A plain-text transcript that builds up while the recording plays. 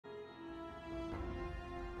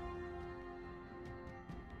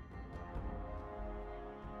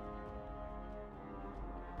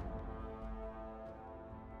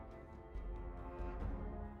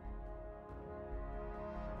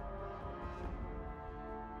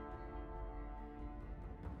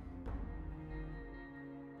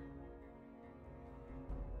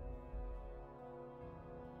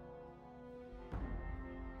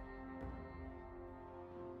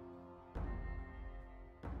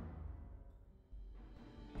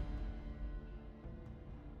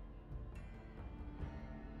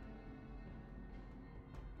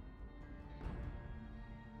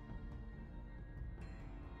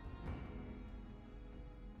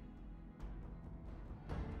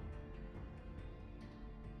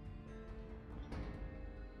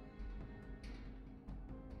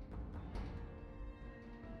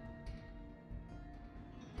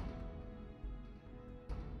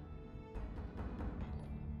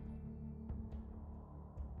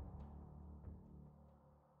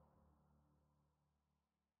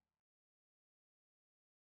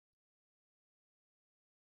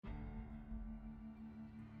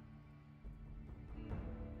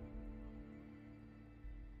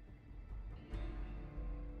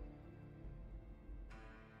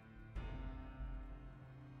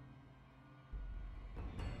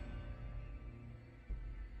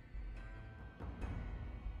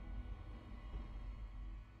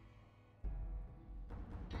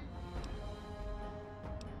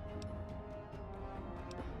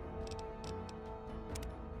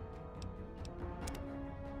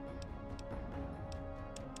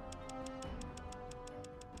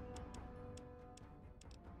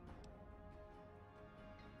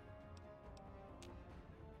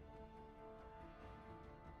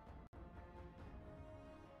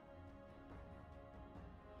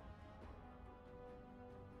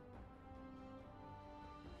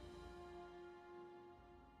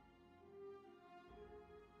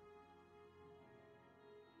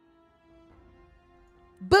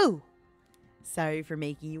Boo! Sorry for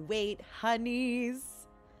making you wait, honeys.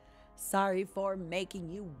 Sorry for making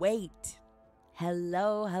you wait.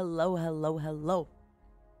 Hello, hello, hello, hello.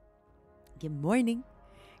 Good morning.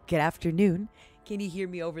 Good afternoon. Can you hear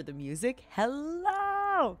me over the music?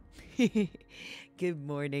 Hello. Good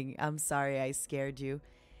morning. I'm sorry I scared you.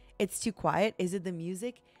 It's too quiet. Is it the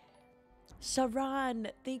music? Sharon,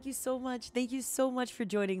 thank you so much. Thank you so much for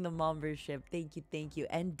joining the membership. Thank you, thank you.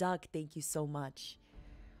 And Duck, thank you so much.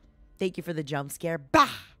 Thank you for the jump scare. Bah!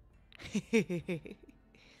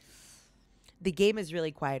 The game is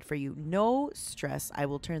really quiet for you. No stress. I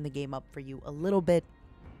will turn the game up for you a little bit.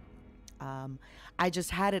 I just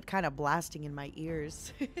had it kind of blasting in my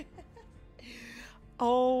ears.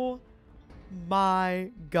 Oh my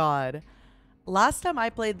god. Last time I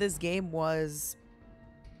played this game was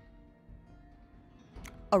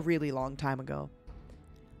a really long time ago.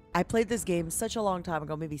 I played this game such a long time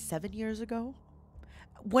ago, maybe 7 years ago.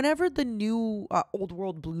 Whenever the new Old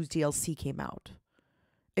World Blues DLC came out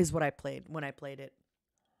is what I played when I played it.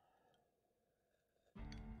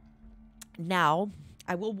 Now,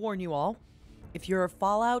 I will warn you all, if you're a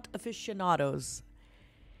Fallout aficionados.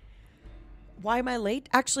 Why am I late?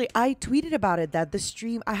 Actually, I tweeted about it that the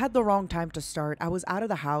stream, I had the wrong time to start. I was out of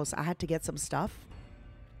the house. I had to get some stuff.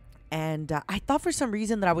 And I thought for some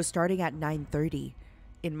reason that I was starting at 9:30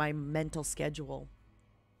 in my mental schedule.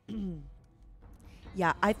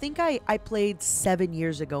 Yeah, I think I played 7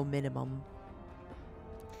 years ago minimum.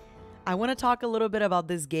 I want to talk a little bit about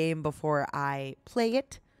this game before I play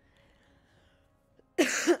it.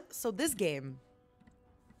 So this game,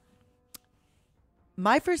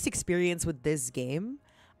 my first experience with this game,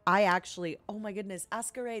 I actually, oh my goodness,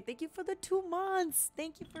 Ascaray, thank you for the 2 months.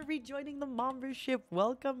 Thank you for rejoining the membership.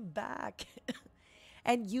 Welcome back.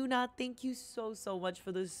 And Yuna, thank you so, so much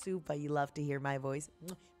for the soup. You love to hear my voice.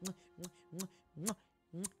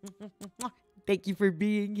 Thank you for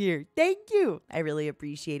being here. Thank you. I really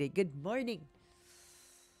appreciate it. Good morning.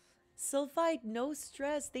 Sulfite, no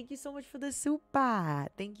stress. Thank you so much for the soup.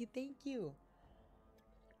 Thank you, thank you.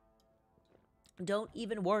 Don't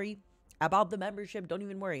even worry about the membership. Don't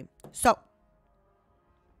even worry. So,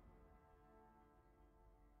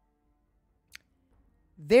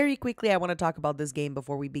 very quickly, I want to talk about this game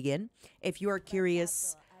before we begin. If you are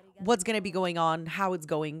curious what's going to be going on, how it's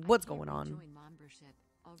going, what's going on,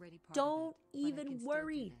 don't even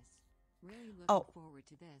worry. Oh,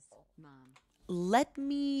 let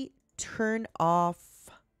me turn off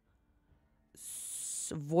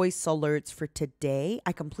voice alerts for today.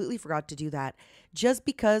 I completely forgot to do that. Just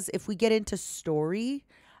because if we get into story,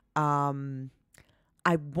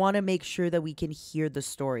 I want to make sure that we can hear the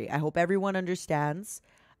story. I hope everyone understands.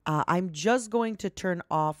 I'm just going to turn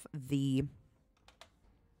off the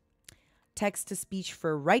text-to-speech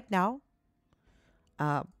for right now.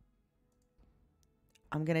 I'm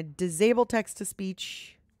going to disable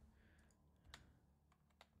text-to-speech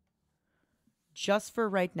just for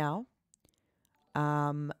right now.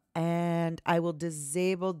 And I will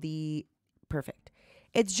disable the... Perfect.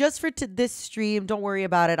 It's just for this stream. Don't worry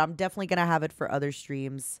about it. I'm definitely going to have it for other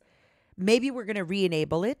streams. Maybe we're going to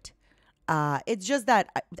re-enable it. It's just that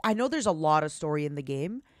I know there's a lot of story in the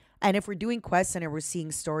game. And if we're doing quests and we're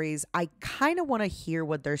seeing stories, I kind of want to hear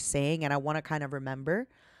what they're saying. And I want to kind of remember.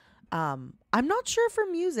 I'm not sure for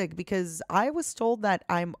music because I was told that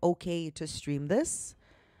I'm okay to stream this.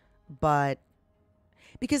 But...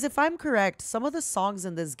 because if I'm correct, some of the songs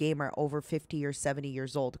in this game are over 50 or 70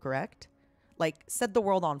 years old, correct? Like, Set the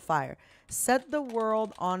World on Fire. Set the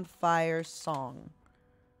World on Fire song.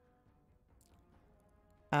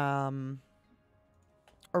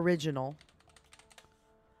 Original.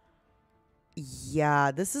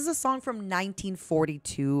 Yeah, this is a song from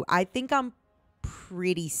 1942. I think I'm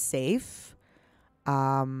pretty safe.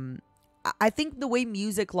 I think the way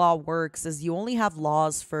music law works is you only have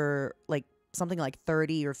laws for, like, something like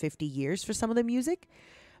 30 or 50 years for some of the music.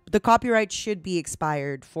 The copyright should be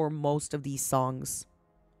expired for most of these songs.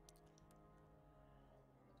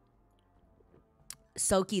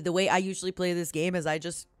 Soki, the way I usually play this game is I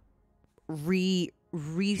just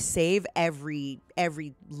resave every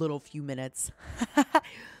little few minutes.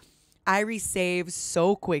 I resave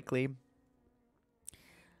so quickly.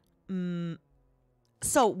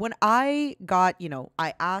 So when I got,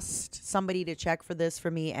 I asked somebody to check for this for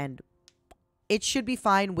me and it should be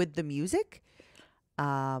fine with the music.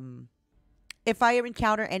 If I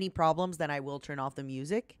encounter any problems, then I will turn off the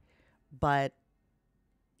music. But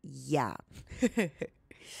yeah,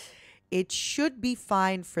 it should be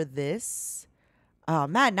fine for this. Oh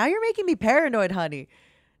man, now you're making me paranoid, honey.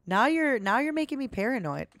 Now you're making me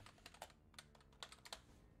paranoid.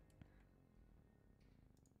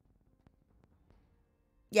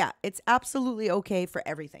 Yeah, it's absolutely okay for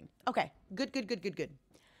everything. Okay, good, good, good, good, good.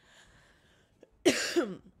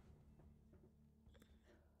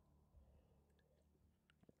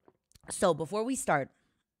 So before we start,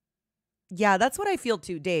 yeah, that's what I feel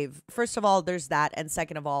too, Dave. First of all, there's that, and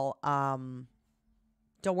second of all,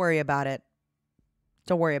 don't worry about it.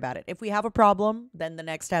 Don't worry about it. If we have a problem, then the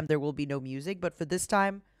next time there will be no music. But for this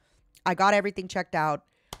time, I got everything checked out.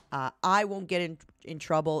 I won't get in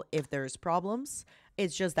trouble if there's problems.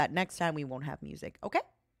 It's just that next time we won't have music. Okay?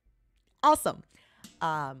 Awesome.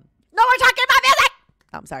 No more talking about music.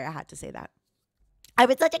 I'm sorry, I had to say that. I'm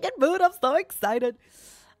in such a good mood. I'm so excited.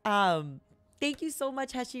 Thank you so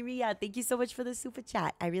much, Hashiriya. Thank you so much for the super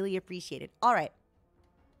chat. I really appreciate it. All right.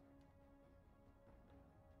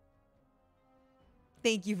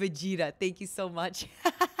 Thank you, Vegeta. Thank you so much.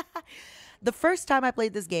 The first time I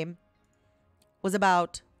played this game was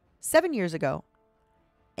about 7 years ago.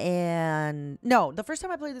 And no, the first time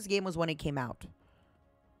I played this game was when it came out.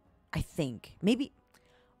 I think. Maybe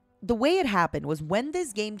the way it happened was when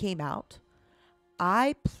this game came out,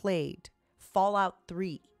 I played Fallout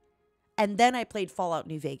 3. And then I played Fallout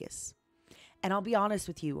New Vegas. And I'll be honest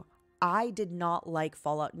with you, I did not like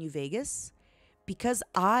Fallout New Vegas because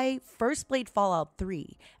I first played Fallout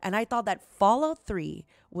 3 and I thought that Fallout 3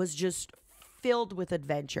 was just filled with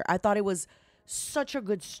adventure. I thought it was such a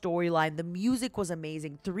good storyline. The music was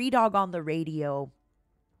amazing. Three Dog on the radio.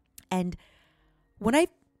 And when I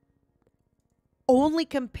only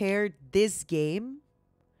compared this game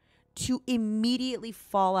to immediately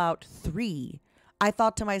Fallout 3, I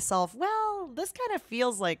thought to myself, well, this kind of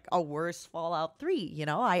feels like a worse Fallout 3. You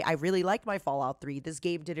know, I really liked my Fallout 3. This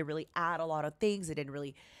game didn't really add a lot of things. It didn't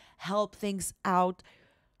really help things out.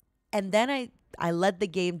 And then I let the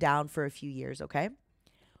game down for a few years, okay?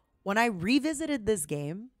 When I revisited this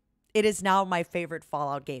game, it is now my favorite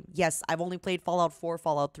Fallout game. Yes, I've only played Fallout 4,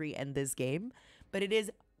 Fallout 3, and this game, but it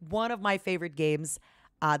is one of my favorite games.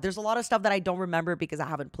 There's a lot of stuff that I don't remember because I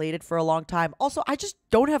haven't played it for a long time. Also, I just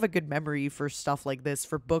don't have a good memory for stuff like this,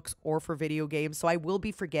 for books or for video games, so I will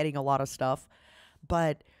be forgetting a lot of stuff.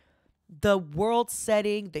 But the world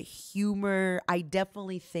setting, the humor, I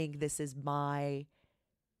definitely think this is my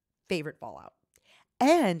favorite Fallout.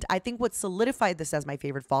 And I think what solidified this as my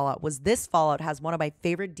favorite Fallout was this Fallout has one of my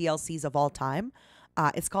favorite DLCs of all time.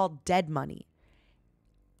 It's called Dead Money.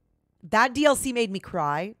 That DLC made me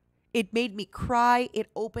cry. It made me cry. It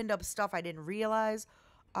opened up stuff I didn't realize.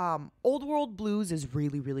 Old World Blues is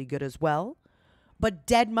really, really good as well. But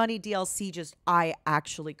Dead Money DLC I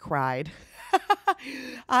actually cried.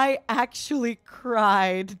 I actually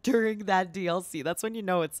cried during that DLC. That's when you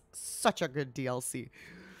know it's such a good DLC.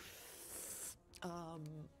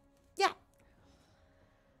 Yeah.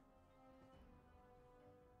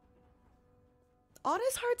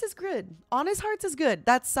 Honest Hearts is good. Honest Hearts is good.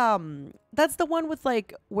 That's the one with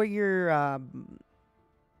like where you're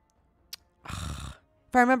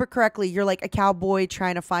if I remember correctly, you're like a cowboy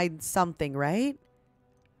trying to find something, right?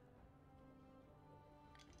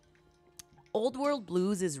 Old World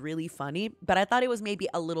Blues is really funny, but I thought it was maybe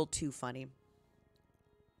a little too funny.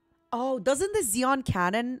 Oh, doesn't the Xeon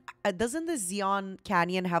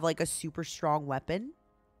Canyon have like a super strong weapon?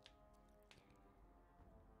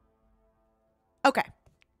 Okay.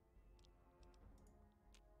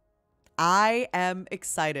 I am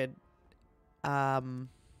excited. Okay,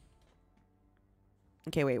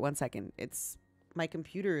 wait, 1 second. My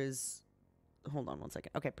computer is, hold on 1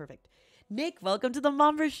 second. Okay, perfect. Nick, welcome to the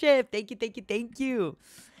membership. Thank you, thank you, thank you.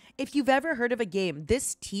 If you've ever heard of a game,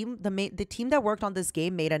 this team, the team that worked on this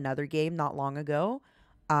game made another game not long ago.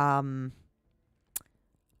 Oh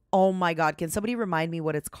my God, can somebody remind me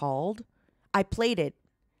what it's called? I played it.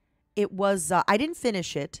 It was, I didn't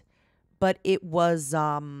finish it, but it was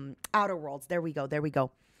Outer Worlds. There we go, there we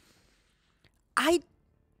go. I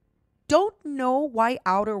don't know why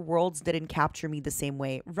Outer Worlds didn't capture me the same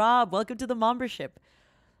way. Rob, welcome to the membership.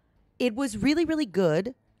 It was really, really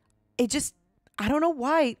good. It just, I don't know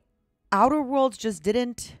why Outer Worlds just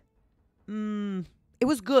didn't. It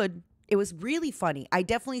was good. It was really funny. I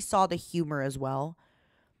definitely saw the humor as well,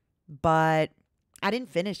 but I didn't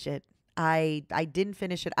finish it. I didn't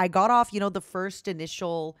finish it. I got off, the first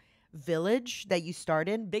initial village that you start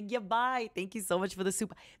in. Big Yabai, thank you so much for the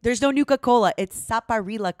soup. There's no Nuka-Cola. It's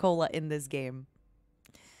Saparilla Cola in this game.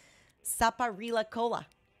 Saparilla Cola.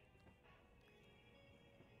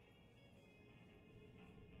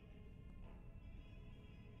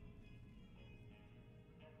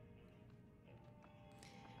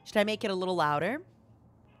 Should I make it a little louder?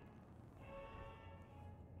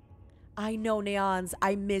 I know, Neons.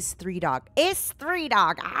 I miss Three Dog. It's Three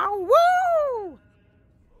Dog. Ow, woo!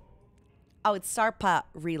 Oh, it's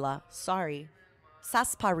Sarparilla. Sorry.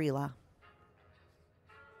 Sarsaparilla.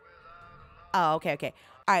 Oh, okay, okay.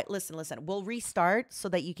 All right, listen. We'll restart so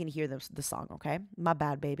that you can hear the song, okay? My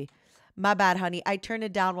bad, baby. My bad, honey. I turned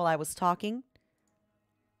it down while I was talking.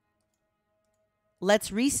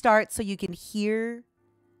 Let's restart so you can hear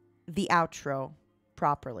the outro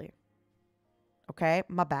properly. Okay?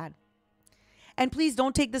 My bad. And please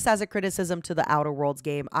don't take this as a criticism to the Outer Worlds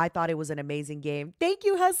game. I thought it was an amazing game. Thank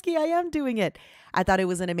you, Husky. I am doing it. I thought it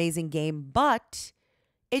was an amazing game, but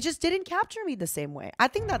it just didn't capture me the same way. I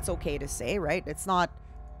think that's okay to say, right? It's not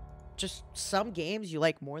just some games you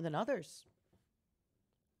like more than others.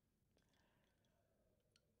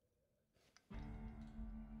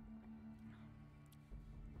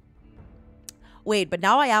 Wait, but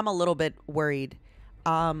now I am a little bit worried.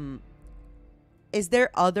 Is there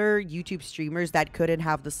other YouTube streamers that couldn't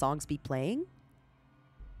have the songs be playing?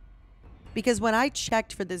 Because when I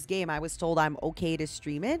checked for this game, I was told I'm okay to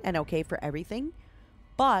stream it and okay for everything.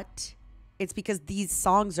 But it's because these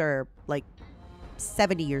songs are like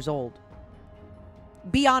 70 years old.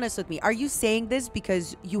 Be honest with me. Are you saying this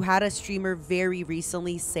because you had a streamer very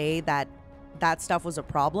recently say that that stuff was a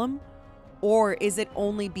problem? Or is it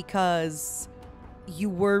only because you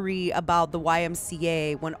worry about the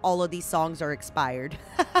YMCA when all of these songs are expired?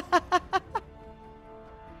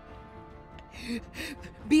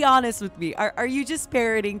 Be honest with me. Are you just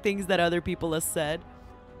parroting things that other people have said?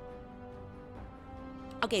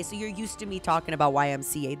 Okay, so you're used to me talking about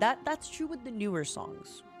YMCA. That's true with the newer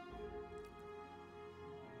songs.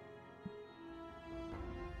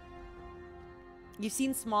 You've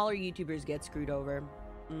seen smaller YouTubers get screwed over.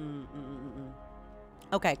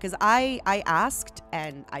 Okay, because I asked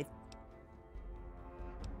and I...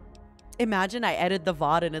 Imagine I edit the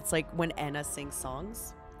VOD and it's like when Enna sings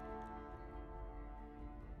songs.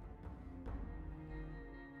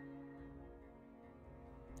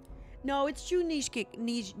 No, it's true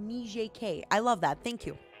NIJISANJI. I love that. Thank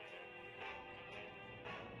you.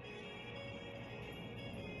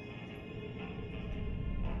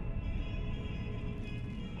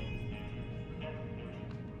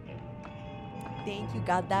 Thank you.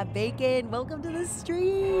 Got that bacon. Welcome to the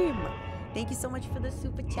stream. Thank you so much for the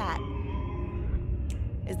super chat.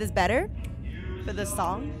 Is this better for the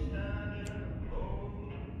song?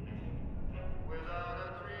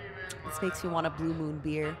 This makes me want a Blue Moon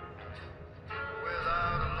beer.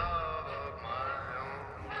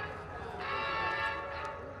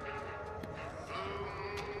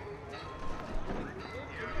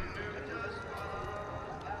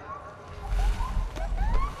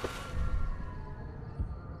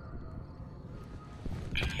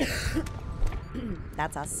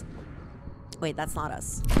 That's us. Wait, that's not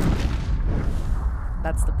us.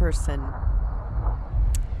 That's the person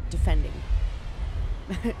defending.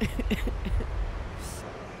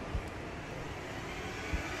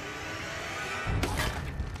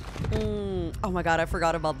 Oh my god, I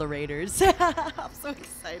forgot about the Raiders. I'm so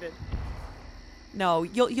excited. No,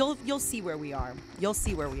 you'll see where we are. You'll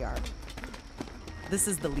see where we are. This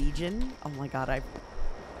is the Legion. Oh my god,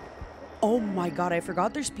 I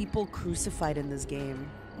forgot there's people crucified in this game.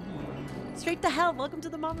 Oh, straight to hell. Welcome to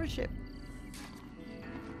the mothership.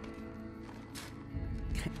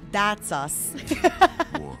 That's us.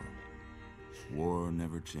 War. War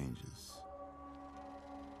never changes.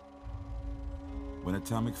 When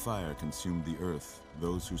atomic fire consumed the earth,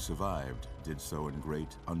 those who survived did so in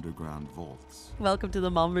great underground vaults. Welcome to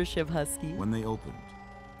the mothership, Husky. When they opened,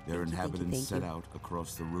 their inhabitants set out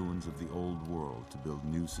across the ruins of the old world to build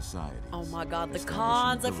new societies. Oh my god, the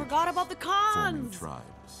cons! I forgot about the cons!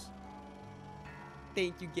 Tribes.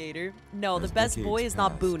 Thank you, Gator. No, the best boy is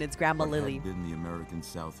not Boone, it's Grandma Lily. What had been the American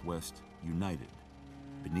Southwest united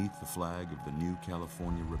beneath the flag of the new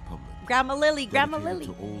California Republic. Grandma Lily, Grandma Lily.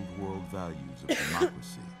 To old world values of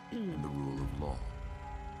democracy and the rule of law.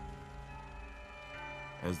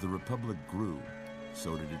 As the Republic grew,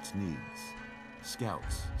 so did its needs.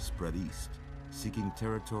 Scouts spread east, seeking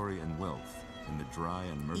territory and wealth in the dry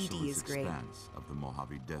and merciless expanse of the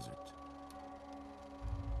Mojave Desert.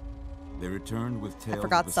 They returned with tales I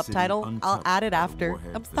forgot of a subtitle. city I'll add it after.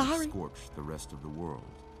 I'm sorry. Scorched the rest of the world,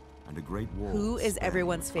 and a great war. Who is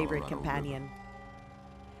everyone's favorite companion? River.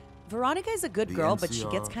 Veronica is a good girl, but she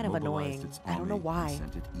gets kind of annoying. I don't know why.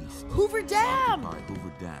 Hoover Dam!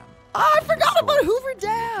 Hoover Dam. Oh, I forgot about Hoover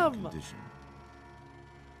Dam!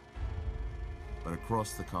 But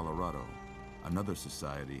across the Colorado, another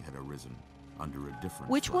society had arisen under a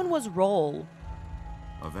different Which flag. one was Roll?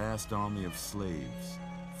 A vast army of slaves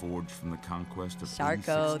forged from the conquest of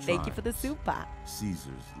Sharko, thank you for the super.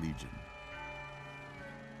 Caesar's Legion.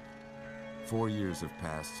 4 years have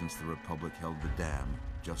passed since the Republic held the dam,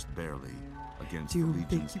 just barely, against Dude, the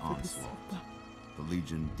Legion's thank you for this. onslaught. The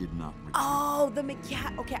Legion did not retreat. Oh,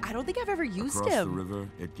 yeah. Okay, I don't think I've ever used Across him. the river,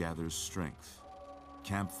 it gathers strength.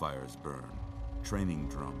 Campfires burn. Training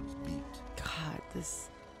drums beat. God,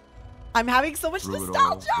 I'm having so much Through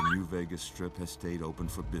nostalgia. it all, the New Vegas Strip has stayed open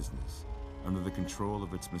for business, under the control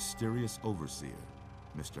of its mysterious overseer,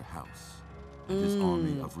 Mr. House, and his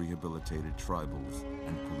army of rehabilitated tribals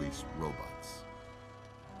and police robots.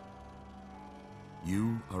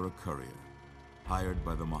 You are a courier, hired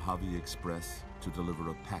by the Mojave Express to deliver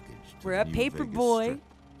a package to We're the a New paper Vegas boy. Strip.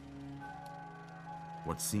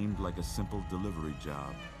 What seemed like a simple delivery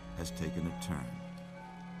job has taken a turn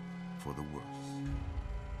for the worse.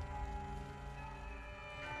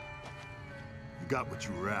 You got what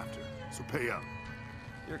you were after, so pay up.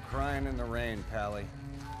 You're crying in the rain, Pally.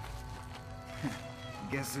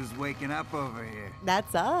 Guess who's waking up over here?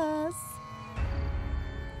 That's us.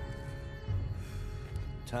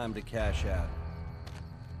 Time to cash out.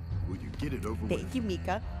 Will you get it over with? Thank you,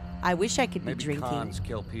 Mika. I wish I could be Maybe drinking. cons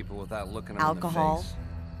kill people without looking them Alcohol. in the face.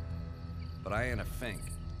 But I ain't a fink.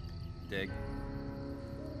 Dig?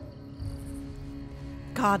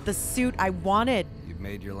 God, the suit I wanted. You've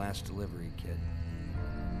made your last delivery, kid.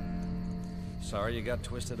 Sorry you got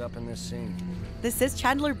twisted up in this scene. This is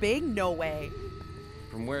Chandler Bing? No way.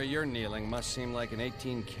 From where you're kneeling must seem like an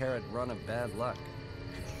 18-karat run of bad luck.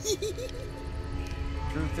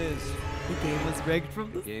 Truth is, The game was rigged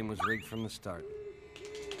from the the... game was rigged from the start.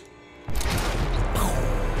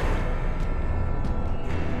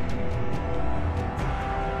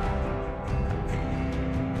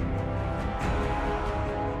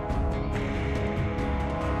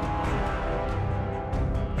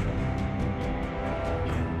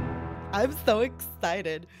 I'm so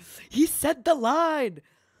excited. He said the line.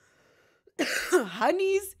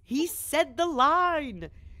 Honeys, he said the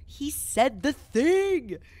line. He said the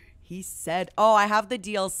thing. He said, oh, I have the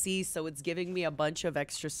DLC, so it's giving me a bunch of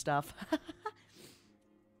extra stuff.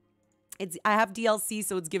 I have DLC,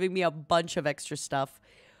 so it's giving me a bunch of extra stuff.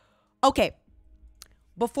 Okay.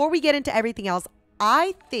 Before we get into everything else,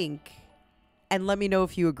 I think, and let me know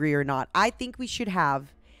if you agree or not, I think we should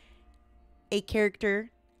have a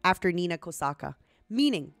character after Nina Kosaka.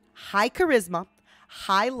 Meaning, high charisma,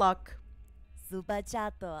 high luck,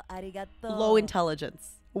 low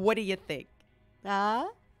intelligence. What do you think?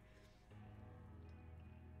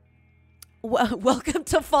 Welcome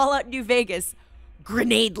to Fallout New Vegas.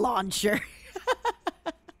 Grenade launcher.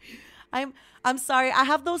 I'm sorry. I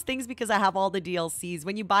have those things because I have all the DLCs.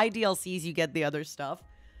 When you buy DLCs, you get the other stuff.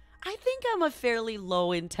 I think I'm a fairly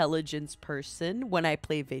low intelligence person when I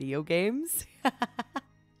play video games.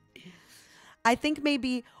 I think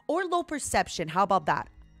maybe, or low perception. How about that?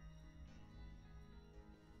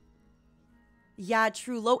 Yeah,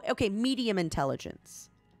 true. Low. Okay, medium intelligence.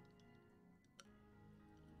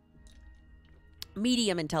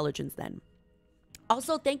 Medium intelligence then.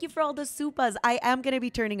 Also, thank you for all the supas. I am going to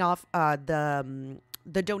be turning off the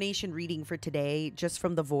donation reading for today just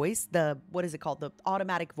from the voice. What is it called? The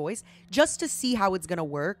automatic voice. Just to see how it's going to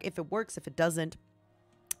work. If it works, if it doesn't.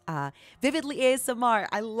 Vividly ASMR.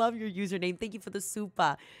 I love your username. Thank you for the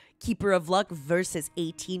super. Keeper of Luck versus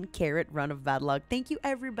 18-karat run of bad luck. Thank you,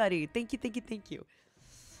 everybody. Thank you, thank you, thank you.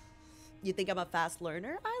 You think I'm a fast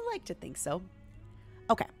learner? I like to think so.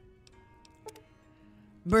 Okay.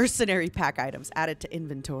 Mercenary pack items added to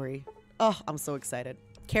inventory. Oh, I'm so excited.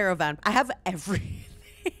 Caravan. I have everything.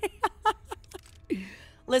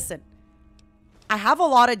 Listen, I have a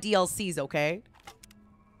lot of DLCs, okay?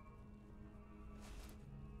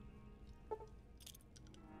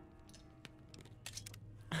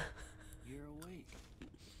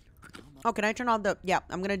 Oh, can I turn on the... Yeah,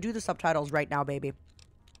 I'm going to do the subtitles right now, baby.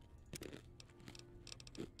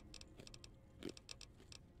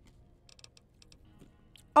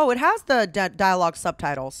 Oh, it has the dialogue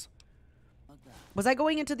subtitles. Was I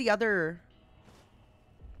going into the other...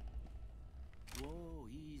 Whoa,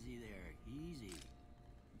 easy there, easy.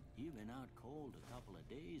 You've been out cold a couple of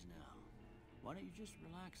days now. Why don't you just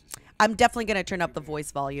relax a second? I'm definitely going to turn up the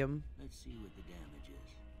voice volume. Let's see what the damage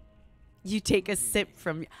is. You take a sip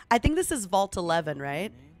from... I think this is Vault 11,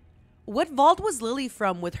 right? What vault was Lily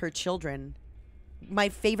from with her children? My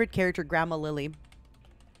favorite character, Grandma Lily.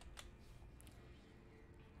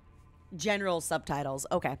 General subtitles.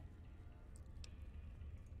 Okay.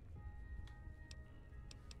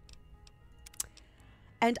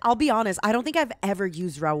 And I'll be honest, I don't think I've ever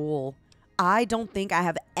used Raoul. I don't think I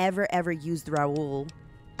have ever used Raoul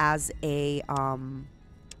as a...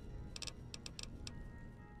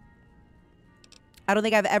 I don't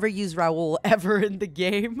think I've ever used Raoul ever in the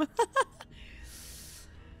game.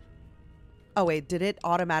 Oh, wait. Did it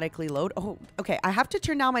automatically load? Oh, okay. I have to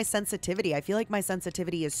turn down my sensitivity. I feel like my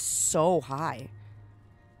sensitivity is so high.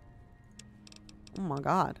 Oh, my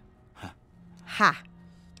God. Ha.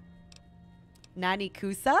 Nani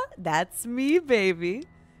Kusa? That's me, baby.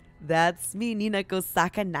 That's me. Nina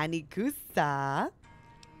Kosaka Nani Kusa.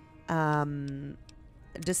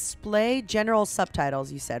 Display general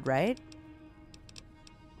subtitles, you said, right?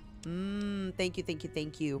 Thank you, thank you,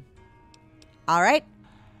 thank you. All right.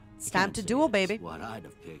 It's time to duel, baby. What I'd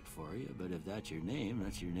have picked for you, but if that's your name,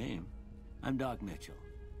 that's your name. I'm Doc Mitchell.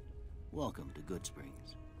 Welcome to Good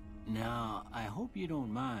Springs. Now, I hope you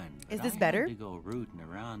don't mind. Is this better? I had to go rooting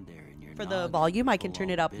around there in your For the volume, I can pull turn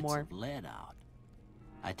it all up bits more. of lead out.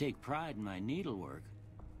 I take pride in my needlework,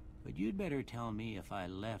 but you'd better tell me if I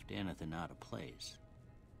left anything out of place.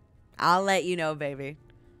 I'll let you know, baby.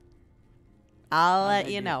 I'll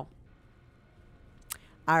let you know.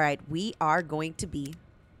 All right, we are going to be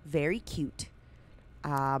very cute.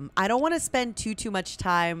 I don't want to spend too much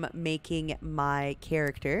time making my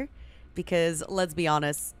character because, let's be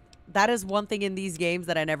honest, that is one thing in these games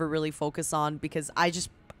that I never really focus on because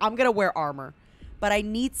I'm going to wear armor. But I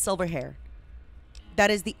need silver hair. That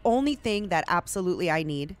is the only thing that absolutely I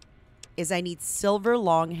need is I need silver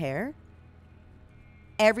long hair.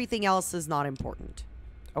 Everything else is not important.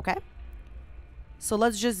 Okay? So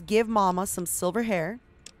let's just give mama some silver hair.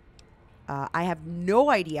 I have no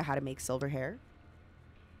idea how to make silver hair.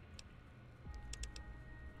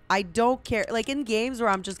 I don't care. Like in games where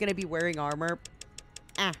I'm just going to be wearing armor.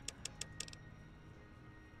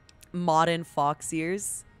 Modern fox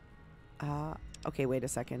ears. Okay, wait a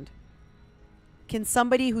second. Can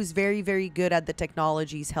somebody who's very, very good at the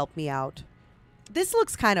technologies help me out? This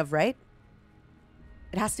looks kind of right.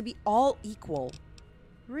 It has to be all equal.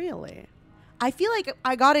 Really? I feel like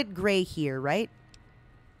I got it gray here, right?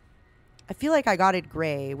 I feel like I got it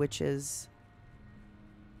gray, which is...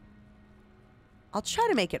 I'll try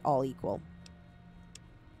to make it all equal.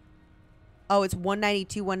 Oh, it's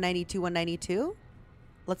 192, 192, 192?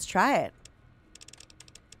 Let's try it.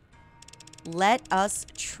 Let us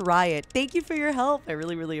try it. Thank you for your help. I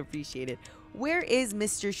really, really appreciate it. Where is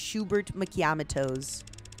Mr. Schubert McYamatos?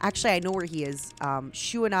 Actually, I know where he is.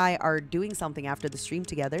 Shu and I are doing something after the stream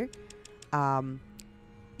together.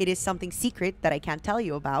 It is something secret that I can't tell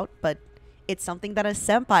you about, but it's something that a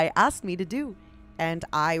senpai asked me to do. And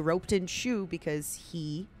I roped in Shu because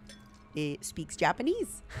he speaks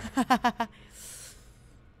Japanese.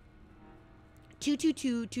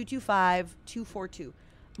 222, 225, 242.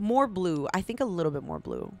 More blue. I think a little bit more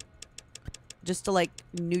blue. Just to like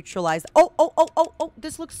neutralize. Oh.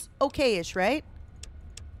 This looks okay-ish, right?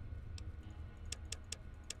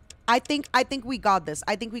 I think we got this.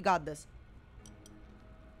 I think we got this.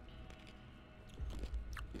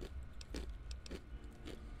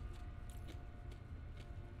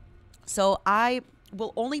 So I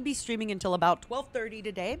will only be streaming until about 12:30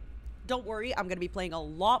 today. Don't worry, I'm going to be playing a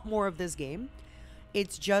lot more of this game.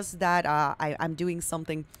 It's just that I'm doing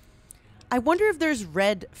something. I wonder if there's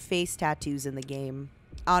red face tattoos in the game.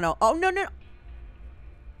 Oh, no. Oh, no.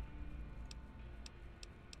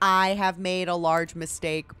 I have made a large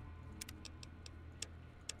mistake.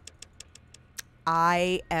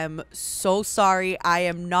 I am so sorry. I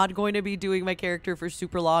am not going to be doing my character for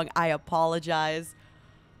super long. I apologize.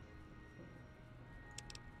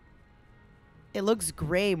 It looks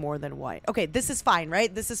gray more than white. Okay, this is fine,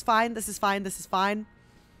 right? This is fine. This is fine. This is fine.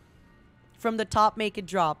 From the top, make it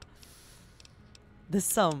drop. The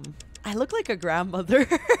sum. I look like a grandmother.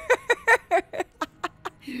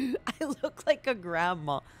 I look like a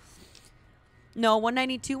grandma. No,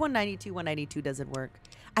 192, 192, 192 doesn't work.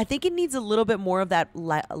 I think it needs a little bit more of that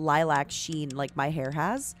lilac sheen like my hair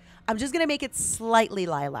has. I'm just going to make it slightly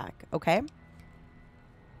lilac, okay?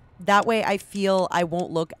 That way I feel I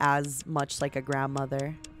won't look as much like a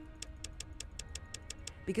grandmother.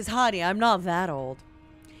 Because, honey, I'm not that old.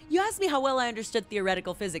 You asked me how well I understood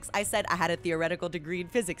theoretical physics. I said I had a theoretical degree in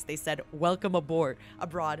physics. They said, welcome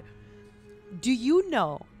abroad. Do you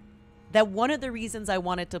know that one of the reasons I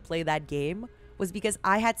wanted to play that game was because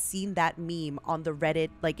I had seen that meme on the Reddit.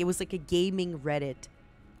 Like, it was like a gaming Reddit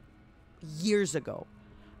years ago.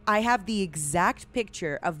 I have the exact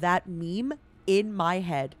picture of that meme in my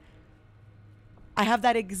head. I have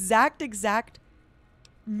that exact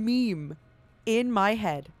meme in my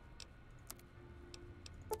head.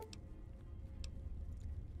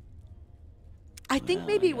 I think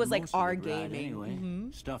maybe it was like our gaming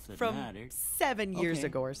anyway. Stuff that from mattered. 7 years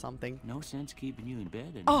ago or something. No sense keeping you in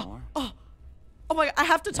bed anymore. Oh my God, I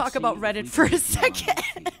have to talk about Reddit for a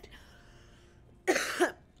second.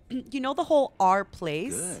 You know the whole our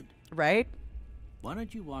place, Good. right? Why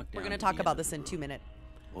don't you walk down? We're gonna to talk the about end of this the in 2 room, minutes.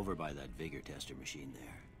 over by that vigor tester machine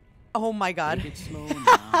there. Oh my god. Take it slow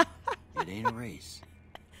now. It ain't a race.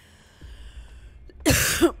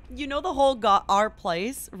 You know the whole got our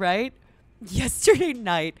place, right? Yesterday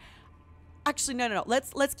night. Actually, no.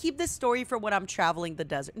 Let's keep this story for when I'm traveling the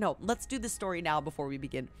desert. No, let's do the story now before we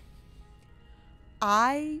begin.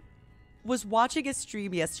 I was watching a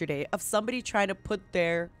stream yesterday of somebody trying to put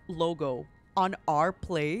their logo on our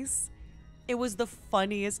place. It was the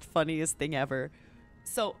funniest thing ever.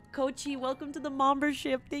 So, Kochi, welcome to the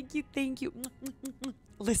membership. Thank you.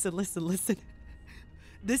 Listen.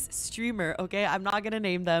 This streamer, okay, I'm not gonna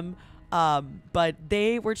name them, but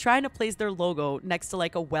they were trying to place their logo next to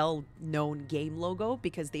like a well-known game logo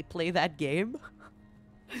because they play that game,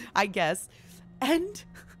 I guess. And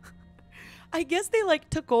I guess they like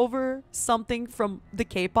took over something from the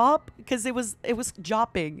K-pop because it was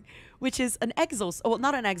Jopping, which is an EXO, well,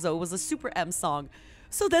 not an EXO, it was a Super M song.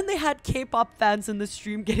 So then they had K-pop fans in the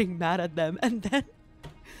stream getting mad at them, and then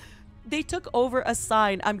they took over a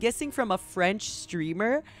sign, I'm guessing from a French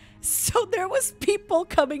streamer. So there was people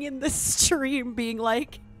coming in the stream being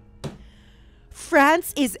like,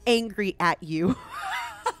 France is angry at you.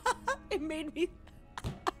 It made me...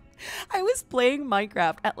 I was playing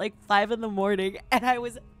Minecraft at like 5 in the morning and I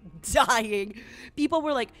was dying. People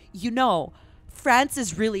were like, you know, France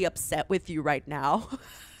is really upset with you right now.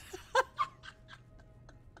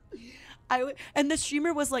 And the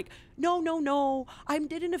streamer was like, no, I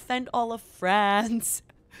didn't offend all of France.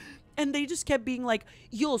 And they just kept being like,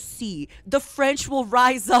 you'll see, the French will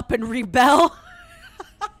rise up and rebel.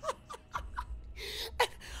 And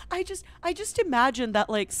I just imagine that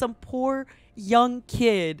like some poor young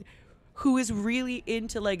kid who is really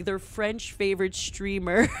into like their French favorite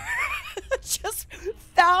streamer just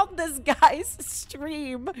found this guy's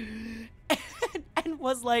stream and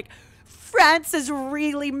was like, France is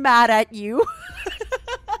really mad at you.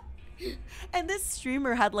 And this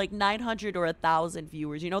streamer had like 900 or 1,000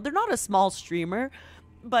 viewers. You know, they're not a small streamer,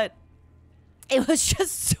 but it was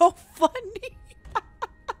just so funny.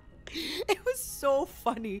 It was so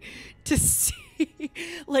funny to see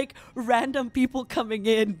like random people coming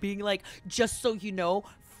in being like, just so you know,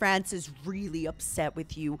 France is really upset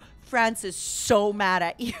with you. France is so mad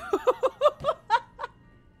at you.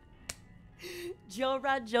 Joe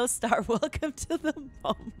Rod Joestar, welcome to the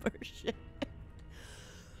membership.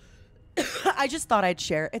 I just thought I'd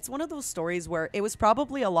share. It's one of those stories where it was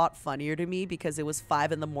probably a lot funnier to me because it was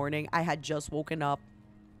 5 in the morning. I had just woken up.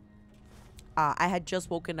 And I had just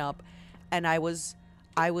woken up and I was,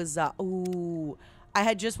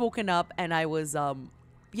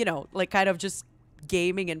 you know, like kind of just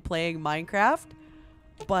gaming and playing Minecraft.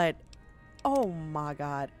 But, oh my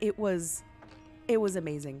God, it was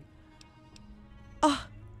amazing. Oh,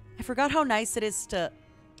 I forgot how nice it is to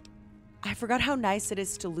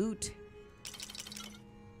loot.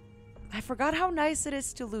 I'm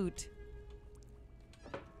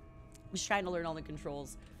just trying to learn all the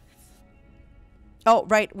controls. Oh,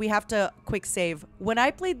 right. We have to quick save. When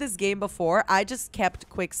I played this game before, I just kept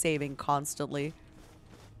quick saving constantly.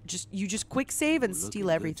 You just quick save and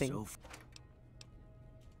steal everything.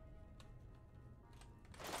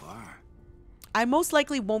 I most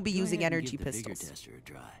likely won't be using energy pistols.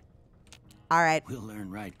 All right. We'll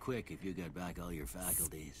learn right quick if you get back all your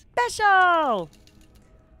faculties. Special!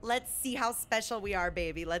 Let's see how special we are,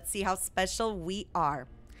 baby. Let's see how special we are.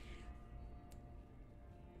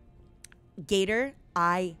 Gator,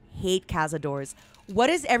 I hate cazadores. What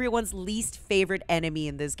is everyone's least favorite enemy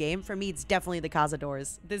in this game? For me, it's definitely the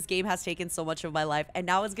cazadores. This game has taken so much of my life, and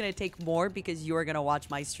now it's going to take more because you're going to watch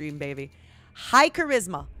my stream, baby. High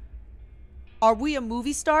charisma. Are we a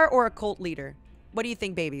movie star or a cult leader? What do you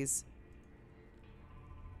think, babies?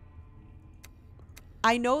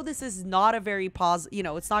 I know this is not a very you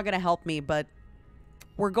know, it's not going to help me, but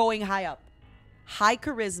we're going high up. High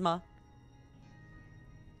charisma.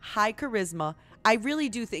 High charisma. I really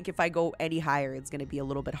do think if I go any higher, it's going to be a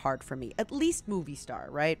little bit hard for me. At least movie star,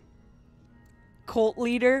 right? Cult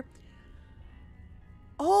leader.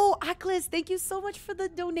 Oh, Aklis, thank you so much for the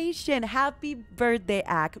donation. Happy birthday,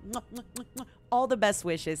 Ak. All the best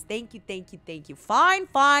wishes. Thank you, thank you, thank you. Fine,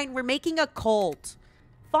 fine. We're making a cult.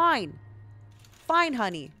 Fine. Fine,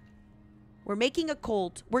 honey. We're making a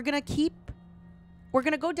cult. We're going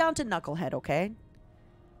to go down to Knucklehead, okay?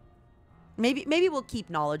 Maybe we'll keep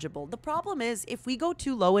knowledgeable. The problem is, if we go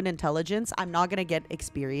too low in intelligence, I'm not going to get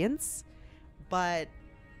experience. But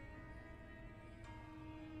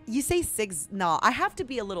you say 6. No, I have to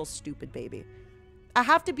be a little stupid, baby. I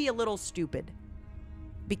have to be a little stupid.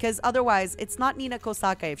 Because otherwise, it's not Nina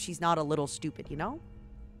Kosaka if she's not a little stupid, you know?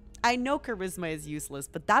 I know charisma is useless,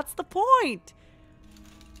 but that's the point.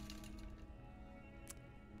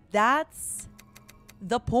 That's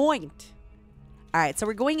the point. All right, so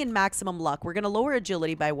we're going in maximum luck. We're going to lower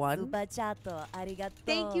agility by 1.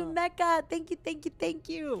 Thank you, Mecha. Thank you, thank you, thank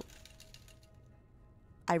you.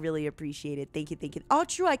 I really appreciate it. Thank you, thank you. Oh,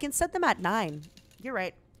 true. I can set them at 9. You're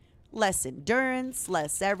right. Less endurance,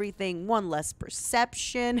 less everything, 1 less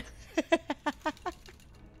perception.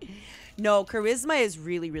 No, charisma is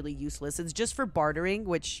really, really useless. It's just for bartering,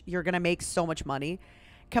 which you're going to make so much money.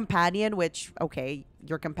 Companion, which, okay,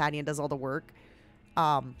 your companion does all the work.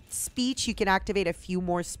 Speech, you can activate a few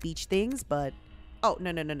more speech things, but... Oh,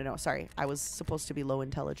 no. Sorry. I was supposed to be low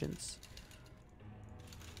intelligence.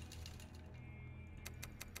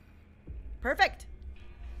 Perfect.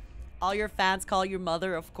 All your fans call your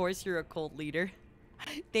mother. Of course, you're a cult leader.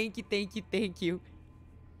 Thank you, thank you, thank you.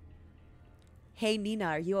 Hey, Nina,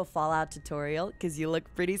 are you a Fallout tutorial? Because you look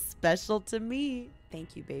pretty special to me.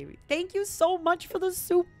 Thank you, baby. Thank you so much for the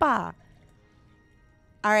super.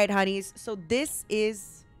 All right, honeys. So this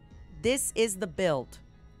is the build.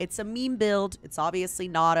 It's a meme build. It's obviously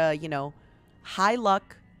not a, you know, high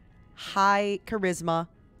luck, high charisma,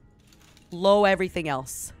 low everything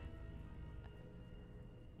else.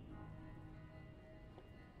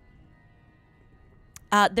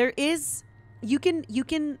 There is, you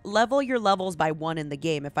can level your levels by 1 in the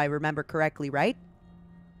game, if I remember correctly, right?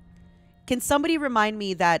 Can somebody remind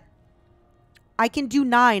me that I can do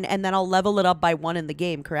 9 and then I'll level it up by 1 in the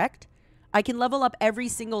game, correct? I can level up every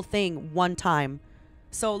single thing 1 time.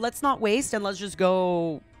 So let's not waste and let's just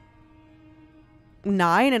go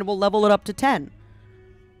 9 and we'll level it up to 10.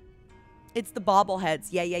 It's the bobbleheads.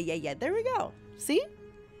 Yeah. There we go. See?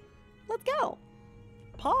 Let's go.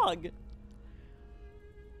 Pog.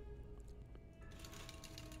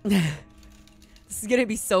 This is gonna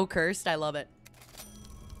be so cursed. I love it.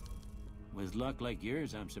 With luck like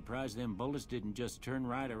yours, I'm surprised them bullets didn't just turn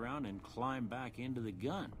right around and climb back into the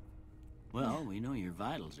gun. Well, we know your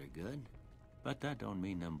vitals are good, but that don't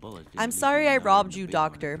mean them bullets didn't. I'm sorry I robbed you,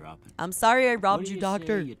 Doctor. I'm sorry I robbed you,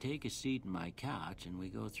 Doctor. You take a seat in my couch and we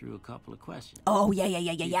go through a couple of questions. Oh, yeah.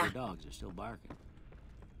 Your dogs are still barking.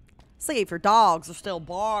 See if your dogs are still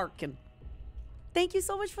barking. Thank you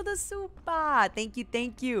so much for the super. Thank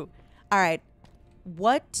you. All right.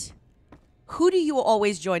 Who do you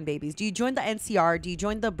always join, babies? Do you join the NCR? Do you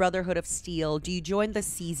join the Brotherhood of Steel? Do you join the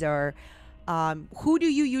Caesar? Who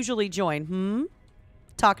do you usually join?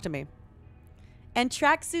 Talk to me. And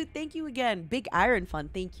Tracksuit, thank you again. Big Iron Fun,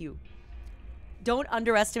 thank you. Don't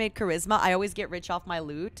underestimate charisma. I always get rich off my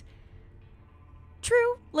loot.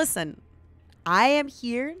 True. Listen, I am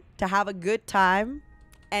here to have a good time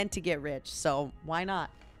and to get rich, so why not?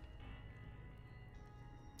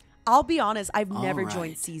 I'll be honest, I've never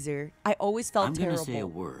joined Caesar. I always felt terrible. I'm gonna say a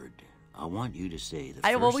word. I want you to say the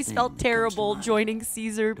I've always felt terrible joining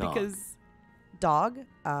Caesar Dog. because... Dog?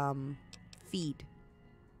 Feed.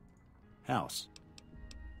 House.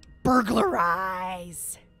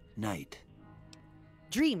 Burglarize. Night.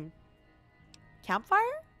 Dream. Campfire?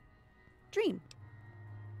 Dream.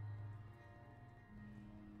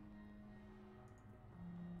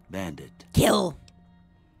 Bandit. Kill.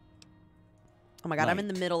 Oh my god, Light. I'm in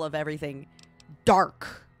the middle of everything.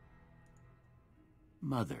 Dark.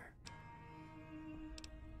 Mother.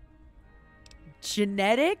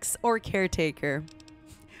 Genetics or caretaker?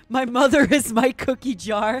 My mother is my cookie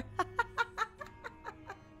jar.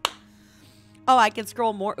 Oh, I can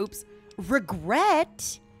scroll more. Oops.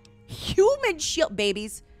 Regret? Human shield.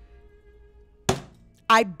 Babies.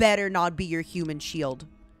 I better not be your human shield.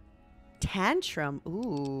 Tantrum.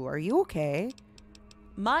 Ooh, are you okay?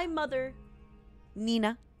 My mother,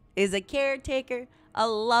 Nina, is a caretaker, a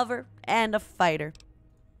lover, and a fighter.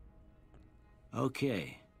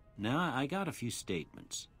 Okay. Now I got a few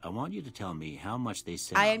statements. I want you to tell me how much they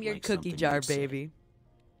sound I am your like cookie something jar, you'd say. baby.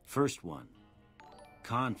 First one.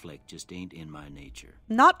 Conflict just ain't in my nature.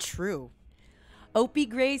 Not true. Opie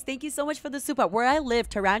Grace, thank you so much for the super. Where I live,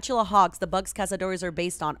 tarantula hawks, the bugs cazadores are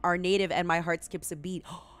based on, are native and my heart skips a beat.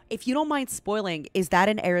 If you don't mind spoiling, is that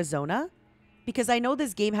in Arizona? Because I know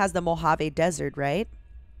this game has the Mojave Desert, right?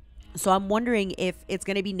 So I'm wondering if it's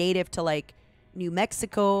going to be native to like New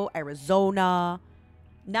Mexico, Arizona.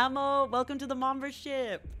 Namo, welcome to the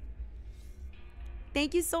membership.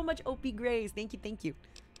 Thank you so much, Opie Grace. Thank you.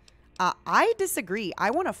 I disagree. I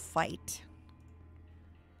want to fight.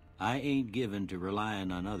 I ain't given to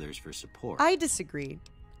relying on others for support. I disagree.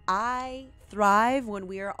 I thrive when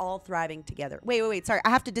we are all thriving together. Wait. Sorry, I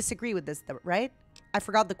have to disagree with this, right? I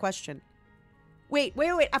forgot the question. Wait.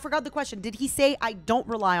 I forgot the question. Did he say I don't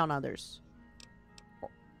rely on others?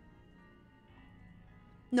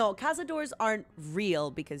 No, cazadors aren't real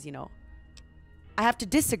because, you know, I have to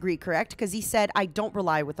disagree, correct? Because he said I don't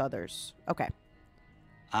rely with others. Okay.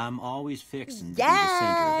 I'm always fixing to be the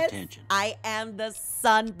center of attention. I am the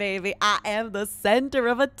sun, baby. I am the center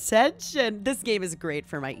of attention. This game is great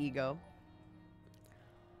for my ego.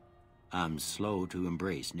 I'm slow to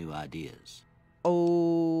embrace new ideas.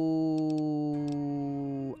 Oh.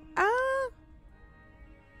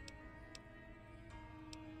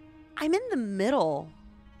 I'm in the middle.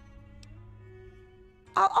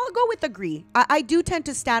 I'll go with agree. I do tend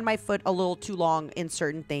to stand my foot a little too long in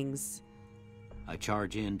certain things. I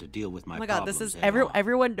charge in to deal with my oh my god, problems. this is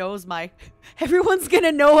everyone knows my everyone's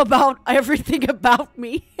gonna know about everything about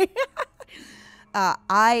me.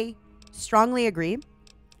 I strongly agree.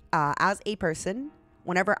 As a person,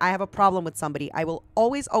 whenever I have a problem with somebody, I will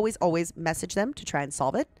always message them to try and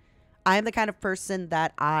solve it. I am the kind of person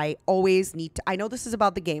that I always need to, I know this is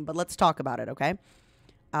about the game, but let's talk about it, okay?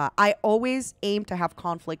 I always aim to have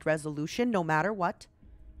conflict resolution no matter what.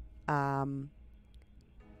 I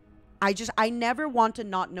never want to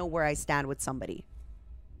not know where I stand with somebody.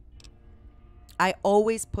 I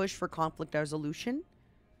always push for conflict resolution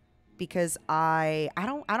because I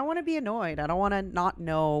don't want to be annoyed. I don't want to not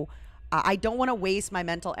know. I don't want to waste my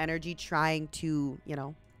mental energy trying to, you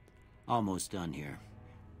know. Almost done here.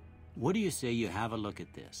 What do you say you have a look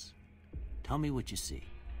at this? Tell me what you see.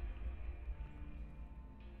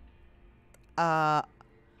 A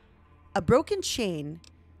broken chain,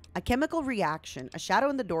 a chemical reaction, a shadow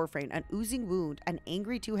in the doorframe, an oozing wound, an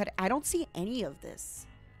angry two-head. I don't see any of this.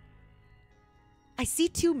 I see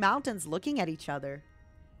two mountains looking at each other.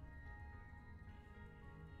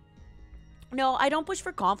 No, I don't push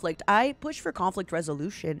for conflict. I push for conflict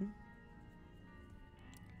resolution.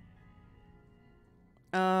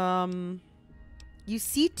 You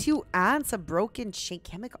see two ants, a broken chain,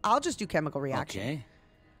 chemical. I'll just do chemical reaction. Okay.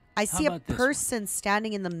 I see a person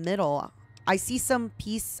standing in the middle. I see some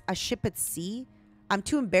piece, a ship at sea. I'm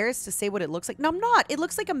too embarrassed to say what it looks like. No, I'm not. It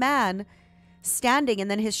looks like a man standing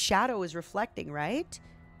and then his shadow is reflecting, right?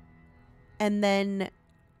 And then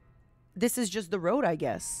this is just the road, I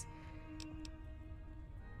guess.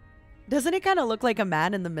 Doesn't it kind of look like a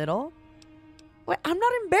man in the middle? What? I'm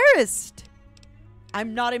not embarrassed.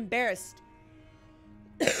 I'm not embarrassed.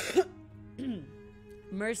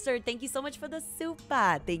 Mercer, thank you so much for the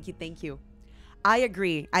super. Thank you, thank you. I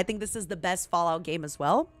agree. I think this is the best Fallout game as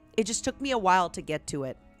well. It just took me a while to get to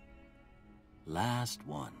it. Last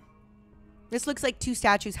one. This looks like two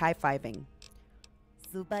statues high-fiving.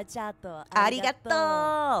 Super chat.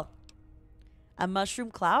 Arigato. A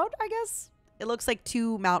mushroom cloud, I guess? It looks like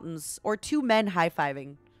two mountains or two men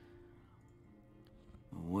high-fiving.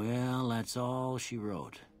 Well, that's all she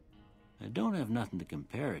wrote. I don't have nothing to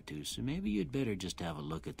compare it to, so maybe you'd better just have a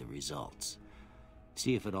look at the results.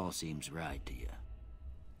 See if it all seems right to you.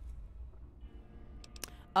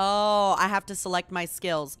 Oh, I have to select my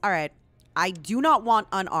skills. All right. I do not want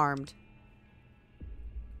unarmed.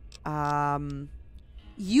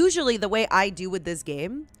 Usually the way I do with this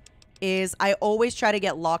game is I always try to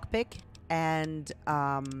get lockpick and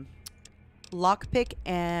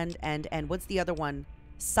what's the other one?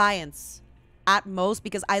 Science at most,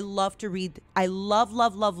 because I love to read. I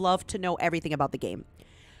love to know everything about the game.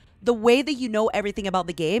 The way that you know everything about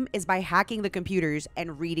the game is by hacking the computers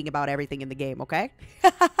and reading about everything in the game, okay?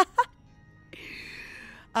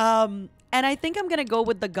 And I think I'm going to go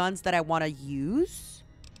with the guns that I want to use,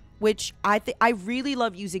 which I really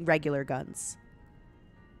love using regular guns.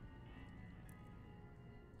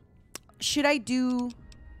 Should I do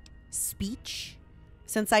speech?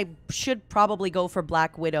 Since I should probably go for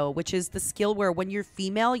Black Widow, which is the skill where when you're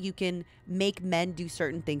female, you can make men do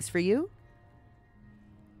certain things for you.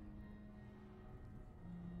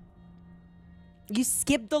 You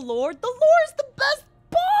skip the lore? The lore is the best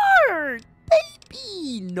part!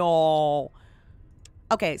 Baby! No.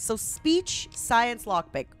 Okay, so speech, science,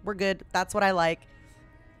 lockpick. We're good. That's what I like.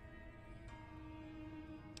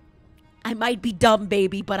 I might be dumb,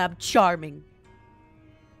 baby, but I'm charming.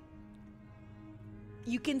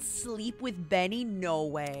 You can sleep with Benny? No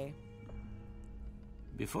way.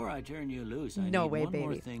 Before I turn you loose, I need one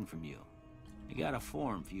more thing from you. I got a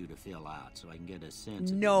form for you to fill out so I can get a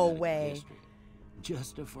sense of your medical history.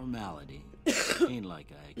 Just a formality. Ain't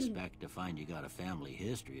like I expect to find you got a family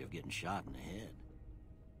history of getting shot in the head.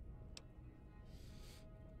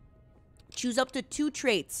 Choose up to 2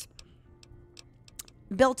 traits.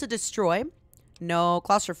 Built to destroy. No.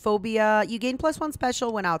 Claustrophobia. You gain +1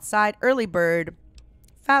 special when outside. Early bird.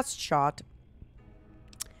 Fast shot.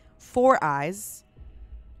 4 eyes.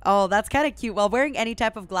 Oh, that's kind of cute. While wearing any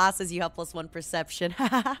type of glasses, you have +1 perception.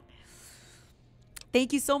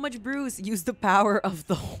 Thank you so much, Bruce. Use the power of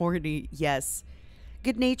the horny. Yes.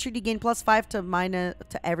 Good natured. You gain +5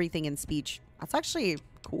 to everything in speech. That's actually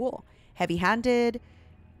cool. Heavy handed.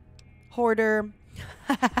 Hoarder.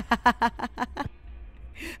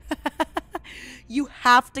 You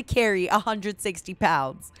have to carry 160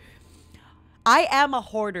 pounds. I am a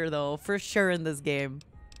hoarder, though, for sure in this game.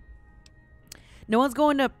 No one's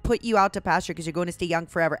going to put you out to pasture because you're going to stay young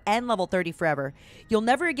forever and level 30 forever. You'll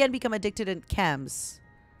never again become addicted in chems.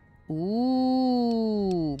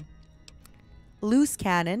 Ooh. Loose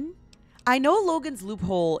cannon. I know Logan's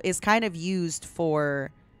loophole is kind of used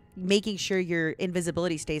for making sure your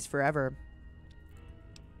invisibility stays forever.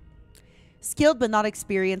 Skilled but not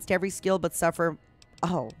experienced. Every skill but suffer.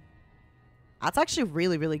 Oh. That's actually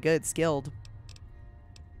really, really good. Skilled.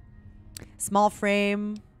 Small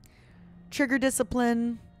frame. Trigger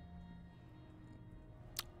discipline.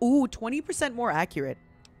 Ooh, 20% more accurate.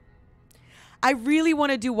 I really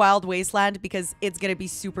want to do Wild Wasteland because it's going to be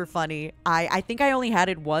super funny. I think I only had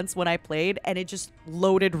it once when I played, and it just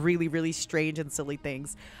loaded really, really strange and silly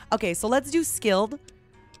things. Okay, so let's do Skilled,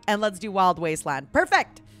 and let's do Wild Wasteland.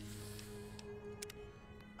 Perfect!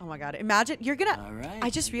 Oh my god, imagine, you're going to... I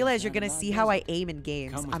just realized you're going to see how I aim in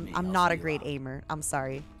games. I'm not a great aimer. I'm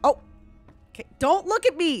sorry. Oh! Okay, don't look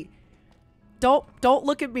at me! Don't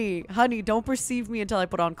look at me. Honey, don't perceive me until I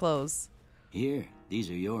put on clothes. Here, these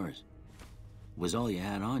are yours. Was all you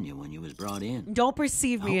had on you when you was brought in. Don't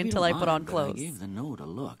perceive me until I put on clothes. I gave the note a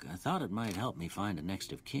look. I thought it might help me find a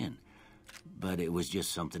next of kin. But it was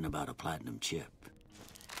just something about a platinum chip.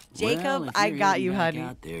 Jacob, well, I got you, honey.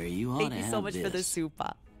 Out there, you Thank you so much for the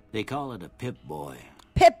super. They call it a Pip-Boy.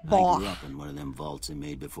 Pip-Boy. I grew up in one of them vaults they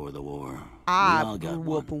made before the war. I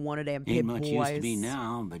grew up in one of them Pip-Boys. Ain't much used to be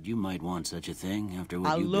now, but you might want such a thing after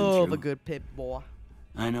what you've been through. I love a good Pip-Boy.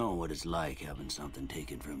 I know what it's like having something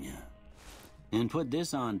taken from you. And put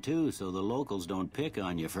this on, too, so the locals don't pick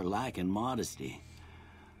on you for lacking modesty.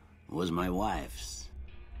 Was my wife's.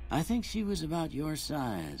 I think she was about your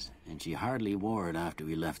size, and she hardly wore it after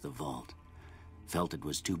we left the vault. Felt it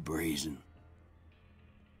was too brazen.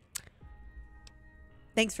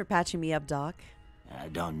 Thanks for patching me up, Doc.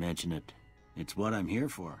 Don't mention it. It's what I'm here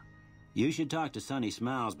for. You should talk to Sunny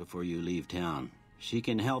Smiles before you leave town. She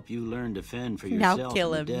can help you learn to fend for yourself. Now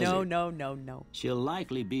kill him. In the desert. No. She'll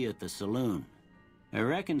likely be at the saloon. I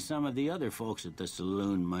reckon some of the other folks at the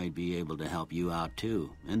saloon might be able to help you out,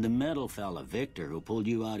 too. And the metal fella, Victor, who pulled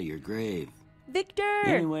you out of your grave. Victor!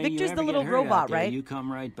 Anyway, Victor's the little robot, there, right? You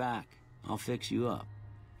come right back. I'll fix you up.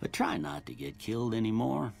 But try not to get killed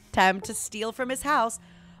anymore. Time to steal from his house.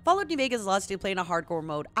 Followed New Vegas lots to play in a hardcore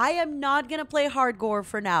mode. I am not going to play hardcore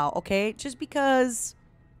for now, okay? Just because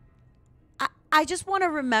I just want to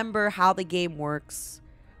remember how the game works.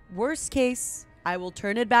 Worst case, I will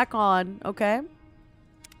turn it back on, okay?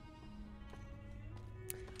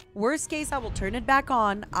 Worst case, I will turn it back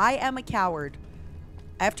on. I am a coward.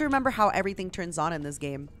 I have to remember how everything turns on in this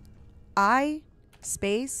game.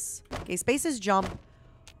 Space. Okay, space is jump.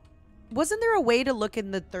 Wasn't there a way to look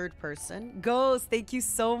in the third person? Ghost, thank you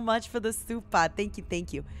so much for the super.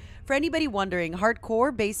 Thank you. For anybody wondering,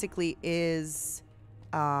 hardcore basically is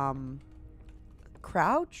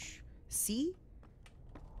crouch, C,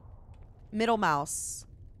 middle mouse.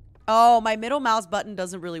 Oh, my middle mouse button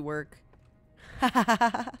doesn't really work.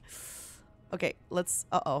 Okay, let's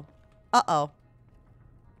uh-oh. How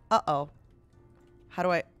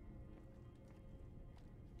do I...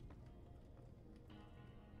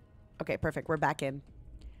 Okay, perfect. We're back in.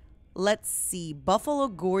 Let's see. Buffalo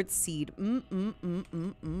gourd seed. Oh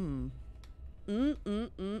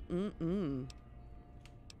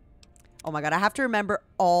my god, I have to remember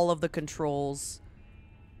all of the controls.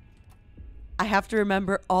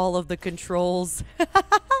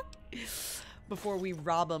 Before we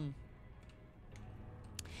rob them.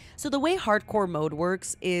 So the way hardcore mode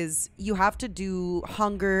works is you have to do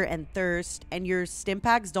hunger and thirst, and your stim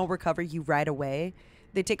packs don't recover you right away.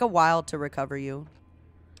 They take a while to recover you.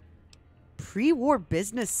 Pre-war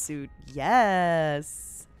business suit.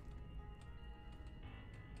 Yes.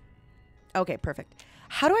 Okay, perfect.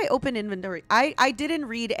 How do I open inventory? I didn't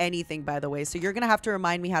read anything, by the way, so you're going to have to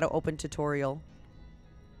remind me how to open tutorial.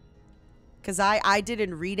 Because I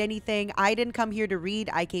didn't read anything. I didn't come here to read.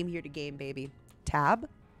 I came here to game, baby. Tab.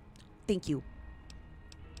 Thank you.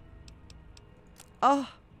 Oh,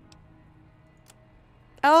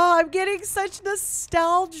 I'm getting such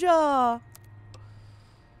nostalgia.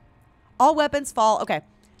 All weapons fall. Okay,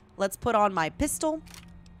 let's put on my pistol.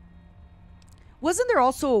 Wasn't there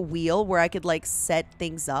also a wheel where I could, like, set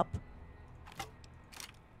things up?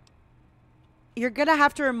 You're going to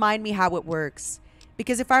have to remind me how it works.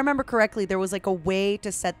 Because if I remember correctly, there was like a way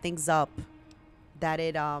to set things up that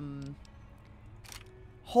it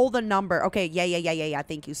hold a number. Okay, yeah.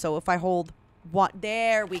 Thank you. So if I hold one,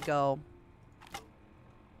 there we go.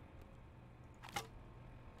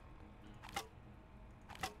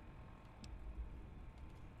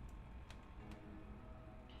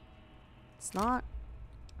 It's not.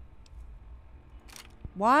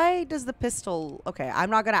 Why does the pistol... Okay, I'm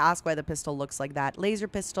not going to ask why the pistol looks like that. Laser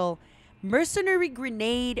pistol. Mercenary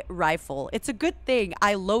grenade rifle. It's a good thing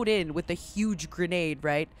I load in with a huge grenade,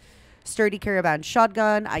 right? Sturdy caravan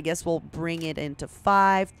shotgun. I guess we'll bring it into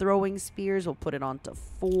 5. Throwing spears. We'll put it onto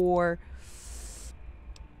 4.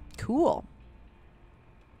 Cool.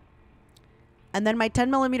 And then my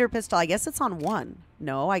 10mm pistol. I guess it's on 1.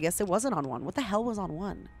 No, I guess it wasn't on 1. What the hell was on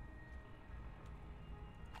 1?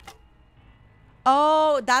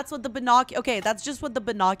 Oh, that's what the binoculars... Okay, that's just what the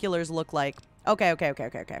binoculars look like. Okay.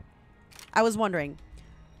 I was wondering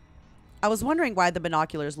why the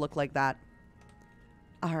binoculars look like that.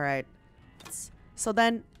 All right. So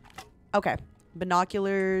then... Okay.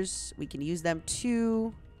 Binoculars. We can use them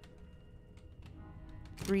 2,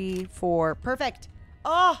 3, 4. Perfect.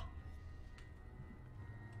 Oh!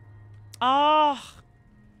 Oh!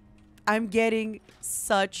 I'm getting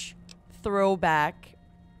such throwback.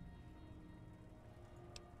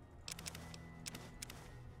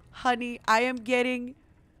 Honey, I am getting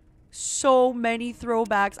so many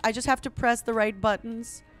throwbacks. I just have to press the right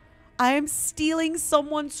buttons. I am stealing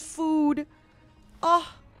someone's food.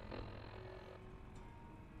 Oh.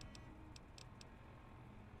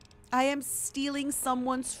 I am stealing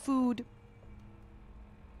someone's food.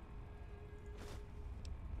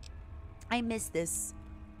 I miss this.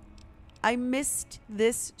 I missed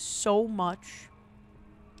this so much.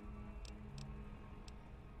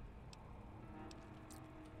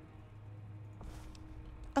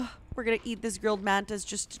 We're gonna eat this grilled mantis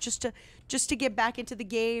just to get back into the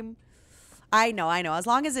game. I know. As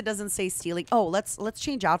long as it doesn't say stealing. Oh, let's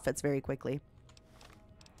change outfits very quickly.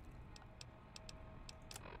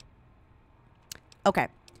 Okay.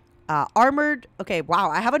 Armored. Okay, wow.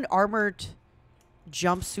 I have an armored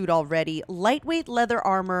jumpsuit already. Lightweight leather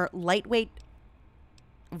armor, lightweight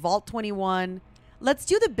Vault 21. Let's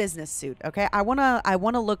do the business suit, okay? I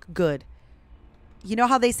wanna look good. You know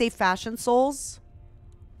how they say fashion souls?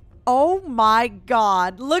 Oh my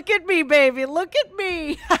god. Look at me, baby. Look at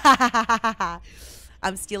me.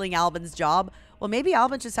 I'm stealing Albin's job. Well, maybe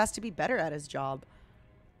Albin just has to be better at his job.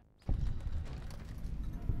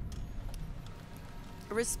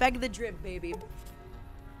 Respect the drip, baby.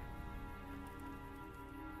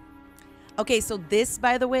 Okay, so this,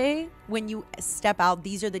 by the way, when you step out,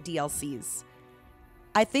 these are the DLCs.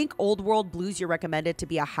 I think Old World Blues, you're recommended to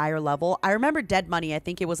be a higher level. I remember Dead Money, I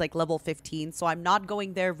think it was like level 15, so I'm not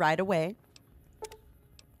going there right away.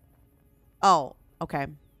 Oh, okay.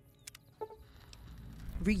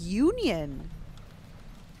 Reunion.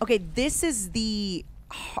 Okay, this is the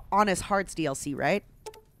Honest Hearts DLC, right?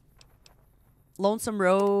 Lonesome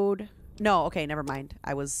Road. No, okay, never mind.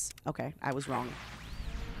 I was wrong. I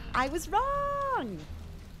was wrong.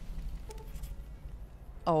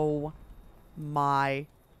 Oh my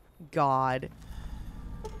god.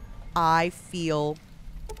 I feel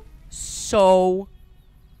so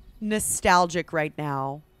nostalgic right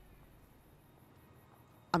now.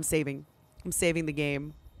 I'm saving the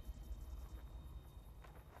game.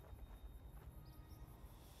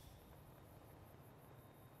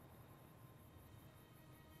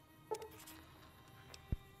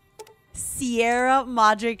 Sierra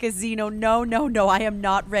Madre Casino. No, no, no. I am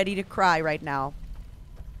not ready to cry right now.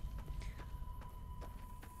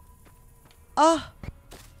 Oh.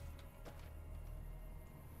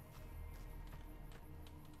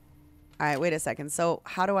 Alright, wait a second. So,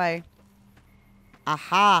 how do I...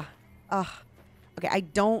 Aha. Ugh. Okay, I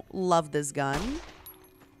don't love this gun.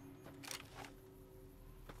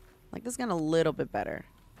 Like this gun a little bit better.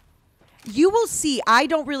 You will see. I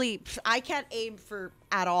can't aim for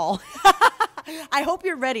at all. I hope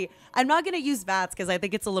you're ready. I'm not going to use VATS because I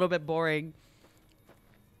think it's a little bit boring.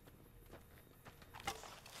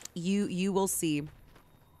 You will see.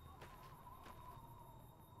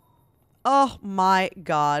 Oh my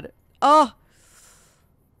god. Oh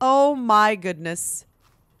my goodness.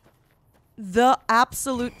 The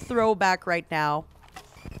absolute throwback right now.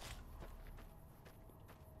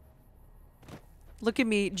 Look at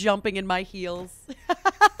me jumping in my heels.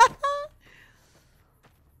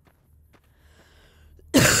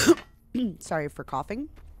 Sorry for coughing.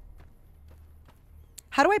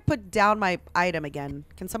 How do I put down my item again?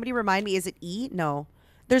 Can somebody remind me? Is it E? No.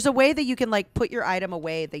 There's a way that you can like put your item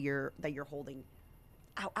away that you're holding.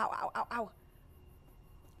 Ow, ow, ow, ow, ow.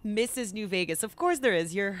 Mrs. New Vegas. Of course there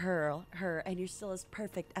is. You're her, and you're still as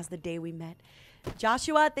perfect as the day we met.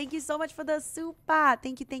 Joshua, thank you so much for the super.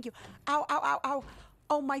 Thank you, thank you. Ow, ow, ow, ow.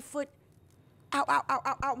 Oh, my foot. Ow, ow, ow,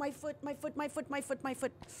 ow, ow. My foot, my foot, my foot, my foot, my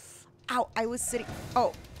foot. Ow, I was sitting.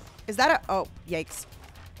 Oh, is that a... Oh, yikes.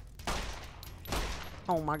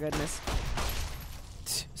 Oh, my goodness.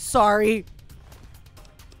 Sorry.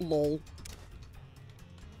 Lol.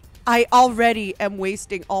 I already am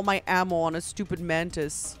wasting all my ammo on a stupid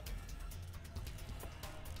mantis.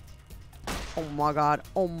 Oh my god.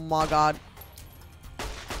 Oh my god.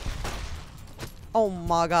 Oh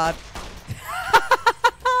my god.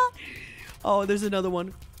 Oh, there's another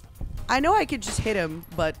one. I know I could just hit him,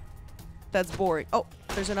 but that's boring. Oh,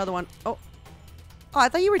 there's another one. Oh. Oh, I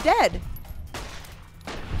thought you were dead.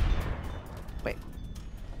 Wait.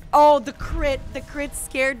 Oh, the crit. The crit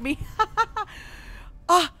scared me.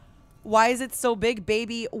 Ah. Why is it so big,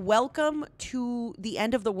 baby? Welcome to the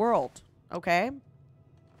end of the world, okay?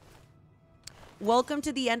 Welcome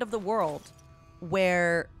to the end of the world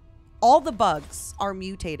where all the bugs are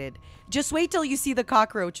mutated. Just wait till you see the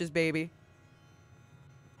cockroaches, baby.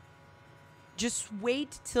 Just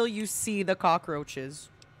wait till you see the cockroaches.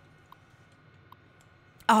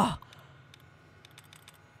 Ah.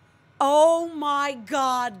 Oh my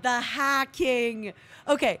god, the hacking.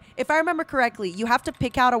 Okay, if I remember correctly, you have to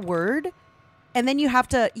pick out a word and then you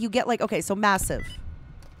get like, okay, so massive.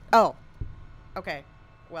 Oh, okay.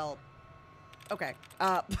 Well, okay.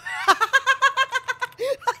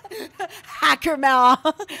 Hacker mom.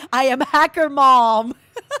 I am hacker mom.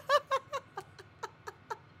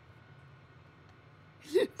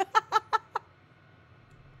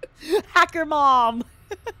 Hacker mom.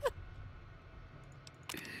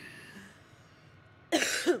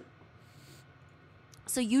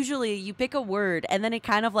 So usually you pick a word and then it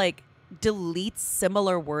kind of like deletes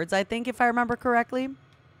similar words, I think, if I remember correctly.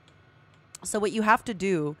 So what you have to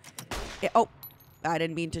do... oh, I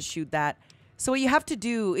didn't mean to shoot that. So what you have to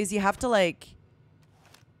do is you have to like...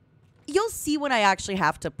 You'll see when I actually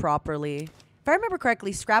have to properly... If I remember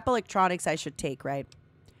correctly, scrap electronics I should take, right?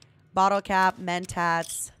 Bottle cap,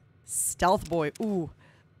 mentats, stealth boy. Ooh.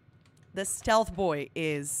 The stealth boy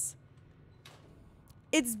is...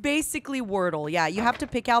 It's basically Wordle. Yeah, you have to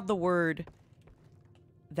pick out the word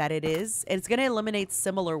that it is. It's going to eliminate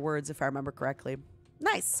similar words, if I remember correctly.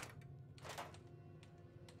 Nice.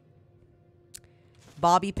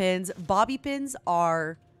 Bobby pins. Bobby pins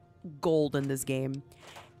are gold in this game.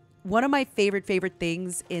 One of my favorite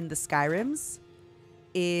things in the Skyrims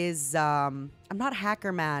is... I'm not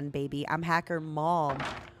hacker man, baby. I'm hacker mom.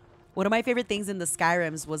 One of my favorite things in the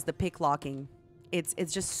Skyrims was the pick locking. It's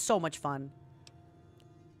just so much fun.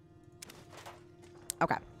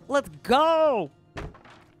 Okay, let's go.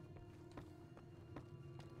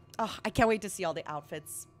 Oh, I can't wait to see all the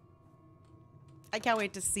outfits. I can't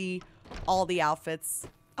wait to see all the outfits.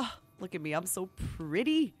 Oh, look at me. I'm so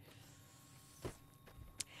pretty.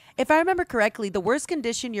 If I remember correctly, the worse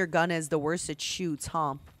condition your gun is, the worse it shoots,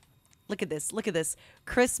 huh? Look at this. Look at this.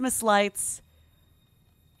 Christmas lights.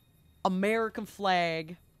 American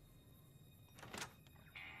flag.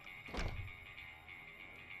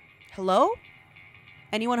 Hello?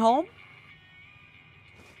 Anyone home?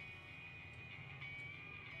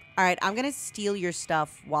 All right, I'm going to steal your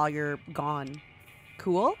stuff while you're gone.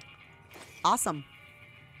 Cool? Awesome.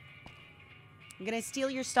 I'm going to steal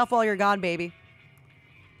your stuff while you're gone, baby.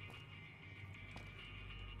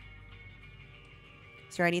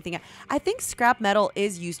 Is there anything? I think scrap metal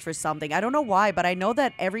is used for something. I don't know why, but I know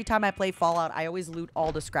that every time I play Fallout, I always loot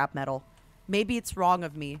all the scrap metal. Maybe it's wrong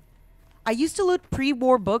of me. I used to loot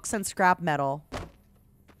pre-war books and scrap metal.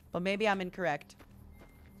 But maybe I'm incorrect.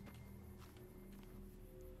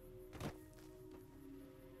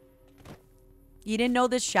 You didn't know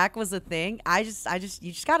this shack was a thing? You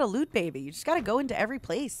just gotta loot, baby. You just gotta go into every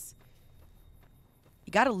place.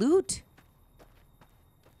 You gotta loot.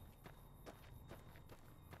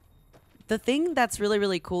 The thing that's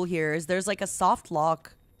really cool here is there's like a soft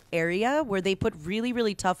lock area where they put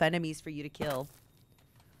really tough enemies for you to kill.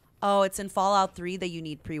 Oh, it's in Fallout 3 that you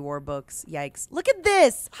need pre-war books. Yikes. Look at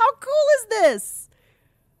this! How cool is this?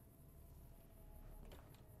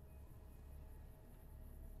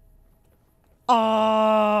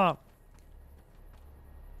 Oh!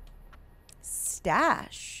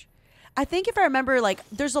 Stash. I think if I remember, like,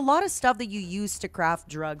 there's a lot of stuff that you use to craft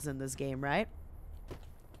drugs in this game, right?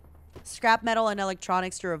 Scrap metal and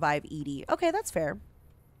electronics to revive Edie. Okay, that's fair.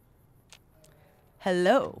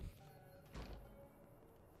 Hello.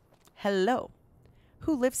 Hello.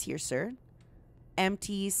 Who lives here, sir?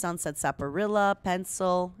 Empty, sunset saparilla,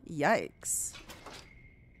 pencil. Yikes.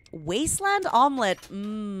 Wasteland omelet.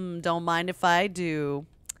 Don't mind if I do.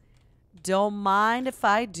 Don't mind if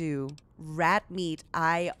I do. Rat meat.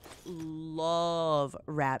 I love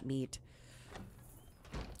rat meat.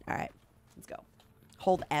 All right, let's go.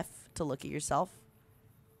 Hold F to look at yourself.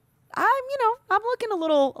 I'm looking a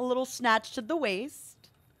little snatched at the waist.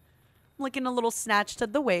 I'm looking a little snatched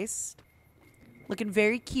at the waist. Looking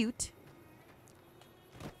very cute.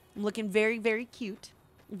 I'm looking very, very cute.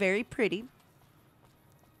 Very pretty.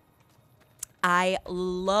 I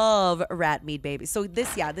love rat meat, baby. So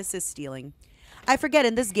this is stealing. I forget,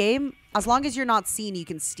 in this game, as long as you're not seen, you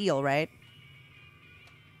can steal, right?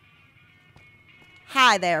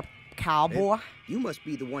 Hi there, cowboy. Hey, you must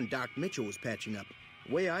be the one Doc Mitchell was patching up.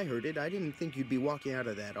 The way I heard it, I didn't think you'd be walking out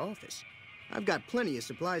of that office. I've got plenty of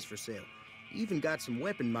supplies for sale. Even got some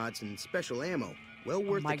weapon mods and special ammo. Well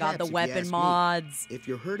worth the caps. Oh my god, the weapon mods. If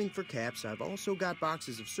you're hurting for caps, I've also got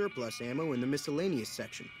boxes of surplus ammo in the miscellaneous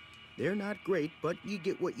section. They're not great, but you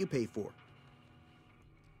get what you pay for.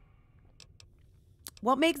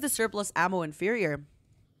 What makes the surplus ammo inferior?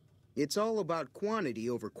 It's all about quantity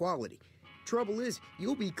over quality. Trouble is,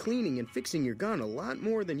 you'll be cleaning and fixing your gun a lot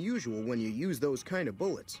more than usual when you use those kind of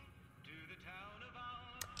bullets.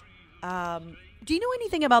 Do you know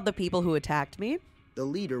anything about the people who attacked me? The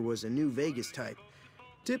leader was a New Vegas type.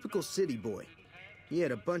 Typical city boy. He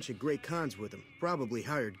had a bunch of Great Khans with him, probably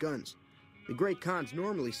hired guns. The Great Khans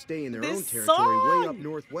normally stay in their own territory way up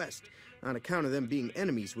northwest, on account of them being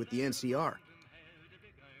enemies with the NCR.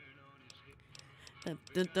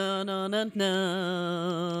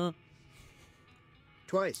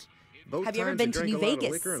 Twice. Both Have you ever been to New Vegas?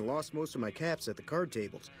 Of liquor and lost most of my caps at the card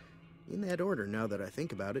tables. In that order, now that I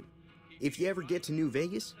think about it. If you ever get to New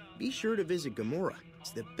Vegas, be sure to visit Gomorrah.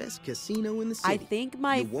 It's the best casino in the city. I think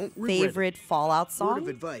my favorite Fallout song. Word of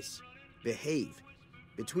advice: behave.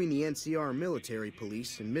 Between the NCR military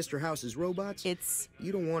police and Mr. House's robots,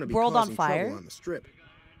 you don't want to be causing trouble on the strip.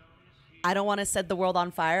 I don't want to set the world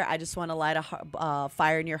on fire. I just want to light a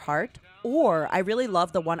fire in your heart. Or I really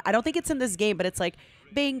love the one. I don't think it's in this game, but it's like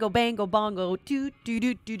bingo, bango, bongo, do do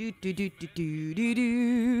do do do do do do do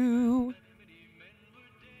do.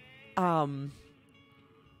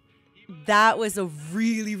 That was a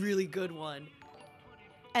really, really good one.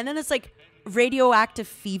 And then it's like radioactive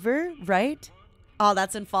fever, right? Oh,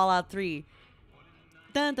 that's in Fallout 3.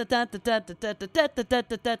 Oh,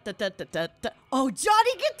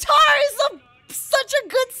 Johnny Guitar is such a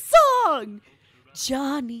good song.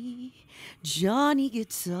 Johnny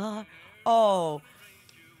Guitar. Oh.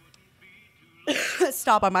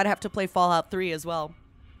 Stop, I might have to play Fallout 3 as well.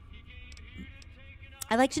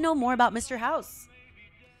 I'd like to know more about Mr. House.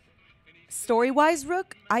 Story-wise,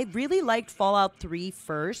 Rook, I really liked Fallout 3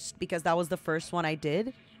 first because that was the first one I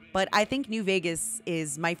did. But I think New Vegas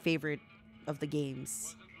is my favorite of the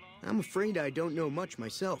games. I'm afraid I don't know much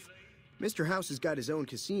myself. Mr. House has got his own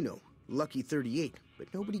casino, Lucky 38,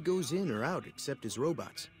 but nobody goes in or out except his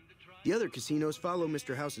robots. The other casinos follow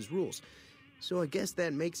Mr. House's rules, so I guess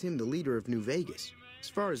that makes him the leader of New Vegas. As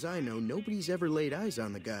far as I know, nobody's ever laid eyes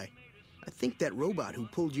on the guy. I think that robot who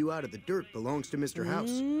pulled you out of the dirt belongs to Mr. House.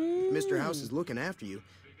 If Mr. House is looking after you,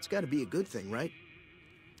 it's got to be a good thing, right?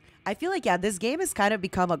 I feel like, this game has kind of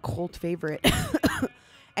become a cult favorite.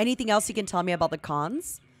 Anything else you can tell me about the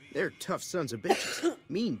cons? They're tough sons of bitches.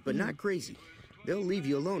 Mean, but not crazy. They'll leave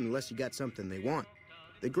you alone unless you got something they want.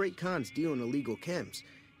 The Great Khans deal in illegal chems.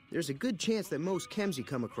 There's a good chance that most chems you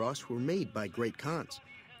come across were made by Great Khans.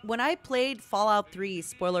 When I played Fallout 3,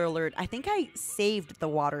 spoiler alert, I think I saved the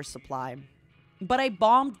water supply. But I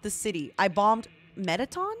bombed the city. I bombed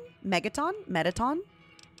Megaton?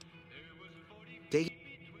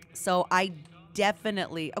 So I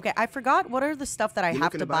definitely... Okay, I forgot what are the stuff that I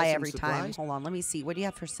have to buy every time. Hold on, let me see. What do you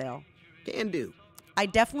have for sale? Can do. I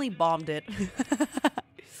definitely bombed it.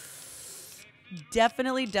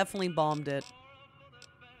 Definitely bombed it.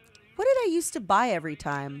 What did I used to buy every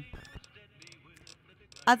time?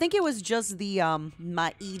 I think it was just the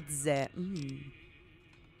Maidze.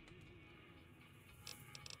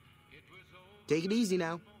 Take it easy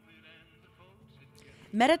now.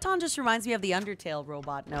 Megaton just reminds me of the Undertale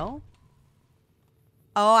robot, no?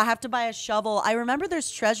 Oh, I have to buy a shovel. I remember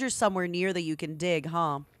there's treasure somewhere near that you can dig,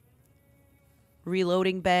 huh?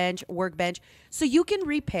 Reloading bench, workbench. So you can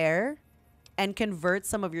repair and convert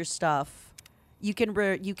some of your stuff. You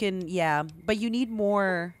can, yeah. But you need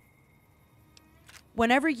more.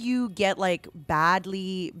 Whenever you get, like, bad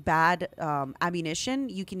ammunition,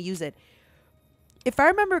 you can use it. If I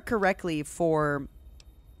remember correctly, for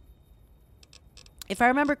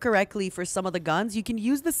some of the guns, you can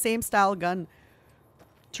use the same style gun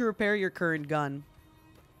to repair your current gun.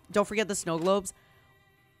 Don't forget the snow globes.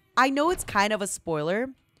 I know it's kind of a spoiler,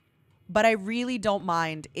 but I really don't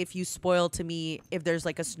mind if you spoil to me if there's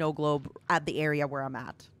like a snow globe at the area where I'm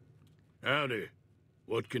at. Howdy.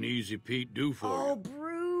 What can Easy Pete do for you? Oh,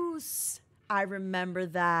 Bruce. I remember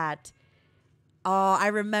that. Oh, I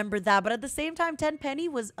remember that. But at the same time, Tenpenny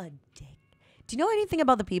was a dick. Do you know anything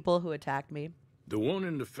about the people who attacked me? The one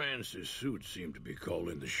in the fancy suit seemed to be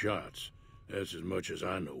calling the shots. That's as much as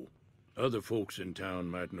I know. Other folks in town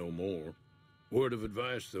might know more. Word of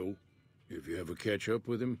advice, though. If you ever catch up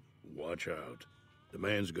with him, watch out. The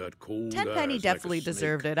man's got cold eyes. Tenpenny definitely like a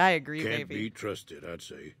deserved snake. it. I agree, Can't baby. be trusted, I'd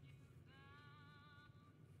say.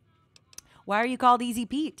 Why are you called Easy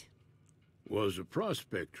Pete? Was a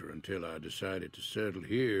prospector until I decided to settle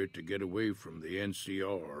here to get away from the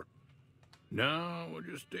NCR. Now we'll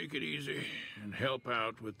just take it easy and help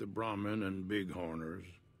out with the Brahmin and Bighorners.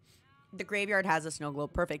 The graveyard has a snow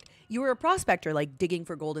globe. Perfect. You were a prospector, like digging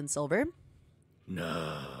for gold and silver?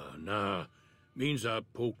 Nah. Means I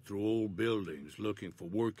poked through old buildings looking for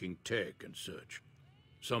working tech and such.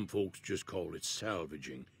 Some folks just call it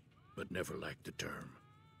salvaging, but never liked the term.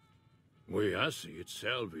 Way I see it,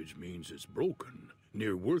 salvage means it's broken,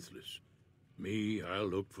 near worthless. Me, I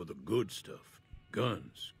look for the good stuff.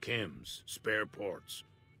 Guns, chems, spare parts.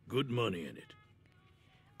 Good money in it.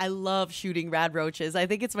 I love shooting rad roaches. I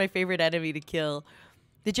think it's my favorite enemy to kill.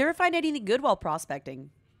 Did you ever find anything good while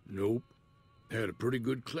prospecting? Nope. Had a pretty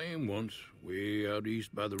good claim once, way out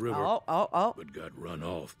east by the river. Oh. But got run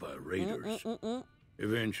off by raiders.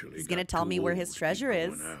 Eventually, he's gonna tell me where his treasure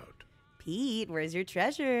is. Pete, where's your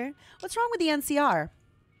treasure? What's wrong with the NCR?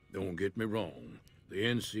 Don't get me wrong. The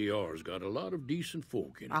NCR's got a lot of decent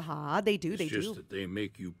folk in it. They do, It's just that they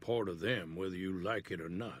make you part of them whether you like it or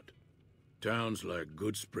not. Towns like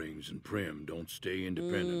Good Springs and Prim don't stay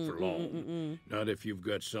independent for long. Not if you've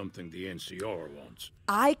got something the NCR wants.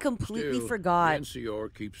 I completely forgot the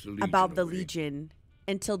NCR keeps the Legion about the away. Legion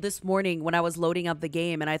until this morning when I was loading up the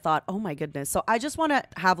game, and I thought, oh my goodness. So I just want to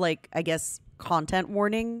have, like, I guess, content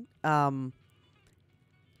warning. There's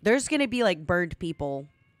going to be, like, burned people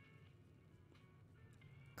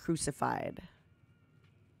crucified.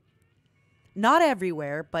 Not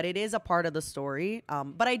everywhere, but it is a part of the story.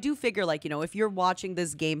 But I do figure, like, you know, if you're watching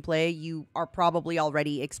this gameplay, you are probably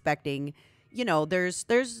already expecting, you know, there's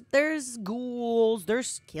ghouls,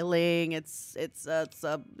 there's killing. It's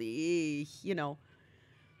you know.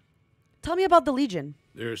 Tell me about the Legion.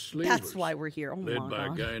 They're slavers. That's why we're here. Oh my led by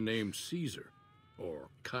God. a guy named Caesar, or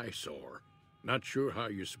Caesar. Not sure how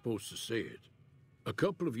you're supposed to say it. A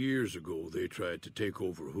couple of years ago, they tried to take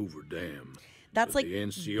over Hoover Dam. That's like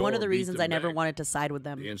one of the reasons I never wanted to side with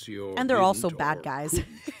them. The NCR and they're also didn't bad or guys. couldn't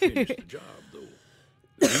finish the job, though.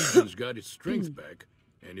 The Legion's got its strength back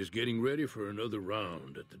and is getting ready for another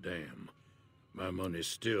round at the dam. My money's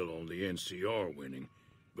still on the NCR winning,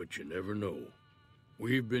 but you never know.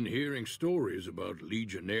 We've been hearing stories about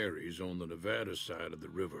legionaries on the Nevada side of the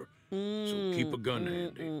river, so keep a gun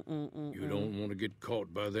handy. You don't want to get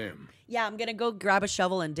caught by them. Yeah, I'm going to go grab a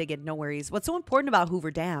shovel and dig it. No worries. What's so important about Hoover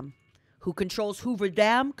Dam? Who controls Hoover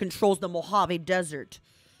Dam controls the Mojave Desert.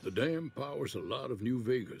 The dam powers a lot of New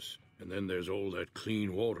Vegas, and then there's all that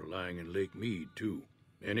clean water lying in Lake Mead, too.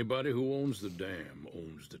 Anybody who owns the dam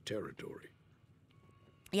owns the territory.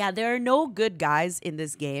 Yeah, there are no good guys in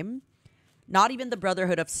this game. Not even the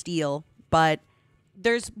Brotherhood of Steel, but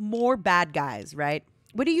there's more bad guys, right?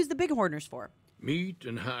 What do you use the Bighorners for? Meat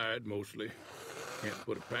and hide, mostly. Can't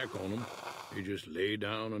put a pack on them. You just lay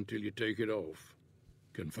down until you take it off.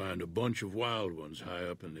 Can find a bunch of wild ones high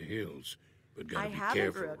up in the hills, but gotta be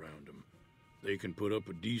careful around them. They can put up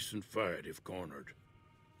a decent fight if cornered.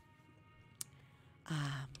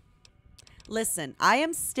 Listen, I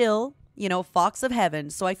am still, you know, Fox of Heaven,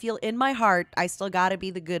 so I feel in my heart I still gotta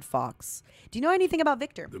be the good fox. Do you know anything about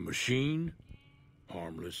Victor? The machine?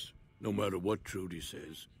 Harmless, no matter what Trudy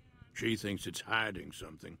says. She thinks it's hiding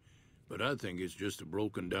something, but I think it's just a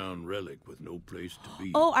broken down relic with no place to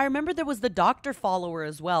be. Oh, I remember there was the Doctor follower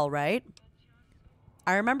as well, right?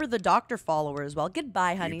 I remember the Doctor follower as well.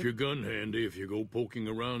 Goodbye, honey. Keep your gun handy if you go poking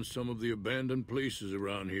around some of the abandoned places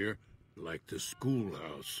around here, like the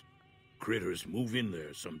schoolhouse. Critters move in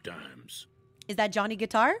there sometimes. Is that Johnny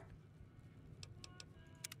Guitar?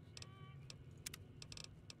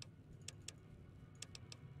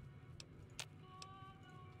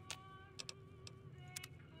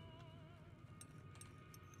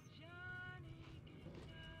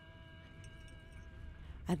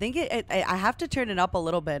 I think I have to turn it up a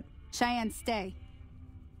little bit. Cheyenne, stay.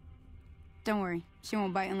 Don't worry. She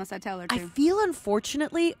won't bite unless I tell her to. I feel,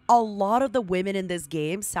 unfortunately, a lot of the women in this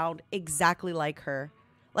game sound exactly like her.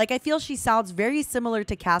 Like, I feel she sounds very similar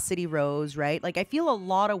to Cassidy Rose, right? Like, I feel a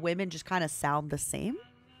lot of women just kind of sound the same.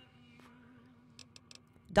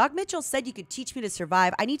 Doc Mitchell said you could teach me to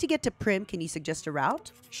survive. I need to get to Prim. Can you suggest a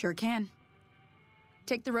route? Sure can.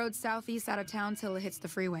 Take the road southeast out of town till it hits the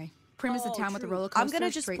freeway. Prim is the town with the roller coaster. I'm going to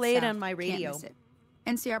just play it on my radio. Can't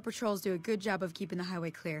miss it. NCR patrols do a good job of keeping the highway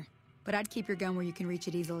clear, but I'd keep your gun where you can reach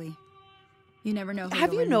it easily. You never know who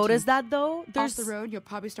Have you noticed that, though? There's off the road, you'll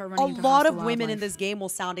probably start running a lot of women in this game will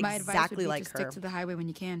sound exactly like her. Stick to the highway when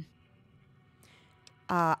you can.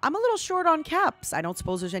 I'm a little short on caps. I don't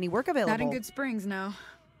suppose there's any work available. Not in Good Springs, no.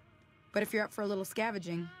 But if you're up for a little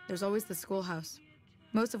scavenging, there's always the schoolhouse.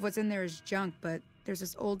 Most of what's in there is junk, but there's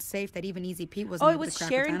this old safe that even Easy Pete wasn't able to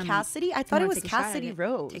crack. Oh, it was Sharon Cassidy? I thought it was Cassidy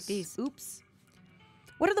Rose. Take these. Oops.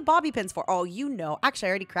 What are the bobby pins for? Oh, you know. Actually, I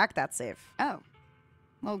already cracked that safe. Oh.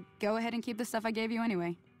 Well, go ahead and keep the stuff I gave you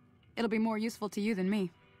anyway. It'll be more useful to you than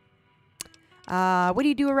me. What do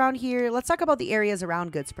you do around here? Let's talk about the areas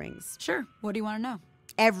around Good Springs. Sure. What do you want to know?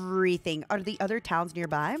 Everything. Are the other towns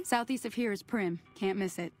nearby? Southeast of here is Prim. Can't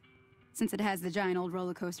miss it. Since it has the giant old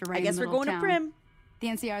roller coaster right in the middle of town. I guess we're going to Prim. The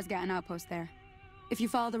NCR's got an outpost there. If you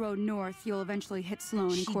follow the road north, you'll eventually hit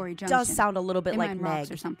Sloan and Quarry Junction. Does sound a little bit like Meg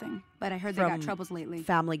rocks or something, but I heard they got troubles lately.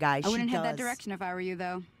 Family Guy. I wouldn't head that direction if I were you,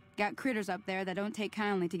 though. Got critters up there that don't take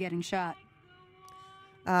kindly to getting shot.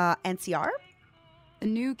 NCR? The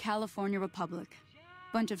New California Republic.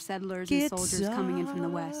 Bunch of settlers and soldiers coming in from the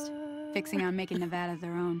west, fixing on making Nevada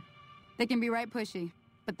their own. They can be right pushy,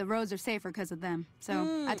 but the roads are safer because of them,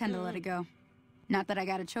 so I tend to let it go. Not that I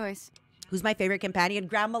got a choice. Who's my favorite companion?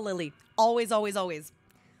 Grandma Lily. Always, always, always.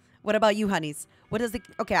 What about you, honeys? What is the...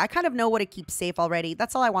 Okay, I kind of know what it keeps safe already.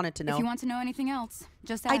 That's all I wanted to know. If you want to know anything else,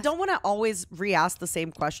 just ask. I don't want to always re-ask the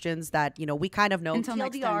same questions that, you know, we kind of know. Until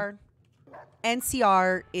next time.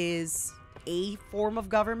 NCR is a form of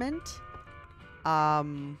government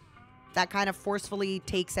that kind of forcefully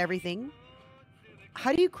takes everything.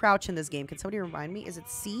 How do you crouch in this game? Can somebody remind me? Is it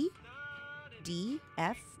C? D?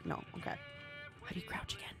 F? No. Okay. How do you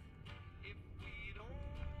crouch again?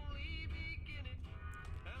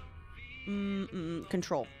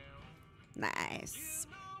 Control. Nice.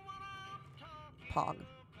 Pog.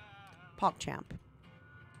 PogChamp.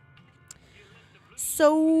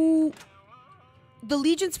 So, the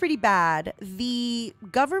Legion's pretty bad. The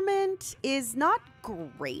government is not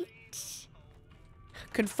great.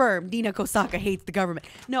 Confirmed. Nina Kosaka hates the government.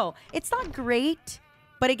 No, it's not great.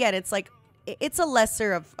 But again, it's like, it's a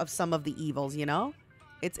lesser of some of the evils, you know?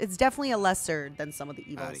 It's definitely a lesser than some of the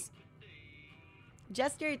evils. Howdy.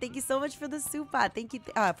 Jester, thank you so much for the super. Thank you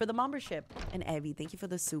for the membership. And Evie, thank you for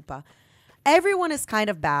the super. Everyone is kind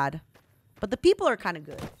of bad, but the people are kind of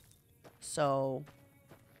good. So,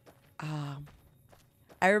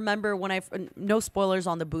 I remember when no spoilers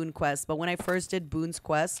on the Boone quest, but when I first did Boone's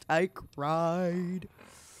quest, I cried.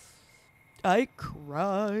 I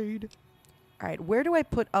cried. All right, where do I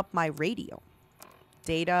put up my radio?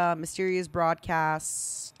 Data, mysterious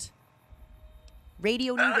broadcast.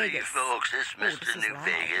 Radio New Vegas. Hey folks, it's Mr. New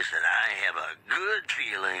Vegas, and I have a good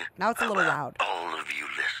feeling now it's a little loud. All of you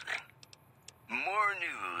listening. More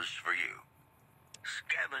news for you.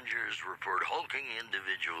 Scavengers report hulking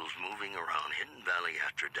individuals moving around Hidden Valley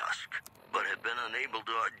after dusk, but have been unable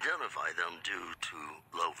to identify them due to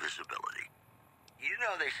low visibility. You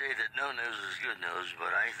know they say that no news is good news,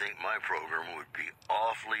 but I think my program would be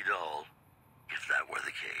awfully dull if that were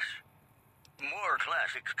the case. More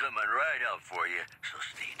classics coming right up for you, so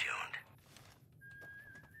stay tuned.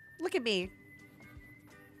 Look at me.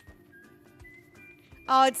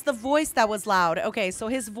 Oh, it's the voice that was loud. Okay, so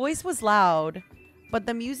his voice was loud, but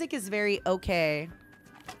the music is very okay.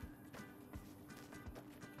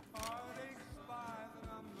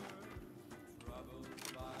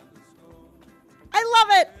 I love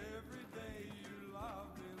it.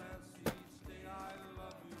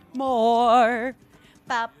 More.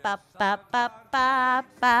 Ba ba ba ba ba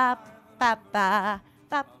ba ba ba ba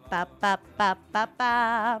ba ba ba ba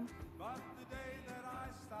ba.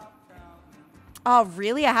 Oh,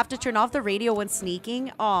 really? I have to turn off the radio when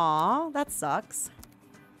sneaking? Aw, that sucks.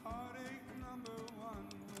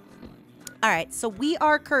 All right, so we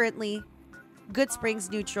are currently Good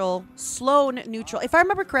Springs neutral, Sloan neutral. If I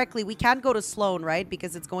remember correctly, we can't go to Sloan, right?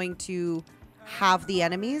 Because it's going to have the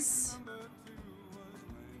enemies.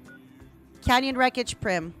 Canyon Wreckage,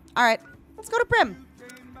 Prim. All right, let's go to Prim.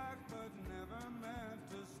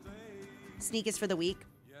 Sneak is for the week.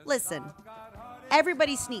 Listen,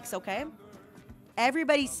 everybody sneaks, okay?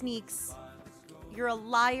 Everybody sneaks. You're a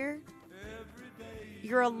liar.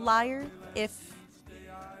 You're a liar if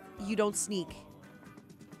you don't sneak.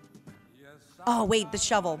 Oh, wait, the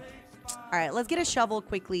shovel. All right, let's get a shovel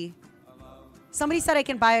quickly. Somebody said I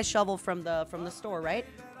can buy a shovel from the store, right?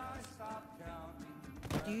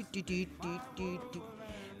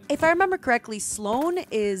 If I remember correctly, Sloan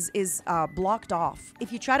is blocked off.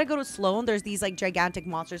 If you try to go to Sloan, there's these like gigantic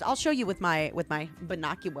monsters. I'll show you with my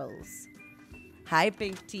binoculars. Hi,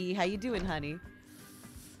 Pink Tea. How you doing, honey?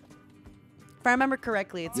 If I remember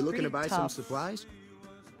correctly, it's you looking to pretty buy tough. some supplies?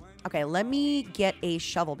 Okay, let me get a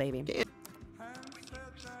shovel, baby.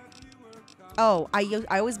 Oh, I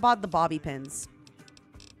always bought the bobby pins.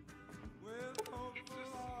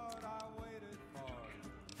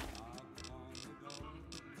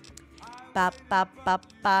 Ba ba ba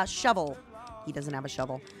ba shovel. He doesn't have a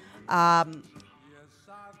shovel.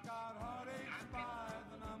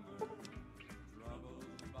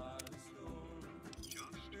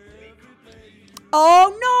 Oh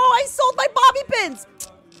no, I sold my bobby pins.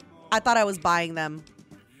 I thought I was buying them.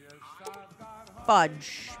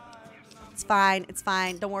 Fudge. It's fine. It's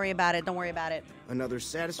fine. Don't worry about it. Don't worry about it. Another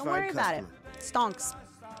satisfied Don't worry about it. customer. Stonks.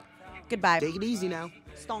 Goodbye. Take it easy now.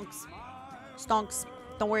 Stonks. Stonks.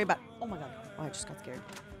 Don't worry about it. Oh my god. Oh, I just got scared.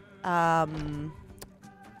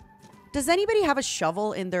 Does anybody have a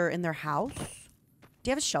shovel in their house? Do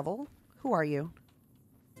you have a shovel? Who are you?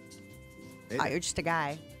 Hey. Oh, you're just a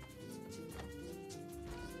guy.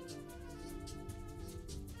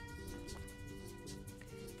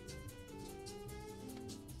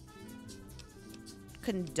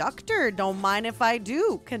 Conductor, don't mind if I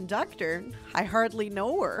do. Conductor, I hardly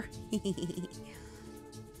know her.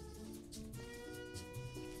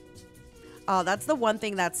 Oh, that's the one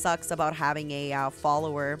thing that sucks about having a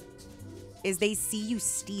follower, is they see you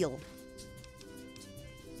steal.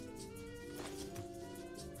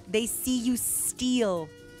 They see you steal.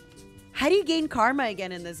 How do you gain karma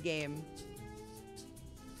again in this game?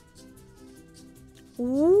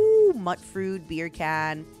 Ooh, mutt fruit, beer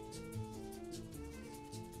can.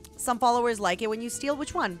 Some followers like it when you steal.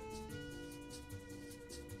 Which one?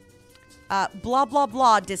 Blah, blah,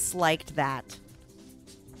 blah disliked that.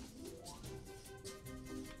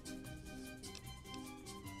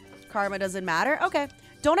 Karma doesn't matter? Okay.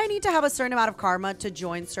 Don't I need to have a certain amount of karma to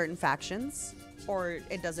join certain factions? Or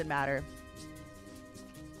it doesn't matter?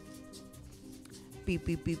 Beep,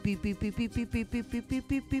 beep, beep, beep, beep, beep, beep, beep, beep, beep, beep,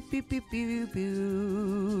 beep, beep, beep, beep, beep, beep, beep.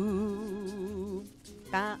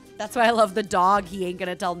 That's why I love the dog. He ain't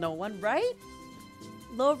gonna tell no one, right?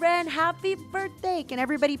 Loren, happy birthday. Can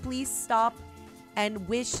everybody please stop and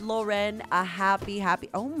wish Loren a happy...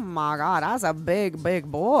 Oh my god, that's a big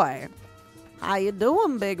boy. How you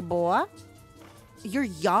doing, big boy? You're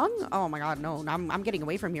young? Oh my god, no. I'm getting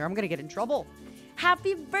away from here. I'm gonna get in trouble.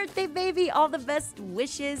 Happy birthday, baby. All the best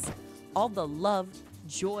wishes. All the love,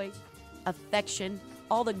 joy, affection,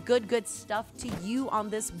 all the good stuff to you on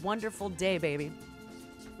this wonderful day, baby.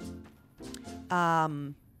 All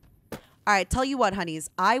right, tell you what, honeys.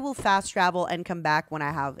 I will fast travel and come back when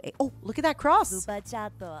I have a... Oh, look at that cross.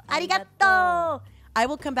 Arigato. I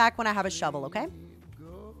will come back when I have a shovel, okay?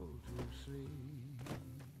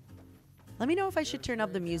 Let me know if I should turn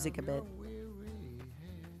up the music a bit.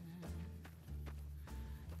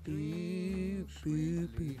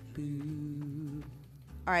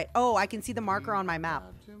 All right. Oh, I can see the marker on my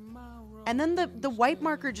map. And then the white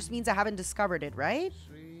marker just means I haven't discovered it, right?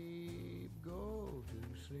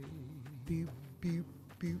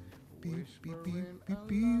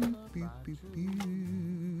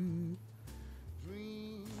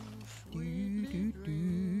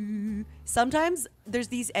 Sometimes there's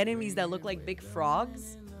these enemies that look like big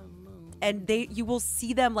frogs, and you will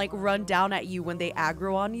see them like run down at you when they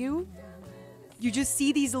aggro on you. You just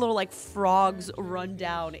see these little like frogs run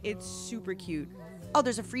down. It's super cute. Oh,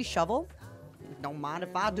 there's a free shovel. Don't mind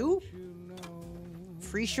if I do.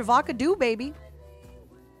 Free Shavaka do, baby.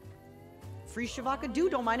 Free Shavaka do.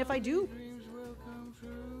 Don't mind if I do.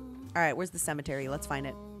 All right, where's the cemetery? Let's find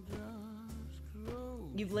it.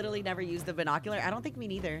 You've literally never used the binocular? I don't think me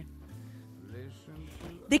neither.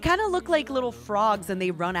 They kind of look like little frogs and they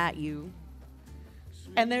run at you.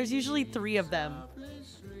 And there's usually 3 of them.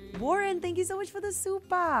 Warren, thank you so much for the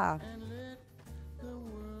super.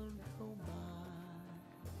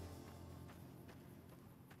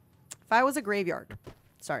 If I was a graveyard,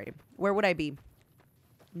 sorry, where would I be?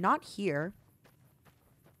 Not here.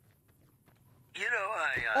 You know,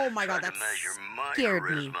 oh my god, that scared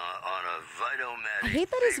me. I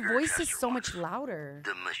hate that his voice is so much louder.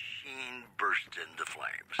 The machine burst into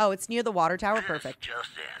flames. Oh, it's near the water tower? Perfect.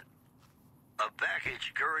 Just in. A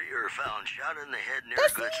package courier found shot in the head near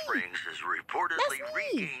Good Springs has reportedly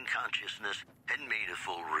regained consciousness and made a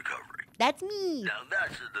full recovery. That's me. Now,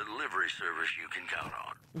 that's a delivery service you can count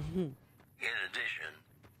on. In addition,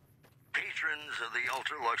 Patrons of the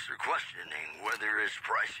Ultralux are questioning whether its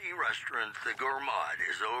pricey restaurant, the Gourmand,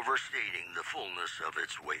 is overstating the fullness of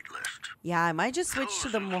its wait list. Yeah, I might just switch to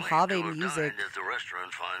the Mojave music. At the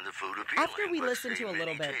restaurant find the food appealing, after we listen to a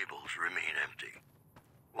little bit. Tables remain empty.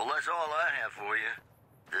 Well, that's all I have for you.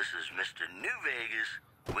 This is Mr. New Vegas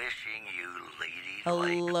wishing you ladies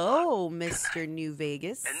hello, Mr. New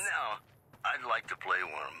Vegas. And now, I'd like to play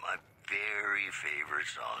one of my very favorite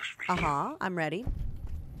songs for you. I'm ready.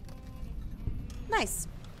 Nice.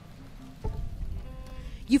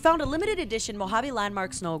 You found a limited edition Mojave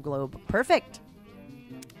Landmark Snow Globe. Perfect.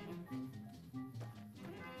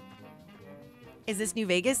 Is this New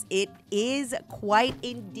Vegas? It is quite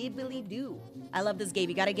indeedly do. I love this game.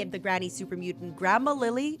 You gotta get the Granny Super Mutant. Grandma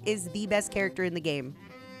Lily is the best character in the game.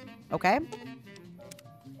 Okay?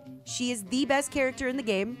 She is the best character in the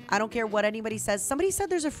game. I don't care what anybody says. Somebody said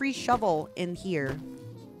there's a free shovel in here.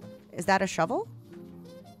 Is that a shovel?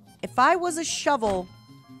 If I was a shovel,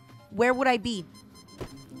 where would I be?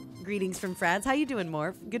 Greetings from France. How you doing,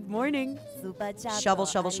 Morph? Good morning. Shovel,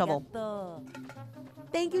 shovel, shovel.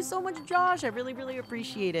 Thank you so much, Josh. I really, really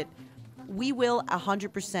appreciate it. We will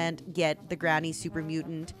 100% get the Granny Super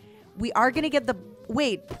Mutant. We are going to get the...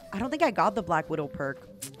 Wait, I don't think I got the Black Widow perk.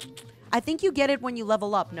 I think you get it when you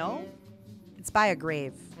level up, no? It's by a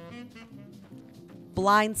grave.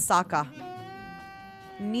 Blind Sokka.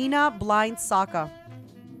 Nina Blind Sokka.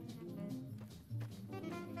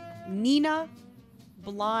 Nina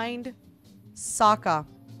Blind Sokka.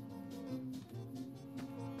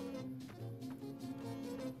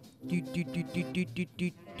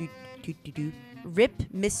 Rip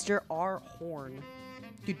Mr. R. Horn.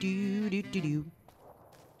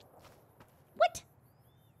 What?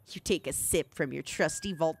 You take a sip from your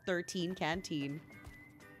trusty Vault 13 canteen.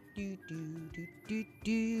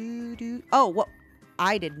 Oh, what?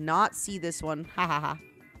 I did not see this one. Ha ha ha.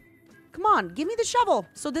 Come on, give me the shovel.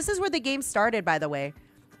 So this is where the game started, by the way.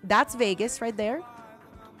 That's Vegas right there.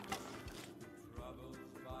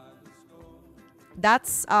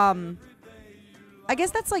 That's, I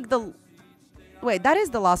guess that's like the... Wait, that is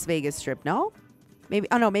the Las Vegas Strip, no? Maybe,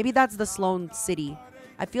 oh no, maybe that's the Sloan City.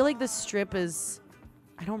 I feel like the Strip is...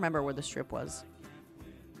 I don't remember where the Strip was.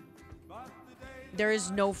 There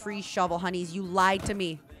is no free shovel, honeys. You lied to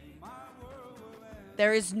me.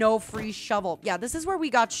 There is no free shovel. Yeah, this is where we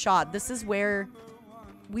got shot. This is where...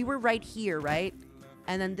 We were right here, right?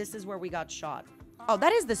 And then this is where we got shot. Oh,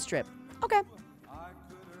 that is the Strip. Okay.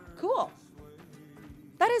 Cool.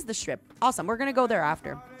 That is the Strip. Awesome. We're going to go there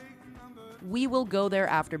after. We will go there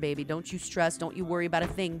after, baby. Don't you stress. Don't you worry about a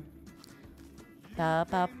thing.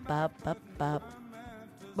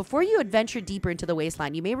 Before you adventure deeper into the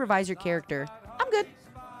wasteland, you may revise your character. I'm good.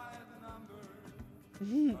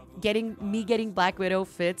 Getting Black Widow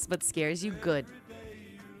fits but scares you. Good.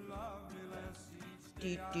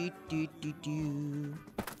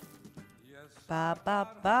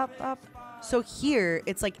 So here,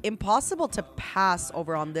 it's like impossible to pass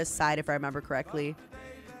over on this side, if I remember correctly.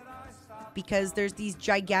 Because there's these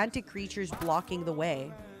gigantic creatures blocking the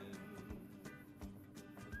way.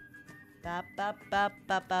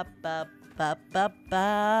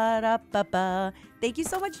 Thank you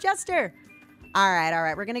so much, Jester. All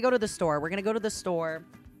right. We're going to go to the store.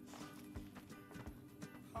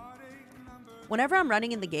 Whenever I'm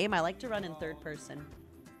running in the game, I like to run in third person.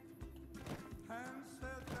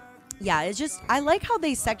 Yeah, it's just, I like how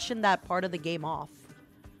they section that part of the game off.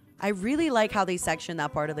 I really like how they section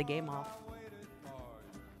that part of the game off.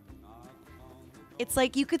 It's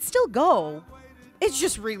like you could still go. It's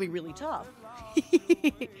just really, really tough.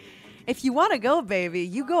 If you want to go, baby,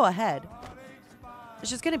 you go ahead. It's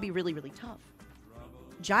just going to be really, really tough.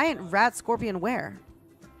 Giant rat scorpion where?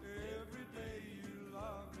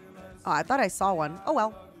 Oh, I thought I saw one. Oh,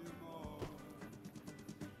 well.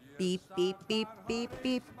 Beep, beep, beep, beep,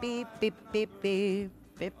 beep, beep, beep, beep, beep,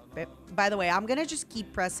 beep, beep. By the way, I'm going to just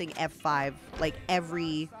keep pressing F5 like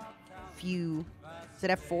every few... Is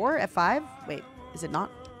it F4? F5? Wait, is it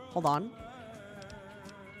not? Hold on.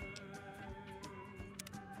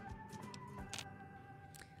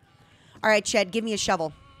 All right, Ched, give me a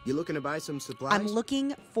shovel. You looking to buy some supplies? I'm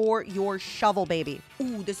looking for your shovel, baby.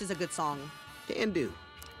 Ooh, this is a good song. Can do.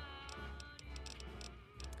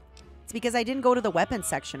 It's because I didn't go to the weapons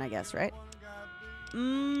section, I guess, right?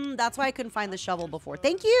 That's why I couldn't find the shovel before.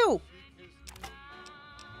 Thank you!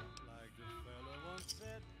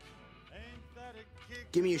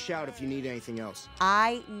 Give me a shout if you need anything else.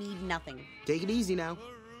 I need nothing. Take it easy now.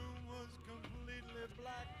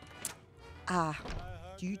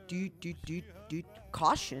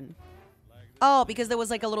 Caution. Oh, because there was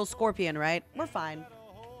like a little scorpion, right? We're fine.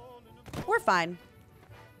 We're fine.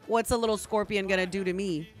 What's a little scorpion gonna do to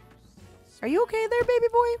me? Are you okay there, baby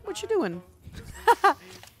boy? What you doing?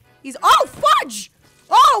 He's, oh, fudge!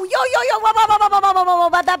 Oh, yo,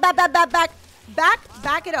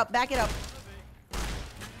 back it up, back it up.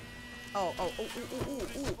 Oh,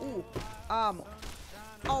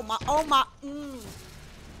 oh my,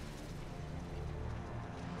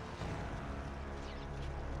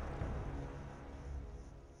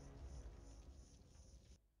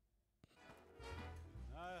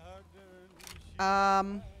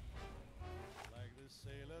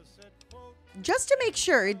 just to make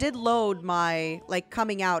sure, it did load my, like,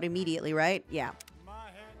 coming out immediately, right? Yeah.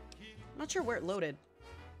 I'm not sure where it loaded.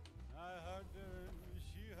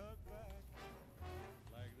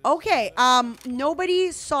 Okay,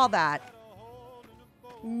 nobody saw that.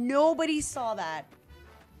 Nobody saw that.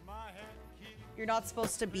 You're not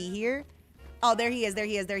supposed to be here. Oh, there he is, there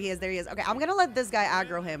he is, there he is, there he is. Okay, I'm gonna let this guy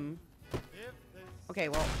aggro him. Okay,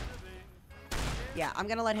 well. Yeah, I'm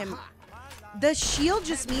gonna let him... The shield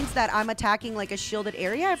just means that I'm attacking, like, a shielded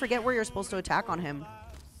area. I forget where you're supposed to attack on him.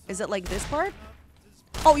 Is it, like, this part?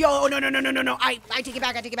 Oh, yo, oh, no. I take it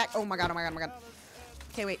back, I take it back. Oh, my God, oh, my God, oh, my God.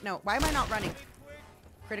 Okay, wait, no. Why am I not running?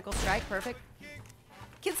 Critical strike, perfect.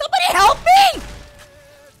 Can somebody help me?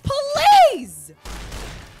 Please!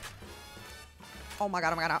 Oh, my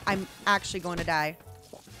God, oh, my God. I'm actually going to die.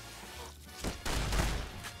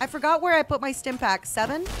 I forgot where I put my stim pack.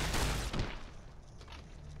 7?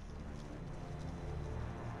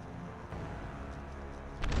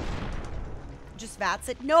 Just VATS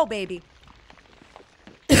it? No, baby.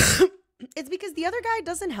 It's because the other guy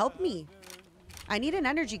doesn't help me. I need an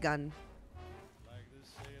energy gun.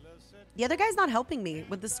 The other guy's not helping me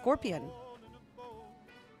with the scorpion.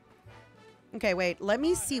 Okay, wait. Let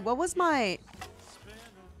me see. What was my...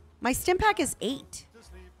 My stim pack is 8.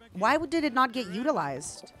 Why did it not get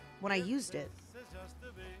utilized when I used it?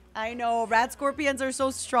 I know. Rat scorpions are so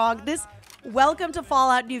strong. Welcome to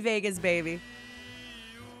Fallout New Vegas, baby.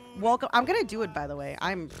 Welcome. I'm gonna do it, by the way.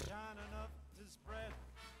 I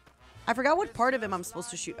forgot what part of him I'm supposed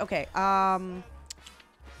to shoot. Okay, I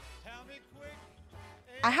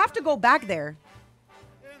have to go back there.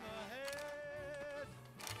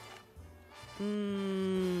 Okay,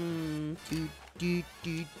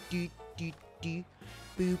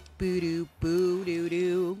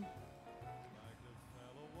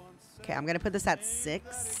 I'm gonna put this at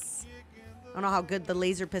 6. I don't know how good the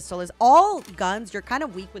laser pistol is. All guns, you're kind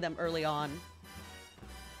of weak with them early on.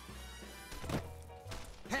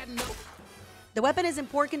 The weapon is in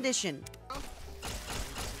poor condition.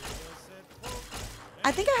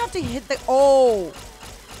 I think I have to hit the... Oh.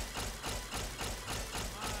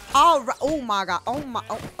 All right. Oh, my God. Oh, my...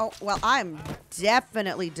 Oh, well, I'm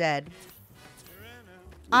definitely dead.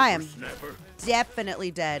 I am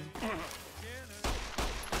definitely dead.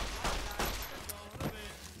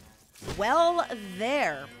 Well,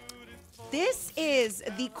 there. This is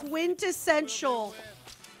the quintessential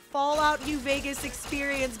Fallout New Vegas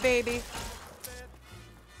experience, baby.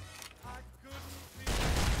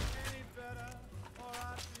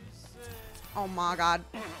 Oh my God.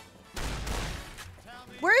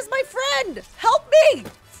 Where's my friend? Help me!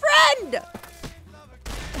 Friend!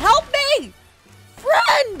 Help me!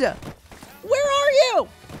 Friend! Where are you? All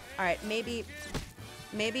right, maybe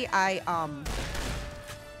I,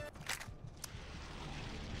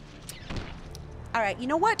 All right, you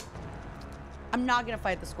know what? I'm not gonna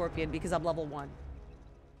fight the scorpion because I'm level 1.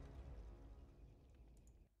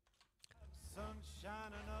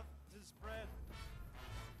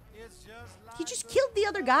 He just killed the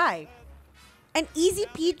other guy. And Easy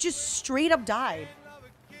Pete just straight up died.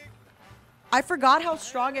 I forgot how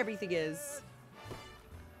strong everything is.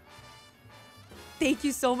 Thank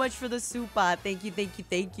you so much for the super. Thank you, thank you,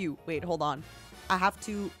 thank you. Wait, hold on. I have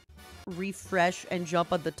to refresh and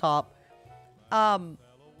jump at the top.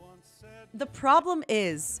 The problem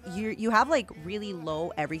is you have like really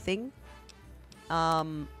low everything. Yeah,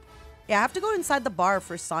 I have to go inside the bar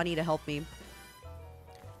for Sonny to help me.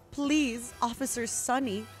 Please, Officer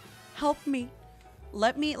Sonny, help me.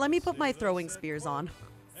 Let me put my throwing spears on.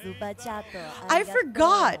 I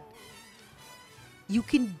forgot. You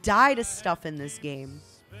can die to stuff in this game.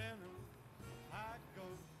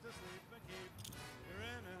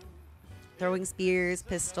 Throwing spears,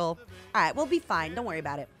 pistol. All right, we'll be fine. Don't worry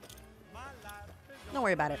about it. Don't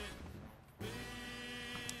worry about it.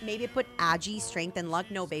 Maybe put Agi, strength, and luck.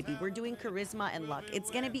 No, baby. We're doing charisma and luck. It's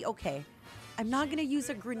going to be okay. I'm not going to use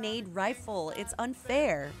a grenade rifle. It's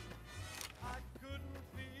unfair.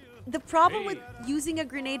 The problem with using a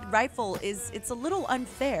grenade rifle is it's a little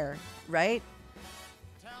unfair, right?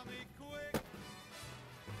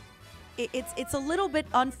 it's a little bit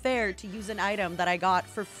unfair to use an item that I got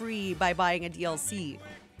for free by buying a DLC.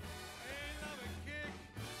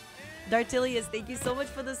 Dartilius, thank you so much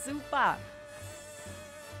for the super.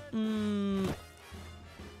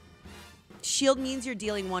 Shield means you're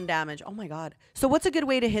dealing 1 damage. Oh my god. So what's a good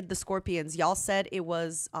way to hit the scorpions? Y'all said it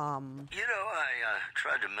was You know, I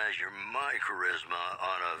tried to measure my charisma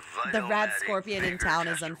on a vital the rad scorpion in town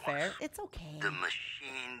is unfair. It's okay. The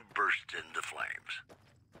machine burst into flames.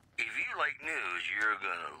 If you like news, you're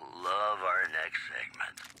gonna love our next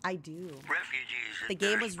segment. I do. Refugees the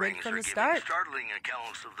game was rigged from the start. Startling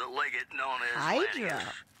accounts of the legate known as Hydra,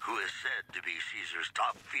 who is said to be Caesar's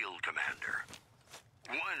top field commander.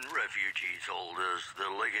 One refugee told us the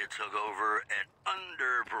legate took over an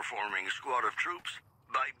underperforming squad of troops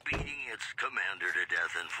by beating its commander to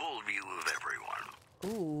death in full view of everyone.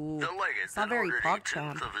 Ooh, the legate it's not very ordered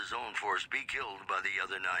 1/10 of his own force be killed by the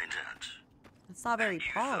other 9/10. It's not very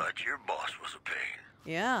You thought your boss was a pain.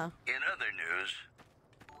 Yeah. In other news,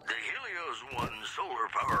 the Helios 1 solar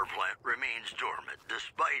power plant remains dormant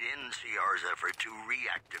despite NCR's effort to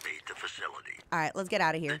reactivate the facility. All right, let's get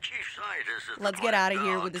out of here. The chief scientist at let's the get out plant of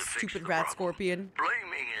here vowed with this to fix stupid the rat problem, scorpion.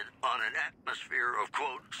 blaming it on an atmosphere of,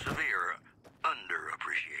 quote, severe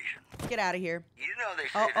underappreciation. Get out of here. You know they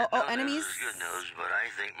say that no enemies. news is good news, but I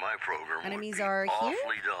think my program Enemies would be are here?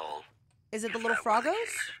 awfully dull. Is it the if little that were the froggos?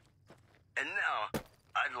 case. And now,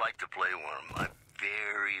 I'd like to play one of my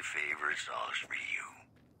very favorite songs for you.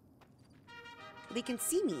 They can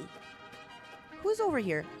see me. Who's over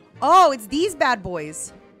here? Oh, it's these bad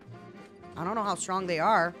boys. I don't know how strong they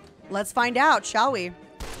are. Let's find out, shall we?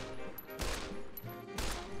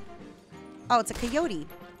 Oh, it's a coyote.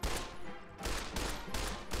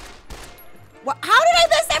 What? How did I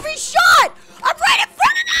miss every shot? I'm right in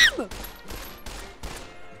front of them!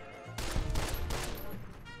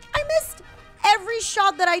 I missed every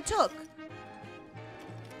shot that I took.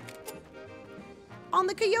 On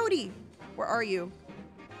the coyote. Where are you?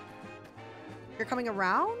 You're coming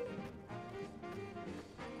around?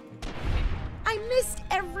 I missed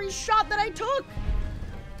every shot that I took.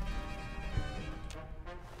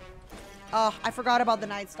 Oh, I forgot about the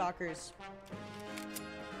Night Stalkers.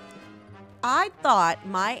 I thought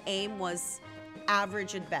my aim was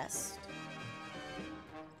average at best.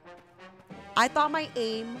 I thought my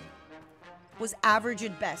aim was average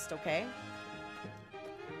at best, okay?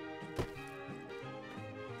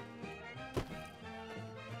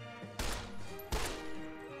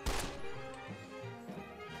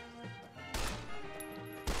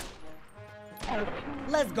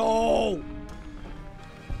 Let's go!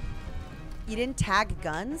 You didn't tag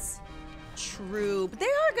guns? True, but they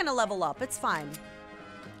are gonna level up. It's fine.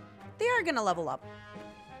 They are gonna level up.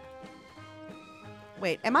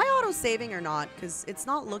 Wait, am I auto-saving or not? Because it's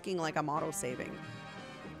not looking like I'm auto-saving.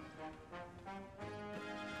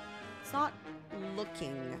 It's not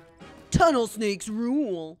looking. Tunnel snakes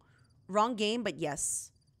rule. Wrong game, but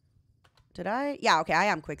yes. Did I? Yeah, okay, I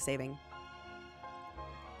am quick saving.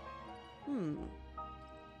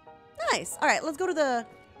 Nice. All right, let's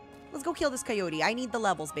go kill this coyote. I need the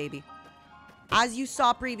levels, baby. As you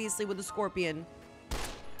saw previously with the scorpion.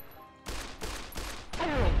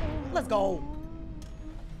 Let's go.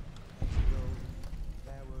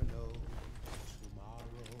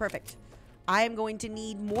 Perfect. I am going to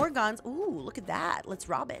need more guns. Ooh, look at that. Let's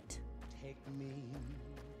rob it.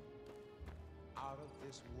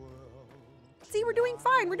 See, we're doing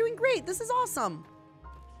fine. We're doing great. This is awesome.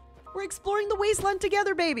 We're exploring the wasteland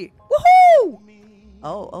together, baby. Woohoo!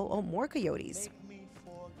 Oh, more coyotes.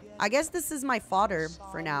 I guess this is my fodder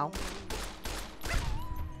for now.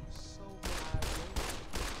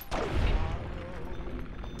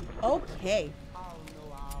 Okay.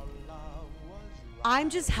 I'm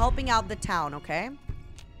just helping out the town, okay?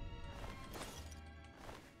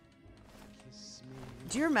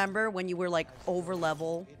 Do you remember when you were like over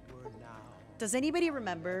level? Does anybody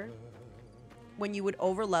remember when you would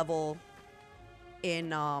over level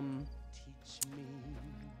in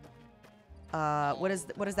what is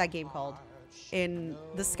that game called? In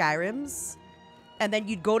the Skyrims? And then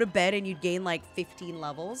you'd go to bed and you'd gain like 15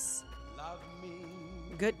 levels.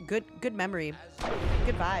 Good memory.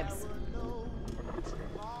 Good vibes.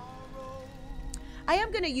 I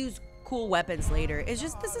am gonna use cool weapons later. It's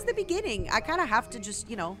just, this is the beginning. I kind of have to just,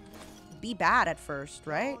 you know, be bad at first,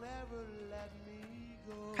 right?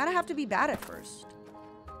 Kind of have to be bad at first.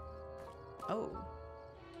 Oh,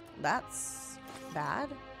 that's bad.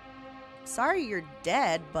 Sorry you're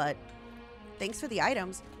dead, but thanks for the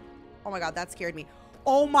items. Oh my god, that scared me.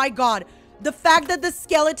 Oh my god, the fact that the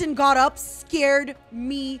skeleton got up scared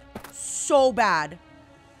me so bad.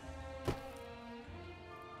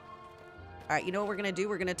 right, you know what we're gonna do?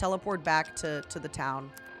 We're gonna teleport back to the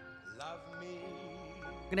town.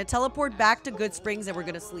 We're gonna teleport back to Good Springs and we're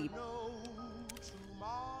gonna sleep.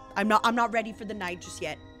 I'm not ready for the night just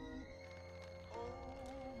yet.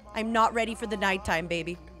 I'm not ready for the nighttime,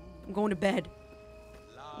 baby. I'm going to bed.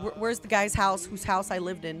 Where's the guy's house whose house I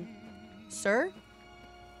lived in? Sir?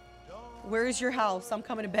 Where is your house? I'm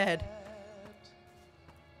coming to bed.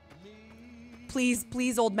 Please,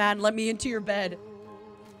 please, old man, let me into your bed.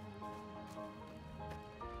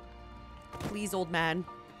 Please, old man.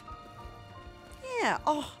 Yeah.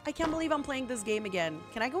 Oh, I can't believe I'm playing this game again.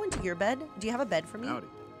 Can I go into your bed? Do you have a bed for me? Howdy.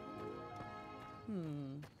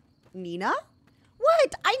 Nina?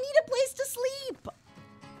 What? I need a place to sleep.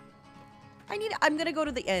 I'm gonna go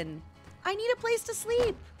to the inn. I need a place to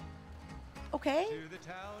sleep. Okay?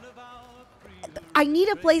 I need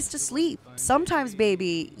a place to sleep. Sometimes,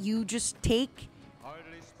 baby, you just take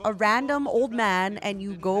a random old man and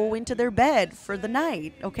you go into their bed for the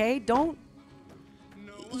night, okay? Don't...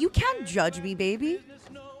 You can't judge me, baby.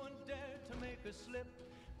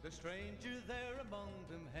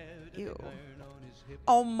 Ew.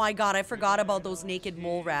 Oh my god, I forgot about those naked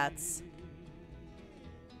mole rats.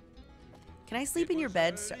 Can I sleep in your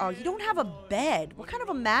bed? Oh, you don't have a bed. What kind of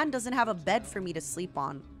a man doesn't have a bed for me to sleep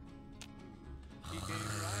on?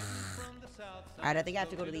 Alright, I think I have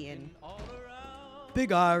to go to the inn.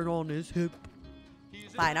 Big iron on his hip.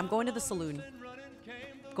 Fine, I'm going to the saloon.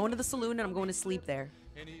 Going to the saloon and I'm going to sleep there.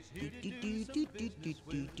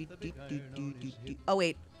 Oh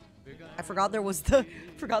wait. I forgot there was the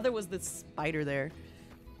spider there.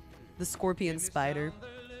 The scorpion spider.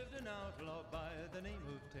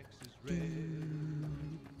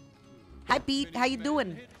 Hi Pete, how you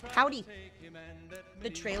doing? Howdy. The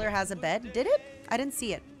trailer has a bed. Did it? I didn't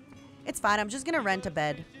see it. It's fine, I'm just gonna rent a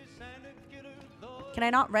bed. Can I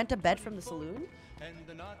not rent a bed from the saloon? I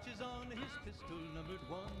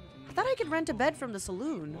thought I could rent a bed from the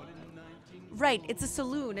saloon. Right, it's a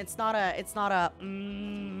saloon. It's not a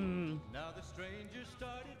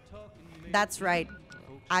That's right.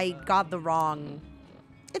 I got the wrong.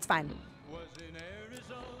 It's fine.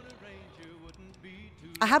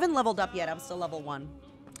 I haven't leveled up yet. I'm still level 1.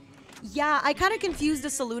 Yeah, I kind of confused the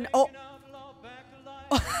saloon. Oh.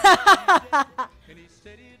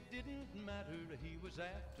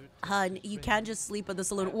 Hun, you can't just sleep at the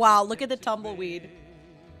saloon. Wow, look at the tumbleweed.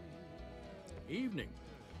 Evening.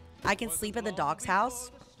 I can sleep at the dog's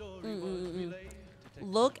house.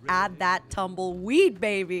 Look at that tumbleweed,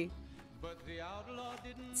 baby.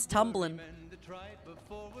 It's tumbling.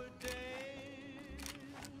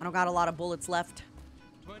 I don't got a lot of bullets left.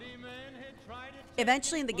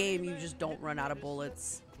 Eventually in the game, you just don't run out of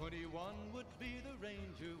bullets.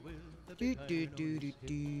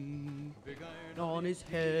 On his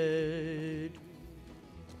head.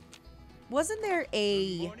 Wasn't there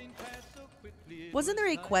a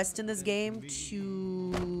quest in this game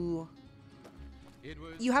to...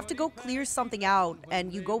 You have to go clear something out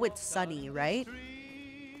and you go with Sunny, right?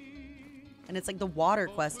 And it's like the water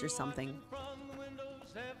quest or something.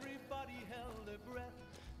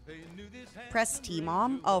 Press T,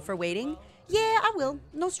 Mom. Oh, for waiting? Yeah, I will.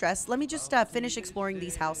 No stress. Let me just finish exploring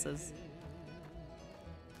these houses.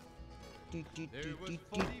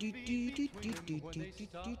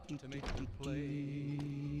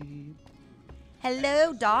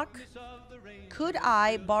 Hello, Doc. Could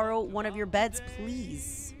I borrow one of your beds,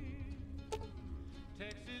 please?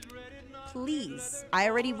 Please. I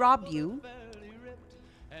already robbed you.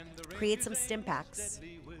 Create some stim packs.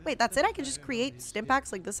 Wait, that's it? I can just create stim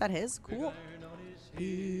packs like this at his? Cool.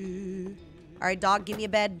 Alright, dog, give me a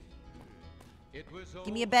bed.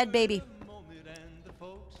 Give me a bed, baby.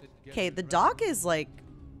 Okay, the dog is like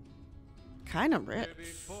kind of rich.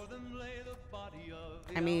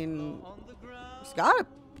 I mean, he's got a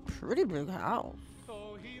pretty big house.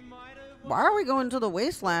 Why are we going to the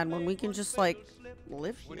wasteland when we can just like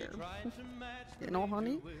live here? You know,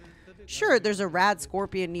 honey? Sure, there's a rad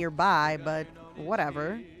scorpion nearby, but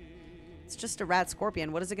whatever. It's just a rad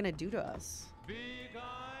scorpion. What is it gonna do to us?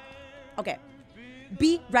 Okay.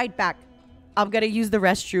 Be right back. I'm gonna use the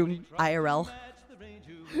restroom IRL.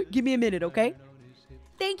 Give me a minute, okay?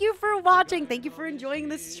 Thank you for watching. Thank you for enjoying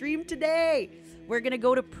this stream today. We're gonna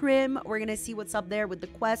go to Prim. We're gonna see what's up there with the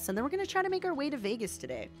quests, and then we're gonna try to make our way to Vegas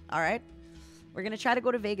today. All right? We're gonna try to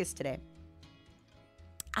go to Vegas today.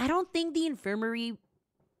 I don't think the infirmary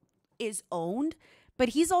is owned, but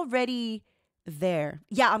he's already there.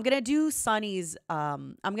 Yeah, I'm gonna do Sunny's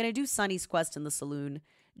quest in the saloon,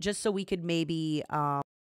 just so we could maybe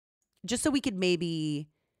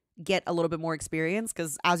get a little bit more experience,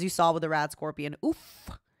 because as you saw with the rad scorpion, oof.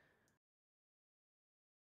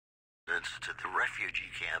 to the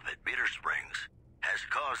refugee camp at Bitter Springs has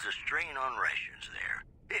caused a strain on rations there.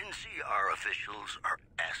 NCR officials are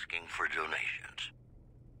asking for donations.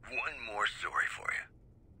 One more story for you.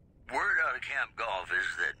 Word out of Camp Golf is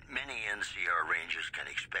that many NCR Rangers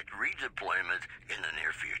can expect redeployment in the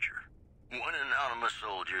near future. One anonymous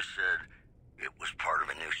soldier said it was part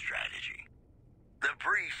of a new strategy. The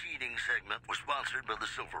preceding segment was sponsored by the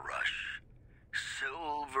Silver Rush.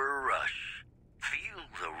 Silver Rush. Feel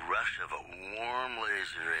the rush of a warm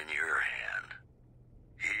laser in your hand.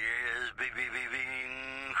 Here's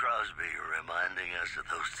Bing Crosby reminding us of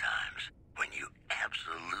those times when you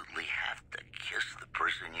absolutely have to kiss the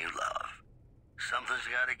person you love. Something's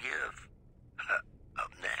gotta give. Up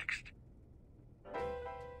next.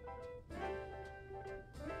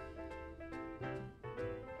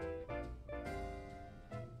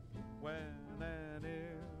 When an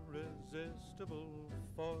irresistible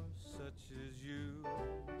force such as you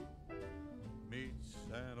meets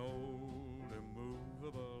an old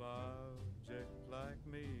immovable object like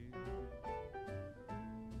me,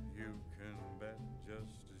 you can bet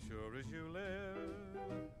just as sure as you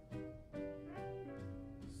live,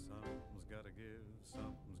 something's gotta give,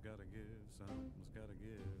 something's gotta give, something's gotta give.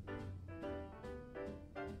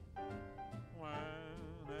 When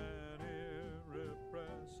an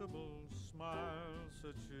irrepressible smile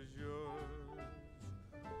such as yours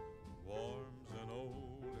warms an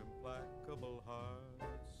old implacable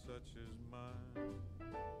heart such as mine,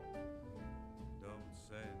 don't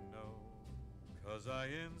say no, 'cause I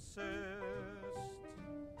insist.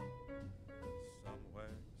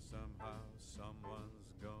 Somewhere, somehow,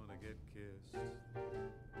 someone's gonna get kissed.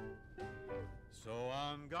 So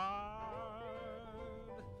on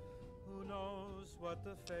guard, who knows what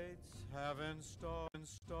the fates have in store.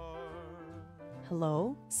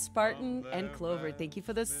 Hello, Spartan and Clover. Thank you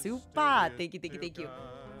for the super. Thank you, thank you, thank you.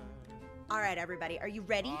 All right, everybody, are you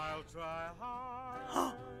ready?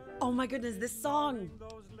 Oh my goodness, this song.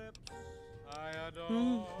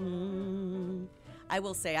 I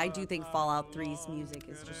will say, I do think Fallout 3's music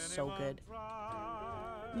is just so good.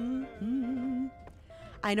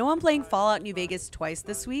 I know I'm playing Fallout New Vegas twice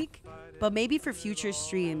this week, but maybe for future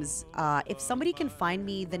streams, if somebody can find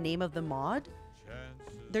me the name of the mod,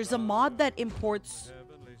 there's a mod that imports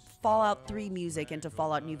Fallout 3 music into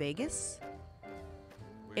Fallout New Vegas.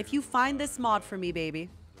 If you find this mod for me, baby.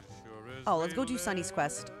 Oh, let's go do Sunny's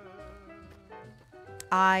quest.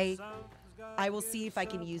 I will see if I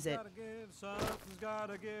can use it.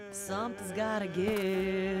 Something's gotta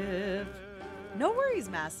give. No worries,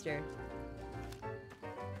 Master.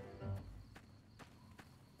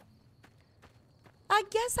 I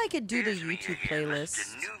guess I could do the YouTube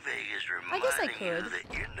playlist. I guess I could.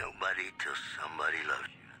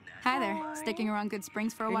 Hi there. Sticking around Good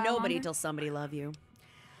Springs for a while Nobody longer? till somebody love you.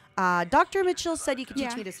 Dr. Mitchell said you could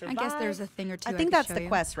teach me to survive. I guess there's a thing or two I think could that's show the you.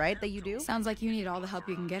 quest, right? That you do? Sounds like you need all the help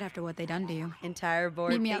you can get after what they done to you. Entire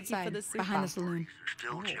board. Meet me Thank you outside, for the super. behind the saloon.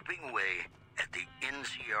 Still chipping away at the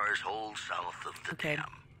NCR's hold south of the dam.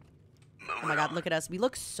 Oh my god, look at us. We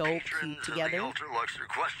look so cute together. The Ultralux are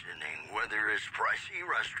questioning whether its pricey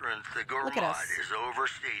restaurant, the Look at Gourmand, us. is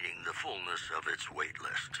overstating the fullness of its wait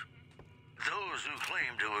list. Those who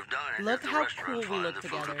claim to have dined Look at the how restaurant cool we find look the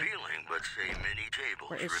food together. appealing, but say many tables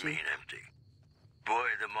Where is she? remain empty. Boy,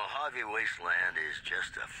 the Mojave Wasteland is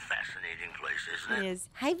just a fascinating place, isn't it? It is.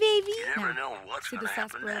 Hi, baby. You never know what's See going the to happen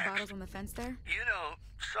sarsaparilla next. bottles on the fence there? You know,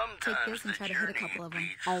 Take sometimes this and try to hit a couple of them.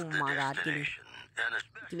 Oh my god, give me.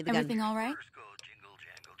 Give me the Everything gun. all right?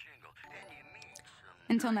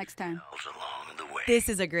 Until next time. along the way. This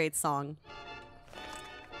is a great song.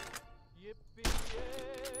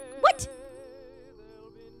 What?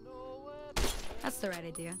 That's the right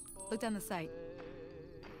idea. Look down the sight.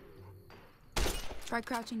 Try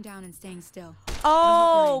crouching down and staying still.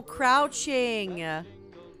 Oh, crouching.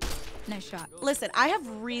 Nice shot. Listen, I have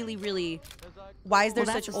really... Why is there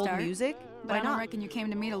Well, that's such a old start. music? But Why I don't not? reckon you came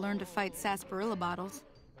to me to learn to fight sarsaparilla bottles.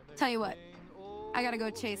 Tell you what, I gotta go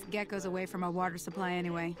chase geckos away from our water supply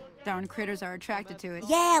anyway. Darn critters are attracted to it.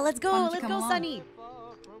 Yeah, let's Why go. don't you Let's come go, along? Sunny.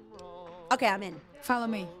 Okay, I'm in. Follow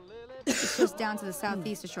me. It's just down to the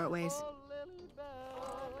southeast a short ways.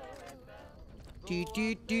 Do,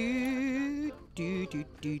 do, do, do, do,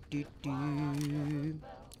 do, do, do.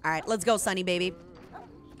 All right, let's go, Sunny, baby.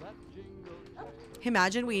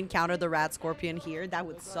 Imagine we encounter the rat scorpion here. That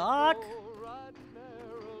would suck.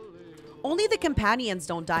 Only the companions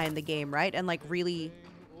don't die in the game, right? And like really,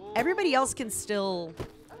 everybody else can still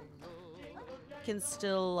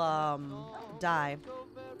die,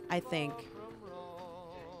 I think.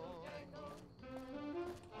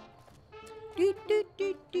 Do, do,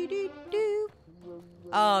 do, do, do, do.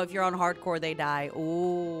 Oh, if you're on hardcore, they die.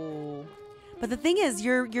 Ooh. But the thing is,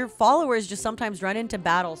 your followers just sometimes run into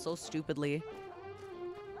battle so stupidly.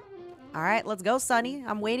 All right, let's go, Sunny.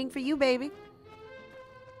 I'm waiting for you, baby.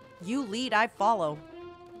 You lead, I follow.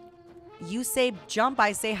 You say jump,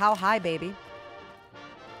 I say how high, baby.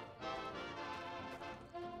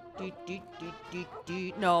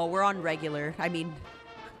 No, we're on regular. I mean,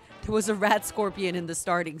 there was a rat scorpion in the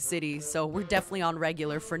starting city, so we're definitely on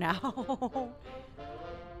regular for now.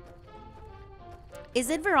 Is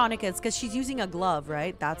it Veronica? It's because she's using a glove,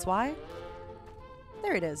 right? That's why?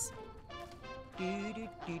 There it is.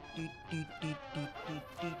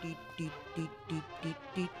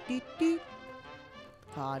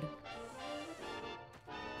 God.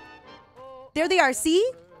 There they are, see?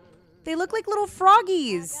 They look like little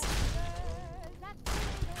froggies.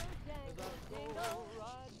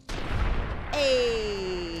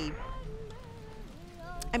 Hey.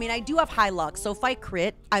 I mean, I do have high luck, so if I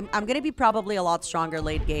crit, I'm going to be probably a lot stronger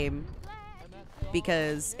late game.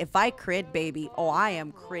 Because if I crit, baby, oh, I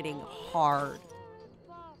am critting hard.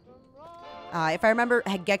 If I remember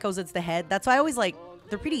geckos, it's the head. That's why I always like,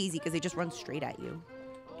 they're pretty easy because they just run straight at you.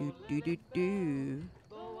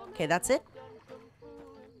 Okay, that's it.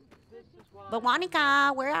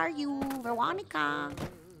 Veronica, where are you? Veronica.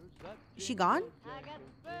 Is she gone?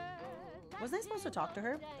 Wasn't I supposed to talk to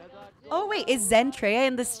her? Oh, wait. Is Zen Treya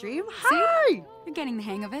in the stream? Hi! See? You're getting the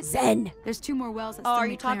hang of it. Zen! There's 2 more wells that Oh, still are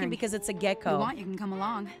you need talking clearing. because it's a gecko? If you want, you can come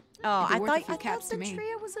along. Oh, I thought Zen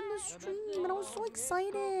Treya was in the stream, and I was so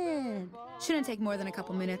excited. Shouldn't take more than a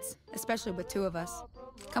couple minutes, especially with 2 of us.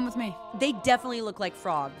 Come with me. They definitely look like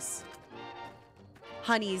frogs.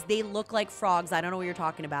 Honeys, they look like frogs. I don't know what you're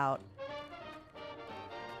talking about.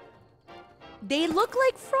 They look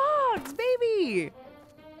like frogs, baby.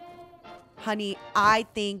 Honey, I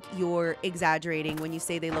think you're exaggerating when you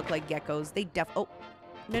say they look like geckos. They oh.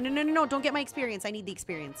 No. Don't get my experience. I need the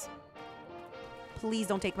experience. Please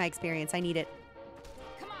don't take my experience. I need it.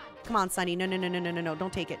 Come on, Sunny. No.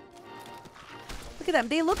 Don't take it. Look at them.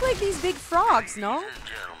 They look like these big frogs, no? Ladies and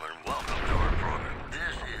gentlemen, welcome to our program.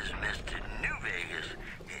 This is Mr. New Vegas.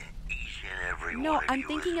 Each and every No, one of I'm you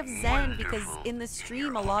thinking of is Zen because wonderful in the in stream,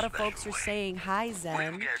 your a own lot of folks special are way. saying, hi,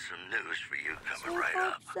 Zen. We've got some news for you coming right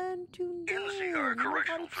up. Zen NCR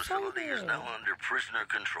Correctional Facility is now under prisoner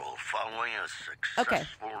control following a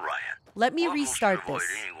successful riot. Let me Locals restart should avoid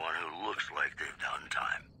this. anyone who looks like they've done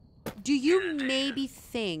time. Do you maybe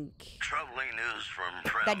think Troubling news from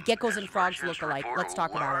press that geckos and frogs look residents alike? report Let's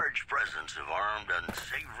talk a about it. large presence of armed,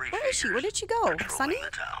 unsavory Where is she? Where did she go? patrolling Sunny?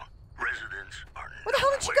 the town. Residents are Where the hell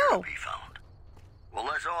did she nowhere go? to be found. Well,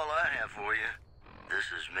 that's all I have for you. This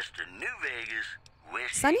is Mr. New Vegas wishing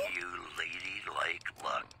Sunny? you lady-like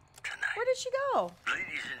luck tonight. Where did she go?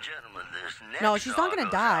 Ladies and gentlemen, this next No, she's not song gonna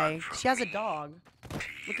goes die. out from She has a me dog. to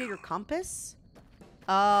Look you. at your compass.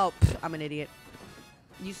 Oh, pff, I'm an idiot.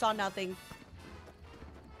 You saw nothing.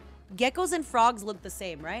 Geckos and frogs look the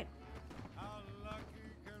same, right?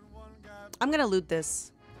 I'm gonna loot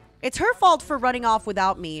this. It's her fault for running off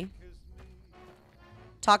without me.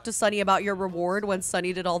 Talk to Sunny about your reward when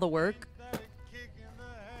Sunny did all the work.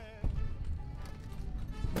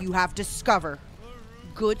 You have discovered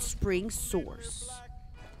good spring source.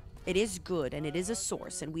 It is good and it is a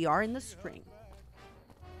source and we are in the spring.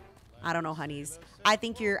 I don't know, honeys. I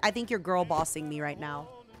think you're girl bossing me right now.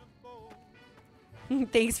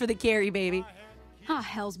 Thanks for the carry, baby. Ah,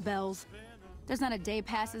 hell's bells. There's not a day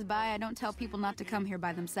passes by I don't tell people not to come here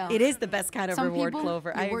by themselves. It is the best kind of Some reward, people,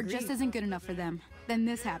 Clover. your I word agree. just isn't good enough for them. Then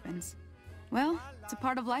this happens. Well, it's a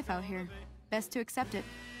part of life out here. Best to accept it.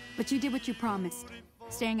 But you did what you promised.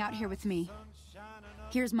 Staying out here with me.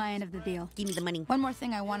 Here's my end of the deal. Give me the money. One more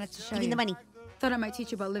thing I wanted to show you. Give me the money. Thought I might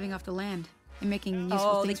teach you about living off the land and making useful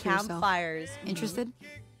Oh, the things for yourself. campfires. Interested?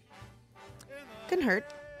 Couldn't hurt.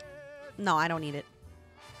 No, I don't need it.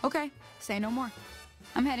 Okay, say no more.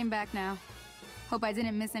 I'm heading back now. Hope I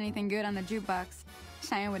didn't miss anything good on the jukebox.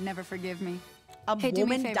 Cheyenne would never forgive me. A Hey, do me a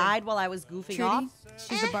woman favor. died while I was goofing Trudy, off?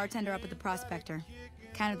 she's the bartender up at the Prospector.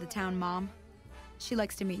 Kind of the town mom. She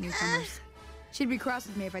likes to meet newcomers. She'd be cross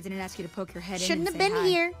with me if I didn't ask you to poke your head Shouldn't in have and been say hi.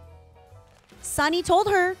 here. Sunny told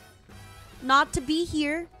her not to be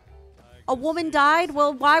here. A woman died?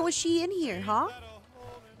 Well, why was she in here, huh?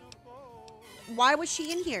 Why was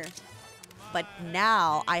she in here? But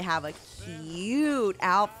now I have a cute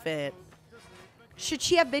outfit. Should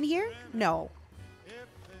she have been here? No.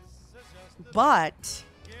 But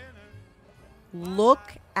look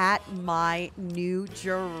at my new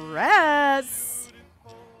dress.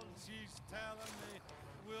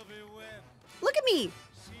 Look at me.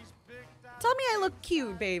 Tell me I look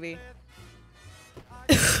cute, baby.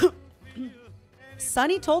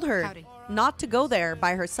 Sunny told her not to go there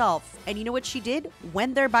by herself, and you know what she did?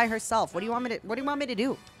 Went there by herself. What do you want me to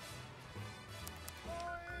do?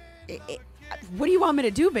 What do you want me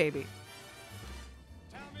to do, baby?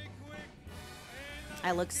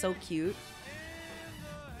 I look so cute.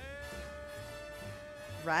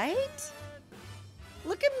 Right?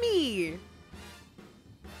 Look at me.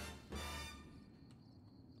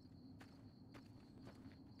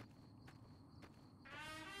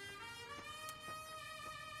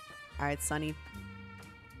 All right, Sunny.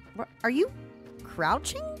 Are you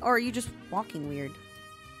crouching or are you just walking weird?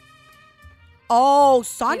 Oh,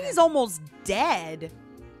 Sunny's almost dead.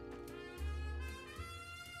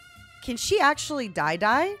 Can she actually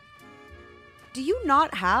die? Do you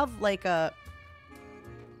not have like a...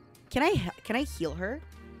 Can I heal her?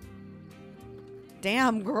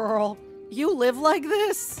 Damn, girl. You live like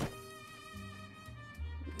this?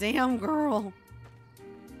 Damn, girl.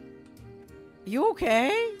 You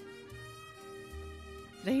okay?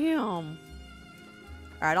 Damn. All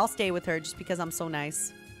right, I'll stay with her just because I'm so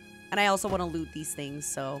nice. And I also want to loot these things,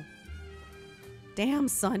 so... Damn,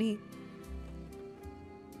 Sunny.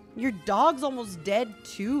 Your dog's almost dead,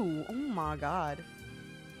 too. Oh, my God.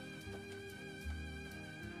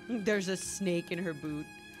 There's a snake in her boot.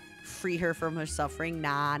 Free her from her suffering.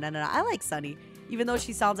 Nah. I like Sunny, even though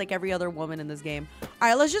she sounds like every other woman in this game. All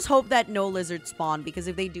right, let's just hope that no lizards spawn, because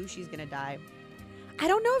if they do, she's going to die. I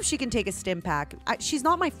don't know if she can take a stim pack. She's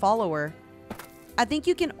not my follower. I think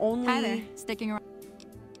you can only... Hi there. Sticking around.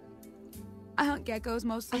 I hunt geckos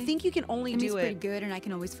mostly. I think you can only do it. Pretty good, and I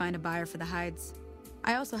can always find a buyer for the hides.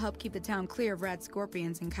 I also help keep the town clear of rad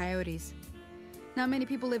scorpions and coyotes. Not many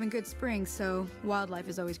people live in Good Springs, so wildlife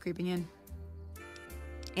is always creeping in.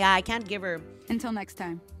 Yeah, I can't give her. Until next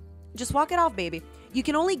time. Just walk it off, baby. You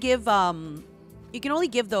can only give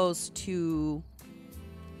those to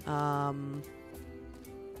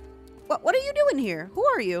What are you doing here? Who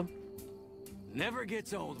are you? Never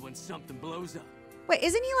gets old when something blows up. Wait,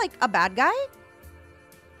 isn't he like a bad guy?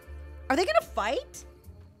 Are they gonna fight?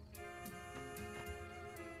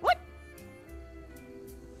 What?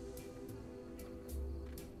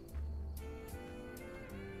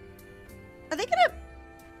 Are they gonna...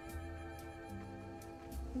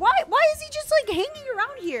 Why is he just like hanging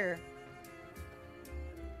around here?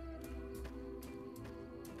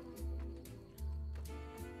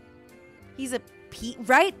 He's a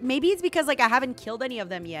right? Maybe it's because like I haven't killed any of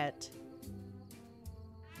them yet.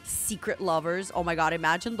 Secret lovers. Oh my god,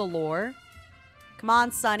 imagine the lore. Come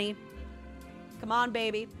on, Sunny. Come on,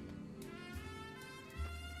 baby.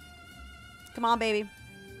 Come on, baby.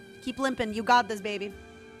 Keep limping. You got this, baby.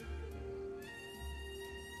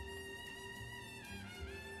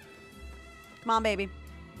 Come on, baby.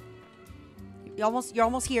 You're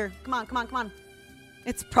almost here. Come on, come on, come on.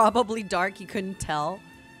 It's probably dark. You couldn't tell.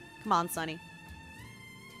 Come on, Sunny.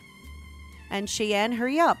 And Cheyenne,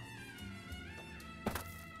 hurry up.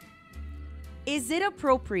 Is it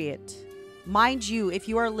appropriate? Mind you, if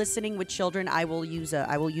you are listening with children, I will use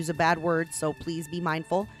a bad word, so please be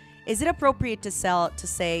mindful. Is it appropriate to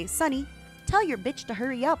say, Sunny, tell your bitch to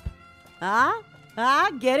hurry up?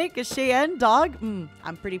 Get it? Cause Cheyenne, dog?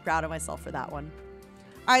 I'm pretty proud of myself for that one.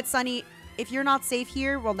 All right, Sunny, if you're not safe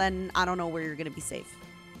here, well then I don't know where you're gonna be safe.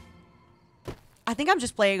 I think I'm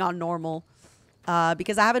just playing on normal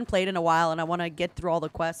because I haven't played in a while and I want to get through all the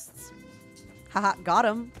quests. Haha, got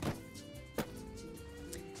him.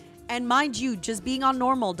 And mind you, just being on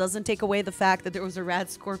normal doesn't take away the fact that there was a rad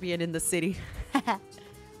scorpion in the city.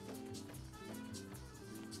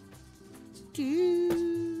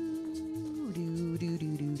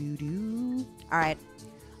 All right,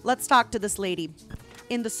 let's talk to this lady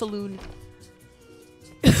in the saloon.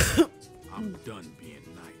 I'm done being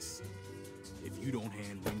nice. If you don't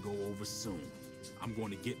hand Ringo over soon, I'm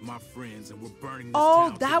going to get my friends and we're burning this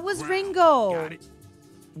town. Oh, that was Ringo. Got it?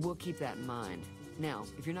 We'll keep that in mind. Now,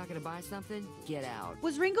 if you're not going to buy something, get out.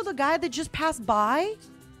 Was Ringo the guy that just passed by?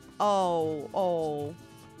 Oh.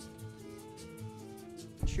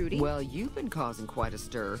 Trudy? Well, you've been causing quite a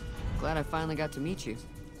stir. Glad I finally got to meet you.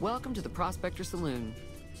 Welcome to the Prospector Saloon.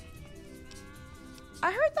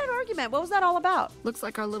 I heard that argument. What was that all about? Looks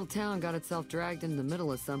like our little town got itself dragged into the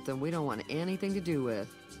middle of something we don't want anything to do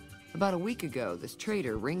with. About a week ago, this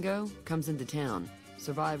traitor, Ringo, comes into town.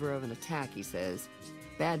 Survivor of an attack, he says.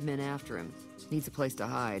 Bad men after him. Needs a place to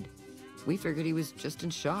hide. We figured he was just in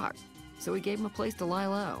shock, so we gave him a place to lie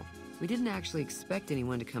low. We didn't actually expect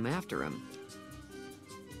anyone to come after him.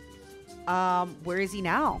 Where is he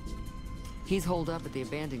now? He's holed up at the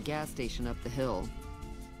abandoned gas station up the hill.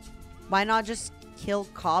 Why not just kill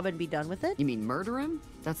Cobb and be done with it? You mean murder him?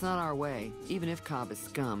 That's not our way, even if Cobb is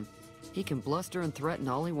scum. He can bluster and threaten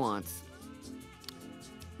all he wants.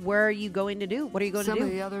 Where are you going to do? What are you going to do? Some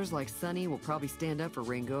of the others, like Sonny, will probably stand up for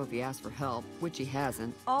Ringo if he asks for help, which he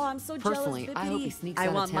hasn't. Oh, I'm so jealous. Personally, I hope he sneaks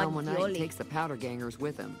out of town one night and takes the powder gangers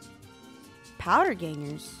with him. Powder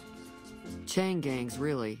gangers? Chain gangs,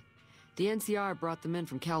 really. The NCR brought them in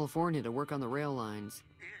from California to work on the rail lines.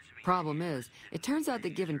 Problem is, it turns out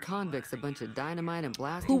that giving convicts a bunch of dynamite and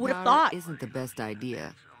blasting powder isn't the best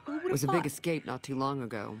idea. It was a big escape not too long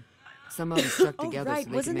ago. Some of them stuck together so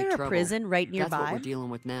they Wasn't could make there trouble. a prison right nearby? That's what we're dealing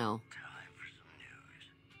with now.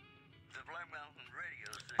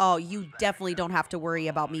 Oh, you definitely don't have to worry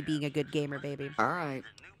about me being a good gamer, baby. All right.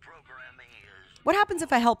 What happens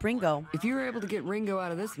if I help Ringo? If you were able to get Ringo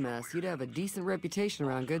out of this mess, you'd have a decent reputation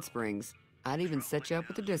around Good Springs. I'd even set you up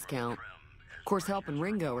with a discount. Of course, helping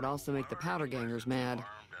Ringo would also make the powder gangers mad.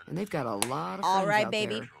 And they've got a lot of friends All right, out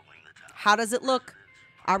baby. there. How does it look?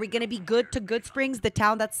 Are we going to be good to Good Springs, the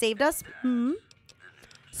town that saved us?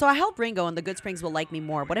 So I help Ringo and the Good Springs will like me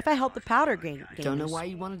more. What if I help the powder gangers? Don't know why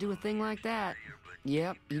you'd want to do a thing like that.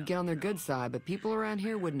 Yep, you'd get on their good side, but people around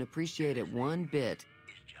here wouldn't appreciate it one bit.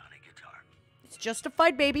 It's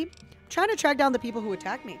justified, baby. I'm trying to track down the people who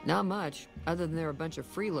attacked me. Not much, other than they're a bunch of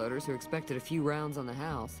freeloaders who expected a few rounds on the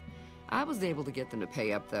house. I was able to get them to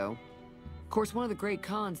pay up, though. Of course, one of the great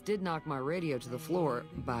cons did knock my radio to the floor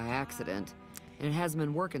by accident, and it hasn't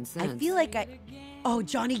been working since. I feel like Oh,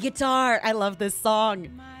 Johnny Guitar. I love this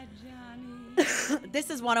song. This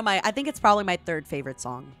is one of I think it's probably my third favorite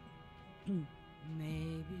song.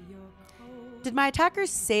 Did my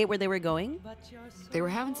attackers say where they were going? They were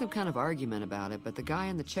having some kind of argument about it, but the guy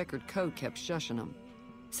in the checkered coat kept shushing them.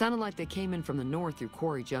 Sounded like they came in from the north through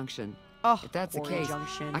Quarry Junction. Oh, if that's the Quarry case,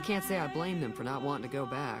 Junction. I can't say I blame them for not wanting to go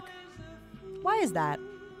back. Why is that?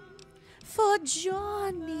 For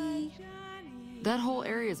Johnny. That whole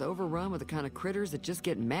area is overrun with the kind of critters that just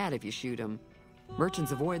get mad if you shoot them.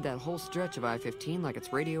 Merchants avoid that whole stretch of I-15 like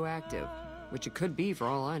it's radioactive, which it could be for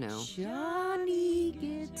all I know. Johnny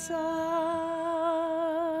Guitar.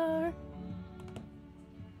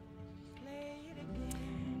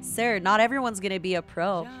 Sir, not everyone's going to be a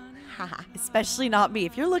pro. Especially not me.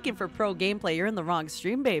 If you're looking for pro gameplay, you're in the wrong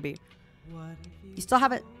stream, baby. You still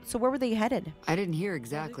haven't... So where were they headed? I didn't hear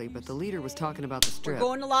exactly, but the leader was talking about the strip. We're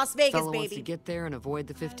going to Las Vegas, Fellow wants to baby. get there and avoid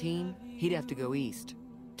the 15, he'd have to go east.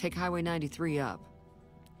 Take Highway 93 up.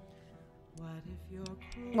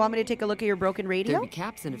 Want me to take a look at your broken radio? There'd be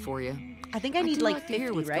caps in it for you. I think I need like 50, to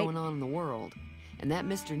hear what's right? going on in the world. And that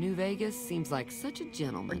Mr. New Vegas seems like such a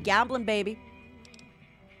gentleman. We're gambling, baby.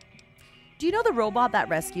 Do you know the robot that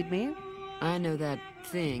rescued me? I know that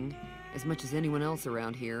thing as much as anyone else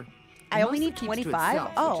around here. I only need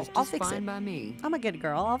 25? Oh, I'll fix it. By me. I'm a good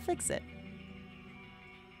girl. I'll fix it.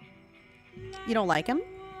 You don't like him?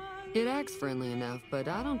 It acts friendly enough, but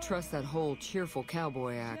I don't trust that whole cheerful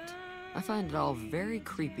cowboy act. I find it all very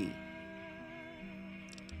creepy.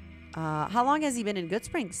 How long has he been in Good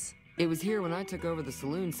Springs? It was here when I took over the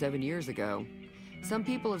saloon 7 years ago. Some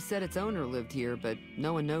people have said its owner lived here, but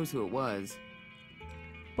no one knows who it was.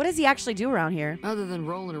 What does he actually do around here? Other than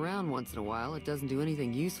rolling around once in a while, it doesn't do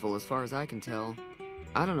anything useful as far as I can tell.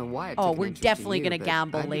 I don't know why it took we're an interest definitely in you, gonna but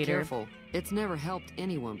gamble I'd be later. Careful. It's never helped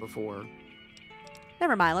anyone before.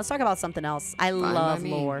 Never mind. Let's talk about something else. I love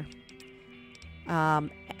lore.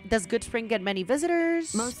 Does Good Spring get many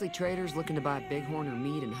visitors? Mostly traders looking to buy bighorn or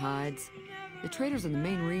meat and hides. The traders are the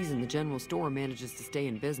main reason the general store manages to stay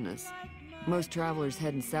in business. Most travelers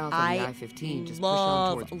heading south on the I-15 just push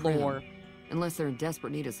on towards Prim, unless they're in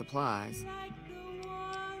desperate need of supplies.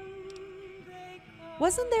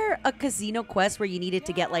 Wasn't there a casino quest where you needed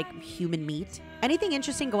to get, like, human meat? Anything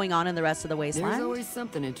interesting going on in the rest of the wasteland? There's always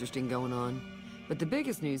something interesting going on. But the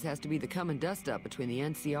biggest news has to be the come and dust-up between the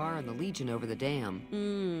NCR and the Legion over the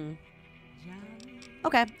dam.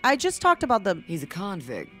 Okay, I just talked about the... He's a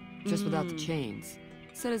convict, just without the chains.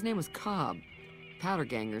 Said his name was Cobb. Powder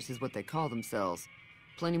gangers is what they call themselves.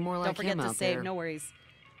 Plenty more like him out there. Don't forget to save, no worries.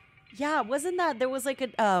 Yeah, wasn't that... There was like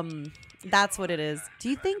a... That's what it is. Do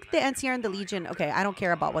you think the NCR and the Legion... Okay, I don't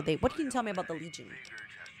care about what they... What can you tell me about the Legion?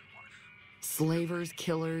 Slavers,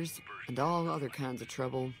 killers, and all other kinds of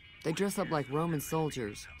trouble. They dress up like Roman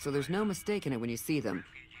soldiers, so there's no mistaking it when you see them.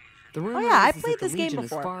 The rumor I is played that the this game Legion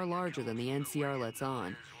before. is far larger than the NCR lets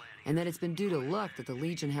on, and that it's been due to luck that the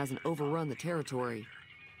Legion hasn't overrun the territory.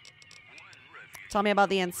 Tell me about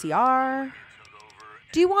the NCR.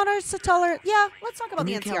 Do you want us to tell her? Yeah, let's talk about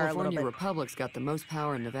the New NCR a little California bit. Republic's got the most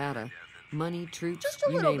power in Nevada. Money, troops, Just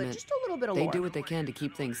a you little name bit. it. Just a little bit of They lore. do what they can to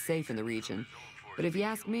keep things safe in the region. But if you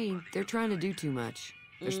ask me, they're trying to do too much.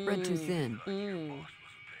 They're spread too thin.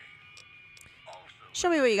 Show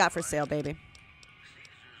me what you got for sale, baby.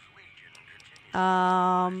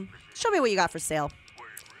 Show me what you got for sale.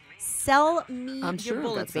 Sell me I'm your sure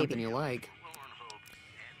bullets, that's something baby. you like.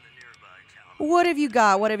 What have you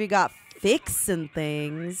got? What have you got? Fixing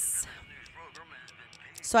things.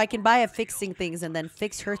 So I can buy a fixing things and then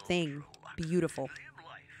fix her thing. Beautiful.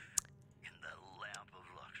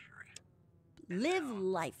 Live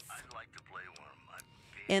life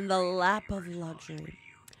in the lap of luxury.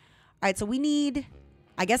 All right, so we need...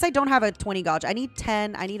 I guess I don't have a 20 gauge. I need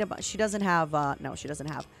 10. I need a... She doesn't have... no, she doesn't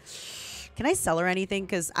have... Can I sell her anything?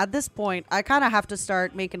 Because at this point, I kind of have to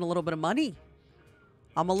start making a little bit of money.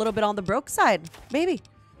 I'm a little bit on the broke side. Baby,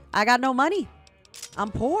 I got no money. I'm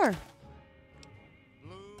poor.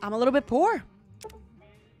 I'm a little bit poor.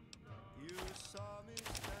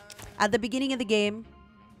 At the beginning of the game,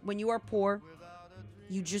 when you are poor,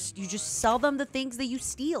 you just sell them the things that you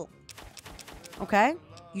steal. Okay?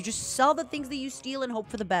 You just sell the things that you steal and hope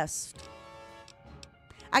for the best.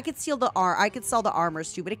 I could sell the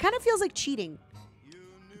armors too, but it kind of feels like cheating.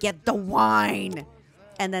 Get the wine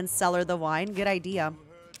and then sell her the wine. Good idea.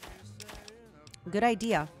 Good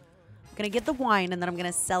idea. I'm gonna get the wine and then I'm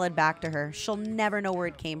gonna sell it back to her. She'll never know where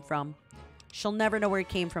it came from. She'll never know where it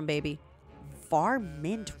came from, baby.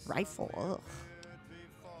 Varmint rifle. Ugh.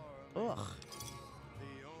 Ugh.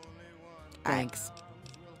 Thanks.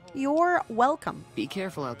 You're welcome. Be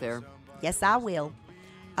careful out there. Yes, I will.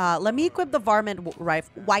 Let me equip the varmint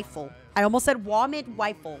rifle. I almost said varmint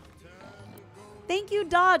rifle. Thank you,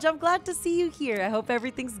 Dodge. I'm glad to see you here. I hope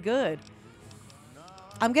everything's good.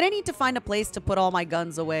 I'm gonna need to find a place to put all my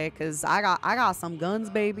guns away because I got some guns,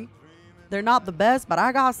 baby. They're not the best, but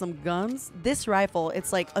I got some guns. This rifle,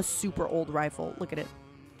 it's like a super old rifle. Look at it.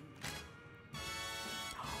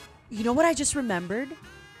 You know what I just remembered?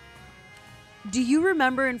 Do you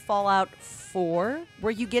remember in Fallout 4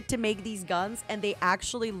 where you get to make these guns and they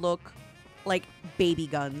actually look like baby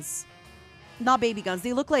guns? Not baby guns.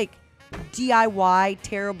 They look like DIY,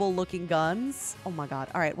 terrible looking guns. Oh my god.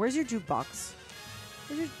 All right, where's your jukebox?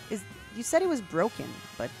 You said it was broken,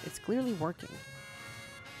 but it's clearly working.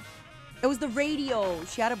 It was the radio.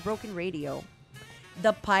 She had a broken radio.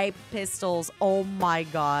 The pipe pistols. Oh my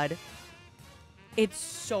god. It's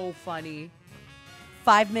so funny.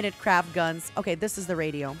 5-minute craft guns. Okay, this is the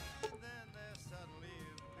radio.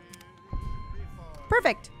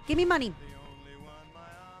 Perfect. Give me money.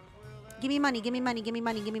 Give me money. Give me money. Give me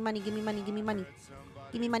money. Give me money. Give me money. Give me money.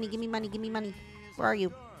 Give me money. Give me money. Give me money. Where are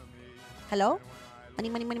you? Hello? Money,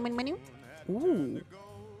 money, money, money, money. Ooh.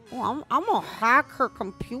 Oh, I'm gonna hack her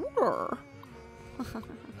computer.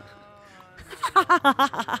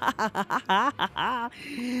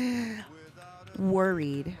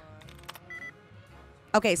 Worried.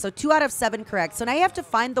 Okay, so 2 out of 7 correct. So now you have to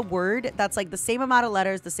find the word that's like the same amount of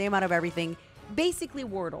letters, the same amount of everything. Basically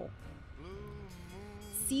Wordle.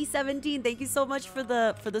 C17, thank you so much for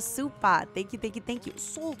the soup pot. Thank you, thank you, thank you.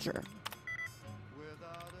 Soldier.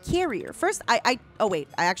 Carrier. First, oh wait,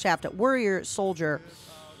 I actually have to. Warrior, soldier.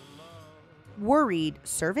 Worried.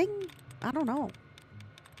 Serving? I don't know.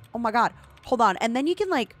 Oh my god. Hold on. And then you can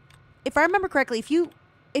like, if I remember correctly, if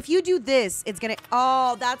you do this, it's gonna,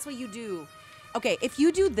 oh, that's what you do. Okay, if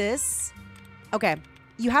you do this, okay,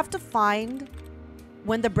 you have to find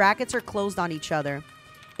when the brackets are closed on each other.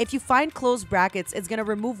 If you find closed brackets, it's going to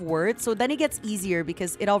remove words. So then it gets easier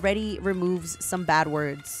because it already removes some bad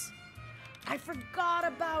words. I forgot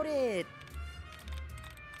about it.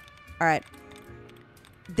 All right.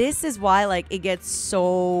 This is why, like, it gets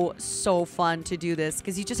so fun to do this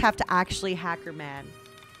because you just have to actually hacker man.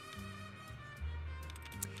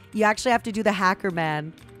 You actually have to do the hacker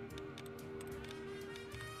man.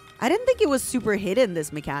 I didn't think it was super hidden,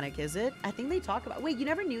 this mechanic, is it? I think they talk about... Wait, you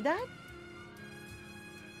never knew that?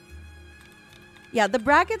 Yeah, the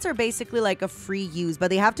brackets are basically like a free use,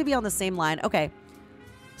 but they have to be on the same line. Okay.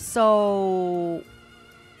 So...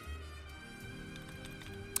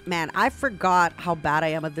 Man, I forgot how bad I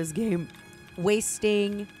am at this game.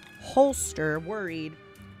 Wasting, holster, worried,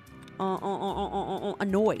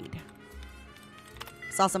 annoyed.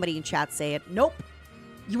 Saw somebody in chat say it. Nope.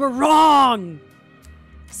 You were wrong!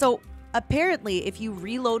 So, apparently, if you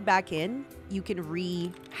reload back in, you can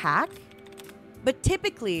re-hack. But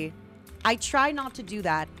typically, I try not to do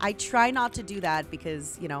that. I try not to do that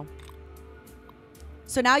because, you know.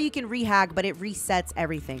 So now you can re-hack, but it resets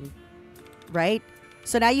everything. Right?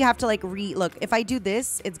 So now you have to, like, look, if I do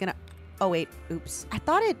this, it's gonna... Oh, wait. Oops. I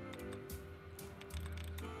thought it...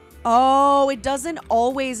 Oh, it doesn't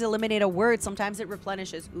always eliminate a word. Sometimes it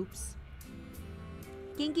replenishes. Oops.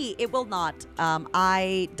 kinky. It will not.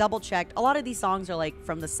 I double checked. A lot of these songs are like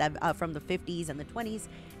from the 50s and the 20s.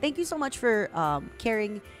 Thank you so much for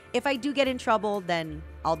caring. If I do get in trouble, then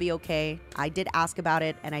I'll be okay. I did ask about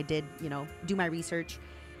it, and I did, you know, do my research.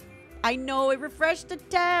 I know it refreshed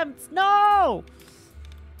attempts. No.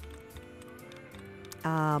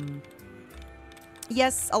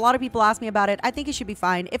 Yes, a lot of people ask me about it. I think it should be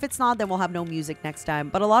fine. If it's not, then we'll have no music next time.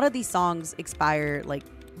 But a lot of these songs expire like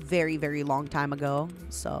very, very long time ago.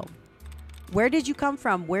 So, where did you come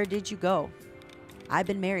from? Where did you go? I've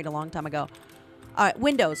been married a long time ago. All right,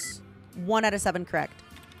 Windows, 1 out of 7 correct.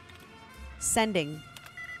 Sending,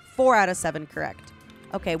 4 out of 7 correct.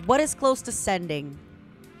 Okay, what is close to sending?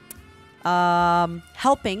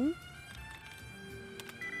 Helping,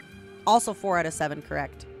 also 4 out of 7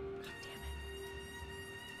 correct. God damn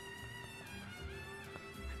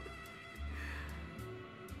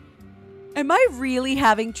it. Am I really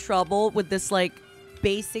having trouble with this, like,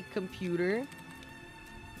 basic computer?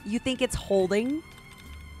 You think it's holding?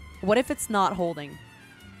 What if it's not holding?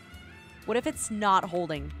 What if it's not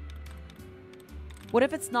holding? What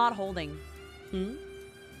if it's not holding?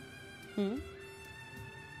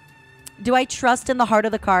 Do I trust in the heart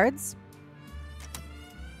of the cards?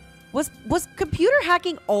 Was computer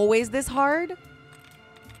hacking always this hard?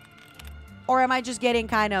 Or am I just getting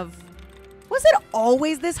kind of... Was it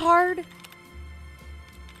always this hard?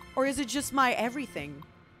 Or is it just my everything?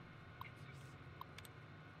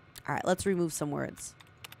 Alright, let's remove some words.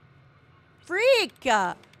 Freak!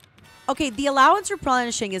 Okay, the allowance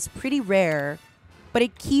replenishing is pretty rare, but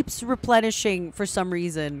it keeps replenishing for some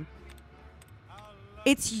reason.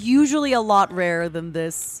 It's usually a lot rarer than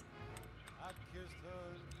this.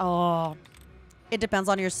 Oh, it depends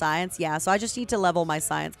on your science. Yeah, so I just need to level my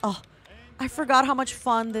science. Oh, I forgot how much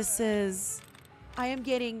fun this is. I am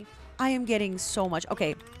getting so much.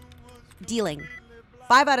 Okay, dealing.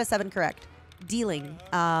 5 out of 7 correct. Dealing.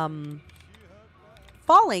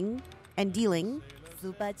 Falling and dealing.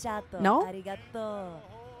 No?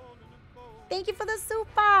 Thank you for the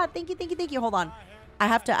super. Thank you, thank you, thank you. Hold on. I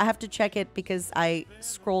have to check it because I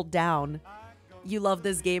scrolled down. You love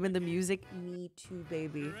this game and the music? Me too,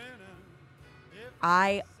 baby.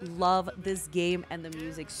 I love this game and the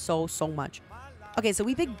music so, so much. Okay, so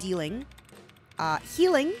we picked dealing.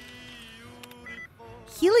 Healing.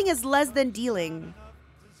 Healing is less than dealing.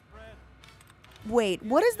 Wait,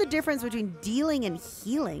 what is the difference between dealing and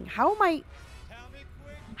healing? How do I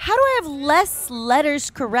have less letters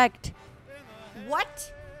correct?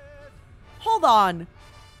 What? Hold on.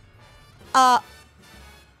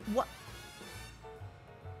 What?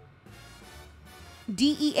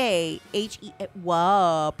 D-E-A-H-E...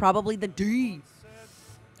 Whoa, probably the D.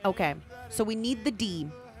 Okay, so we need the D.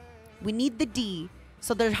 We need the D.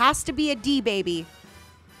 So there has to be a D, baby.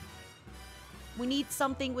 We need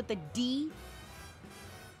something with a D.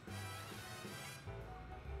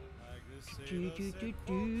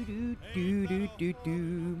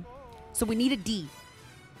 So we need a D.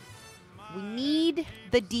 We need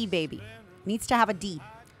the D, baby. Needs to have a D.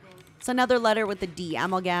 It's another letter with the D.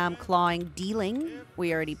 Amalgam, clawing, dealing.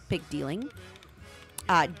 We already picked dealing.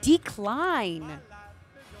 Decline.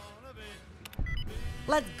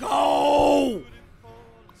 Let's go!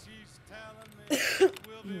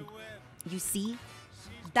 You see?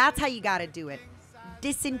 That's how you gotta do it.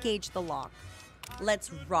 Disengage the lock.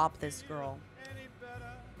 Let's rob this girl.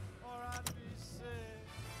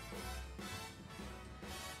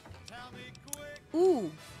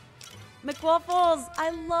 Ooh. McWaffles,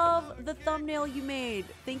 I love the thumbnail you made.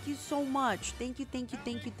 Thank you so much. Thank you, thank you,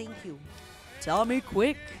 thank you, thank you. Tell me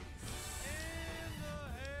quick.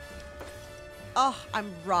 Oh,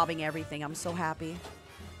 I'm robbing everything. I'm so happy.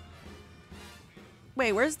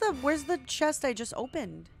 Wait, where's the chest I just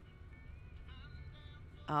opened?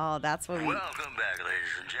 Oh, that's what we... Welcome back,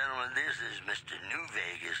 ladies and gentlemen. This is Mr. New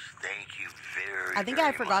Vegas. Thank you very, I think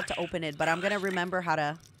I forgot to open it, but I'm going to remember how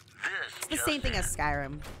to... It's the same thing as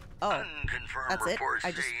Skyrim. Oh, that's it?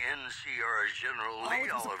 I just... NCR's General Lee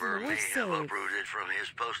Oliver may have uprooted from his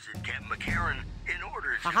post at Camp McCarran in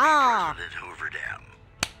order to be present at Hoover Dam.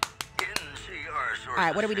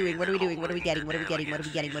 Alright, what are we doing? What are we doing? What are we getting? What are we getting? What are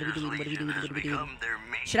we getting? What are we doing? What are we doing? What are we doing?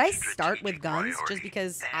 Should I start with guns? Just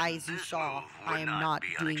because, as you saw, I am not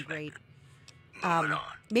doing great.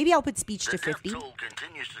 Maybe I'll put speech to 50.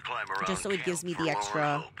 Just so it gives me the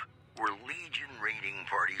extra... Where Legion raiding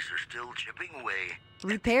parties are still chipping away.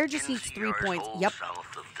 Repair just needs 3 points. Yep.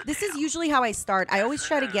 This is usually how I start. I always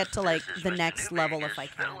try to get to, like, the next level if I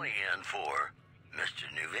can. For Mr.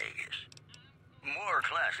 New Vegas. More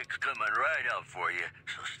classics coming right up for you,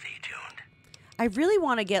 so stay tuned. I really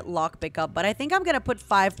want to get lockpick up, but I think I'm going to put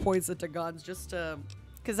 5 points into guns just to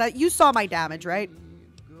Because you saw my damage, right?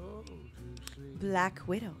 Black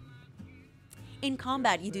Widow. In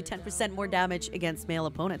combat, you do 10% more damage against male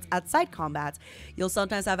opponents. Outside combat, you'll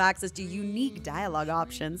sometimes have access to unique dialogue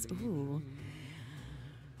options. Ooh.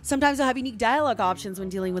 Sometimes you'll have unique dialogue options when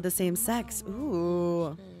dealing with the same sex.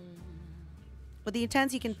 Ooh. With the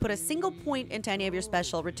intents, you can put a single point into any of your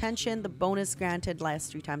special. Retention, the bonus granted lasts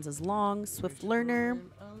 3 times as long. Swift Learner.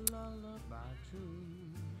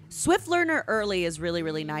 Swift Learner early is really,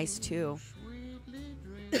 really nice too.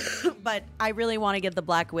 But I really want to get the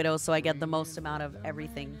Black Widow so I get the most amount of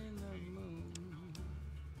everything.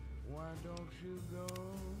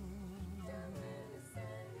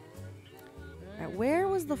 Alright, where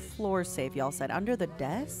was the floor safe, y'all said? Under the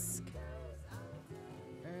desk?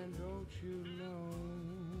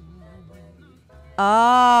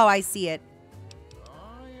 Oh, I see it.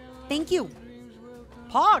 Thank you.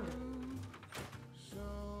 Pog.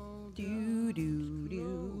 Do, do,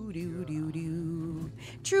 do, do, do, do.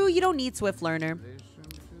 True, you don't need Swift Learner.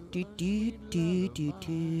 Do, do, do, do,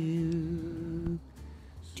 do.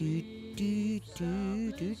 Do, do,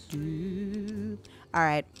 do, do, do. All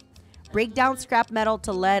right. Break down scrap metal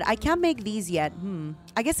to lead. I can't make these yet.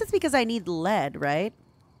 I guess it's because I need lead, right?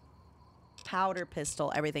 Powder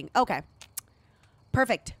pistol, everything. Okay.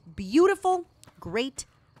 Perfect. Beautiful. Great.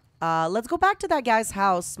 Let's go back to that guy's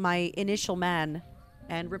house, my initial man,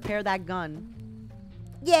 and repair that gun.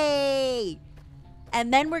 Yay!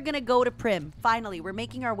 And then we're going to go to Prim. Finally, we're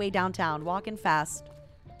making our way downtown, walking fast.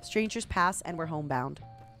 Strangers pass, and we're homebound.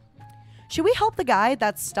 Should we help the guy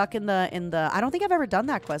that's stuck in the... I don't think I've ever done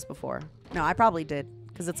that quest before. No, I probably did,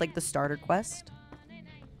 because it's like the starter quest.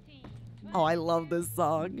 Oh, I love this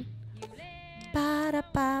song.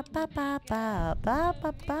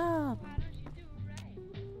 Ba-da-ba-ba-ba-ba-ba-ba-ba.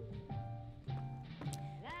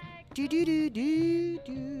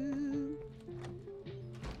 Do-do-do-do-do.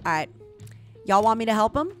 Alright. Y'all want me to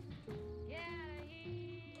help him?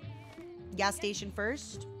 Gas station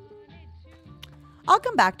first. I'll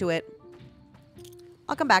come back to it.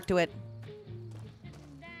 I'll come back to it.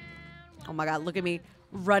 Oh my god, look at me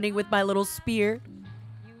running with my little spear.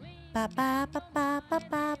 Ba ba ba ba ba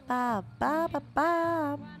ba ba ba ba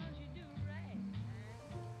ba.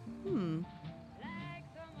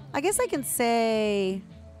 I guess I can say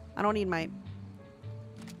I don't need my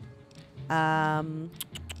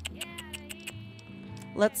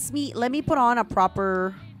let me put on a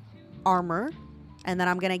proper armor and then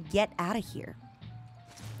I'm gonna get out of here.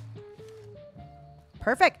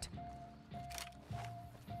 Perfect.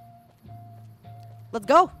 Let's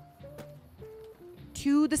go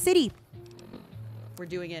to the city. We're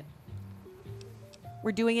doing it.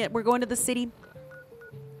 We're doing it. We're going to the city.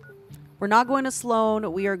 We're not going to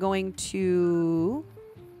Sloan. We are going to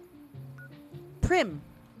Prim.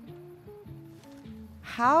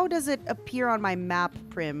 How does it appear on my map,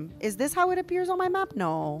 Prim? Is this how it appears on my map?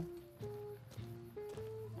 No.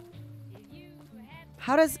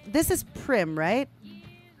 How does... This is Prim, right?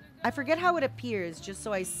 I forget how it appears, just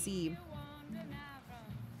so I see.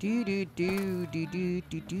 Do do do do do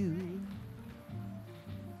do do.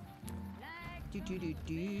 Do do do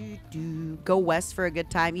do do. Go west for a good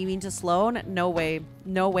time. You mean to Sloan? No way.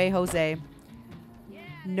 No way, Jose.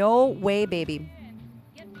 No way, baby.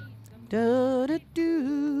 Do do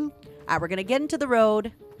do. Alright, we're gonna get into the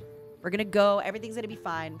road. We're gonna go. Everything's gonna be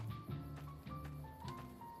fine.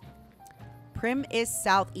 Prim is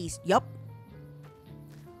southeast. Yup.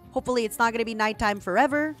 Hopefully it's not gonna be nighttime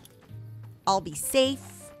forever. I'll be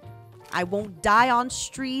safe. I won't die on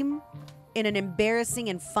stream in an embarrassing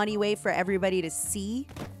and funny way for everybody to see.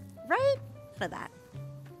 Right? None of that.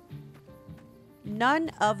 None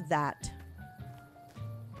of that.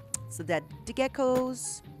 So that the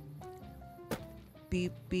geckos.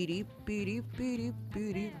 Beep beep beep beep beep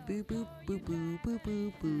beep boop boop boop boop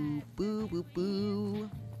boop boop boop boop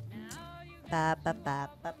boop. Ba ba ba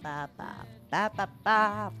ba ba ba ba ba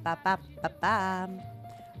ba ba ba ba.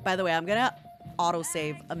 By the way, I'm gonna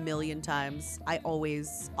autosave a million times. I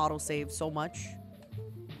always autosave so much.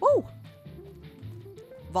 Woo!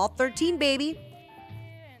 Vault 13, baby.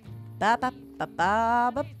 Ba ba ba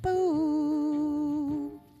ba ba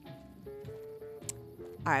boo.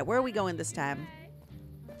 All right, where are we going this time?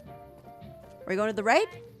 Are we going to the right?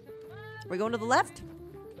 Are we going to the left?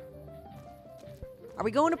 Are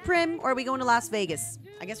we going to Prim or are we going to Las Vegas?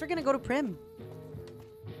 I guess we're gonna go to Prim.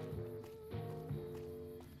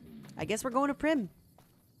 I guess we're going to Prim.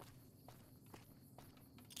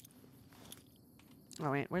 Oh,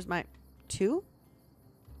 wait. Where's my... 2?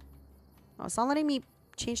 Oh, it's not letting me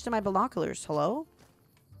change to my binoculars. Hello?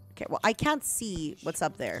 Okay, well, I can't see what's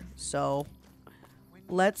up there. So,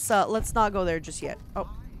 Let's not go there just yet. Oh.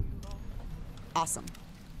 Awesome.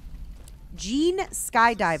 Gene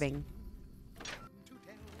skydiving.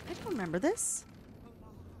 I don't remember this.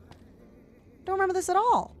 Don't remember this at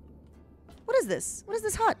all. What is this? What is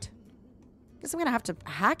this hut? Guess I'm gonna have to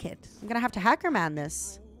hack it. I'm gonna have to hackerman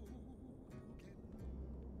this.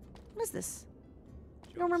 What is this?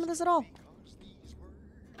 I don't remember this at all.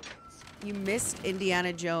 You missed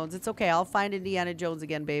Indiana Jones. It's okay. I'll find Indiana Jones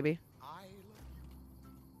again, baby.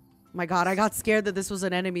 My God, I got scared that this was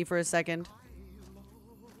an enemy for a second.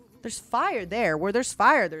 There's fire there. Where there's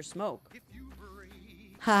fire, there's smoke.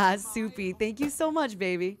 Haha, Soupy. Thank you so much,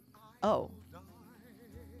 baby. Oh.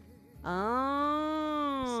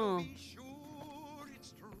 Oh.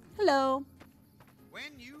 Hello.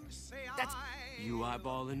 That's you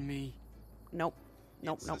eyeballing me? Nope.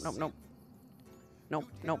 Nope, nope, nope, nope. Nope,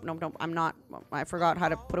 nope, nope, nope. I'm not. I forgot how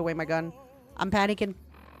to put away my gun. I'm panicking.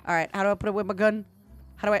 All right, how do I put away my gun?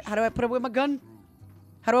 How do I put away my gun?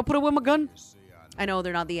 How do I put away my gun? I know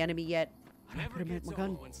they're not the enemy yet. How do I put away my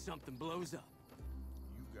gun? When something blows up.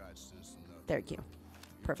 There you.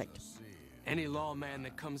 Perfect. Any lawman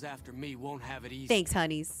that comes after me won't have it easy. Thanks,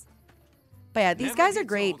 honeys. But yeah, these guys are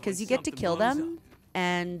great because you get to kill them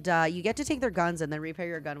and you get to take their guns and then repair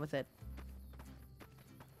your gun with it.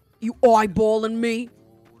 You eyeballing me?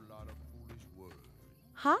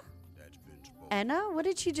 Huh? Enna? What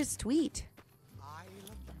did she just tweet?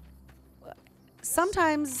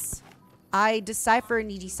 Sometimes I decipher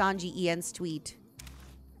NIJISANJI EN's tweet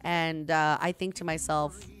and I think to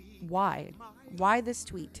myself, why? Why this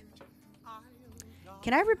tweet?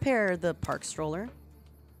 Can I repair the park stroller?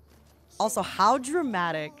 Also, how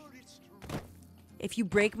dramatic. If you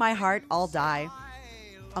break my heart, I'll die.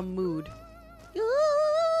 A mood.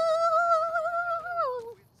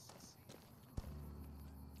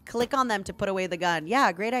 Click on them to put away the gun.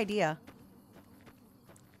 Yeah, great idea.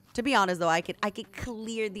 To be honest, though, I could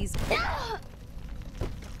clear these.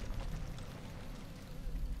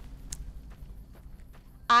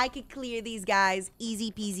 I could clear these guys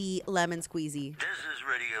easy peasy lemon squeezy. This is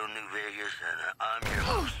Radio New Vegas, and I'm your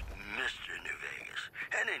host, Mr. New Vegas.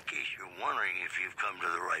 And in case you're wondering if you've come to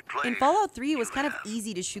the right place, in Fallout 3, it was kind of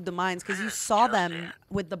easy to shoot the mines because you saw them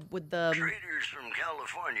with the traders from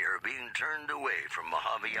California are being turned away from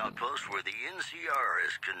Mojave Outpost, where the NCR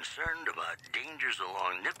is concerned about dangers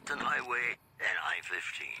along Nipton Highway and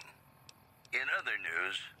I-15. In other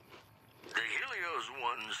news, the Helios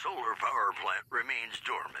 1 solar power plant remains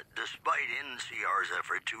dormant despite NCR's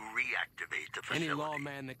effort to reactivate the facility. Any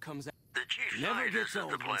lawman that comes out. The chief scientist at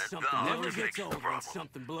the plant vowed to fix the problem,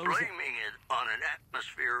 blaming it on an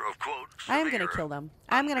atmosphere of, quote, I am going to kill them.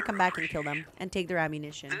 I'm going to come back and kill them and take their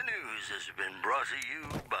ammunition. The news has been brought to you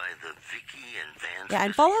by the Vicky and Vance. Yeah,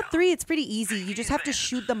 in Fallout 3, it's pretty easy. You just have to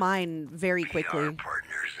shoot the mine very quickly.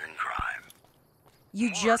 Partners in crime.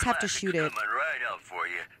 You just have to shoot it. Coming right up for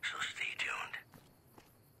you, so stay tuned.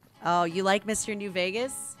 Oh, you like Mr. New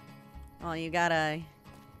Vegas? Well, you gotta...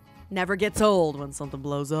 Never gets old when something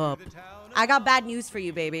blows up. I got bad news for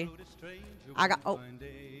you, baby. I got... Oh.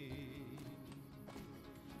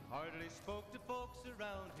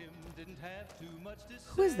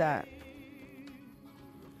 Who is that?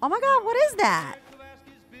 Oh my God, what is that?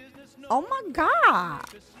 Oh my God.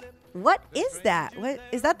 What is that? What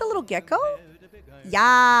is that, the little gecko?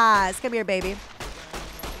 Yes, come here, baby.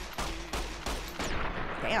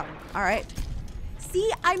 Damn. All right. See,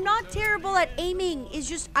 I'm not terrible at aiming. It's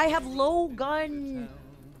just I have low gun.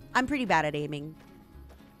 I'm pretty bad at aiming.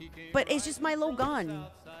 But it's just my low gun.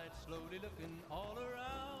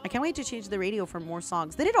 I can't wait to change the radio for more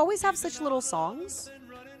songs. Did it always have such little songs?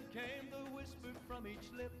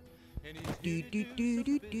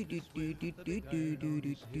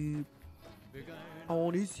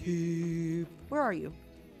 On his hip. Where are you?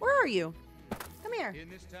 Where are you? Come here.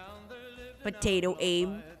 Potato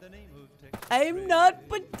aim. I'm not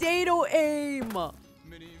potato aim. Oh,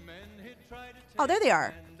 there they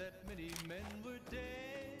are.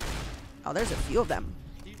 Oh, there's a few of them.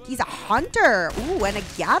 He's a hunter. Ooh, and a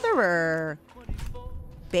gatherer.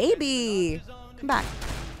 Baby. Come back.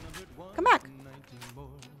 Come back.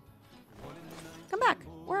 Come back.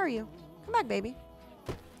 Where are you? Come back, baby.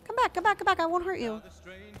 Come back, come back, come back. I won't hurt you.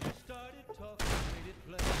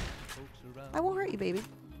 I won't hurt you, baby.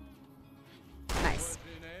 Nice.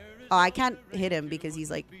 Oh, I can't hit him because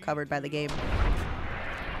he's like covered by the game.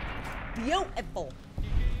 Beautiful.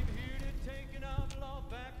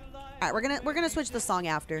 All right, we're gonna switch the song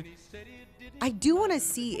after. I do want to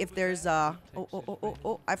see if there's I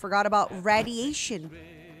forgot about radiation.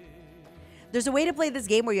 There's a way to play this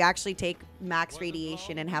game where you actually take max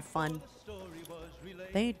radiation and have fun.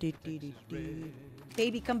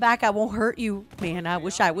 Baby, come back. I won't hurt you. Man, I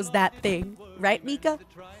wish I was that thing. Right, Mika?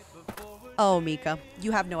 Oh, Mika.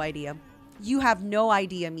 You have no idea. You have no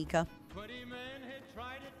idea, Mika.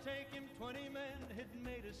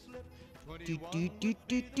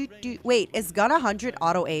 Wait, is gun 100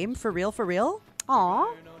 auto aim? For real, for real?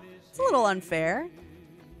 Aw. It's a little unfair.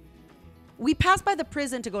 We passed by the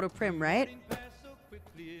prison to go to Prim, right?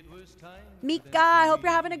 Mika, I hope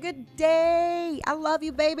you're having a good day. I love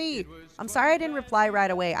you, baby. I'm sorry I didn't reply right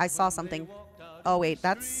away. I saw something. Oh, wait.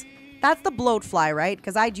 That's the bloatfly, right?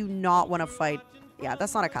 Because I do not want to fight. Yeah,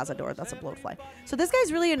 that's not a cazador. That's a bloatfly. So this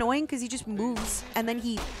guy's really annoying because he just moves and then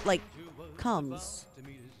he, like, comes.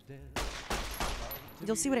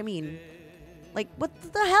 You'll see what I mean. Like, what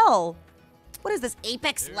the hell? What is this,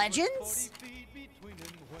 Apex Legends?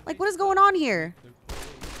 Like, what is going on here?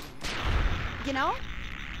 You know?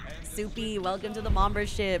 Soupy, welcome to the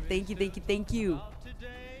membership. Thank you, thank you, thank you.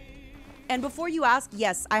 And before you ask,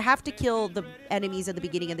 yes, I have to kill the enemies at the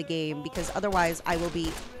beginning of the game because otherwise I will be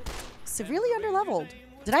severely underleveled.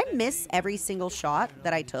 Did I miss every single shot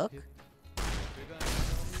that I took?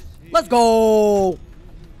 Let's go!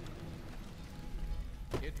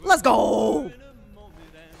 Let's go!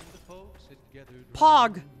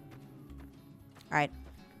 Pog! Alright.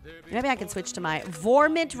 Maybe I can switch to my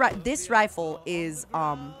Vormint. This rifle is,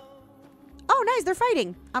 Oh, nice. They're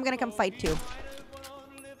fighting. I'm going to come fight too.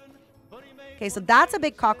 Okay, so that's a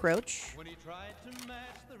big cockroach.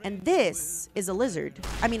 And this is a lizard.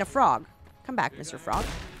 I mean, a frog. Come back, Mr. Frog.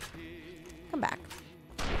 Come back.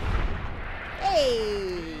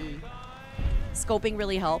 Hey! Scoping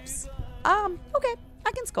really helps. Okay.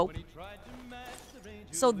 I can scope.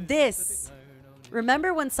 So this...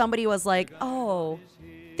 Remember when somebody was like, oh,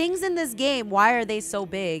 things in this game, why are they so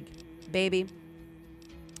big? Baby.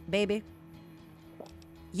 Baby.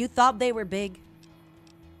 You thought they were big?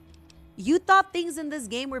 You thought things in this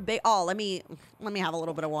game were big? Oh, let me have a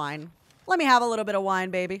little bit of wine. Let me have a little bit of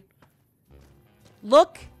wine, baby.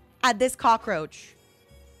 Look at this cockroach.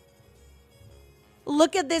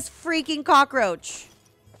 Look at this freaking cockroach.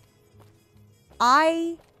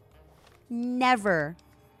 I never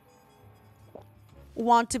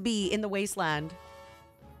want to be in the wasteland.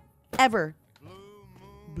 Ever.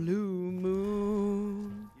 Blue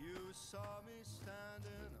moon.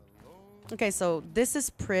 Okay, so this is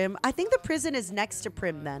Prim. I think the prison is next to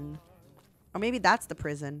Prim then. Or maybe that's the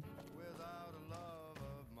prison.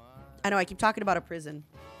 I know, I keep talking about a prison.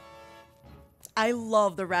 I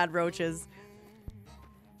love the rad roaches.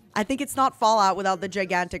 I think it's not Fallout without the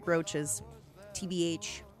gigantic roaches.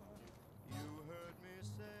 TBH.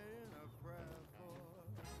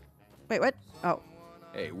 Wait, what? Oh.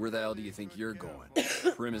 Hey, where the hell do you think you're going?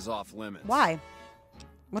 Prim is off limits. Why?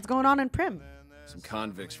 What's going on in Prim? Some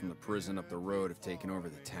convicts from the prison up the road have taken over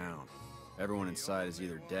the town. Everyone inside is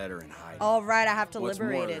either dead or in hiding. All right, I have to What's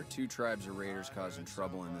liberate more, it. there are 2 tribes of raiders causing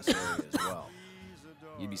trouble in this area as well.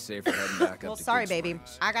 You'd be safer heading back up Well, to sorry, Good baby.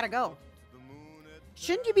 Springs. I gotta go.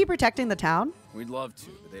 Shouldn't you be protecting the town? We'd love to,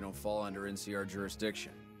 but they don't fall under NCR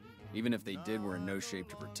jurisdiction. Even if they did, we're in no shape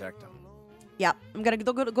to protect them. Yeah, I'm gonna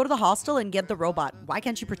go to the hostel and get the robot. Why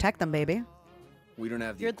can't you protect them, baby? We don't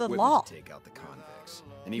have the You're the equipment law. to take out the convicts.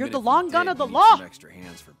 And You're even the if long we gun did, of the we need law. some extra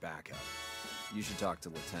hands for backup. You should talk to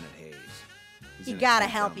Lieutenant Hayes. He's You in a gotta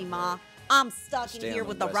tent help down me, the Ma. road. I'm stuck Stay in here on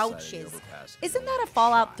with the the west side of the roaches. overpass. Isn't that a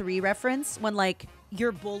Fallout 3 reference? When, like,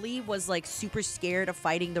 your bully was, like, super scared of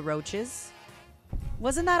fighting the roaches?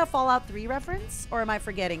 Wasn't that a Fallout 3 reference? Or am I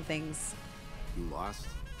forgetting things? You lost?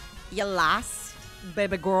 You lost?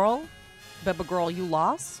 Baby girl? Baby girl, you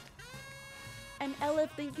lost? And Ella,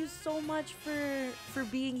 thank you so much for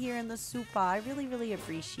being here in the Supa. I really, really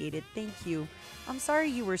appreciate it. Thank you. I'm sorry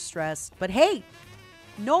you were stressed. But hey,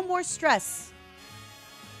 no more stress.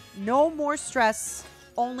 No more stress.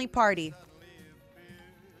 Only party.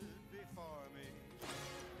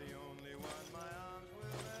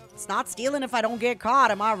 It's not stealing if I don't get caught.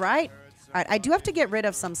 Am I right? All right, I do have to get rid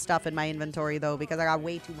of some stuff in my inventory, though, because I got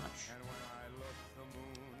way too much.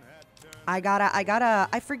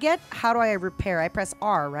 I forget how do I repair. I press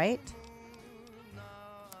R, right?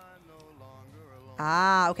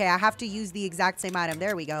 Ah, okay. I have to use the exact same item.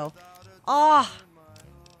 There we go. Oh.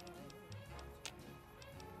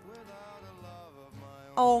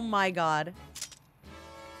 Oh my God.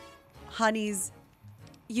 Honeys,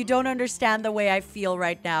 you don't understand the way I feel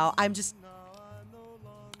right now.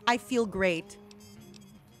 I feel great.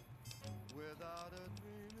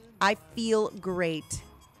 I feel great.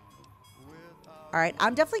 All right,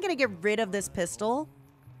 I'm definitely going to get rid of this pistol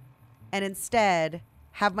and instead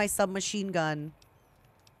have my submachine gun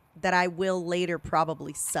that I will later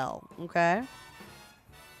probably sell, okay?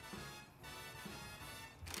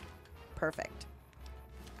 Perfect.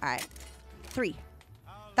 All right. 3.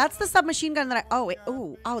 That's the submachine gun that I... Oh, wait.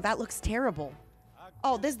 Oh, that looks terrible.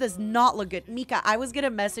 Oh, this does not look good. Mika, I was going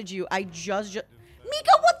to message you. Mika,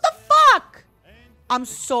 what the fuck? I'm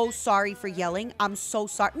so sorry for yelling. I'm so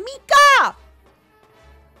sorry. Mika!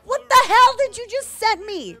 What the hell did you just send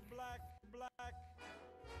me?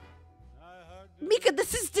 Mika,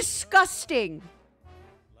 this is disgusting.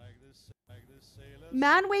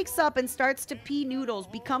 Man wakes up and starts to pee noodles,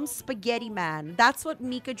 becomes spaghetti man. That's what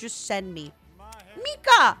Mika just sent me.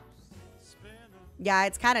 Mika! Yeah,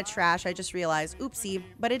 it's kind of trash, I just realized. Oopsie.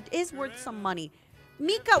 But it is worth some money.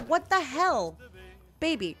 Mika, what the hell?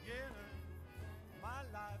 Baby.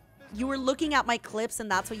 You were looking at my clips and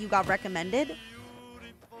that's what you got recommended?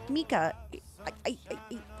 Mika,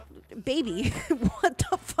 baby, what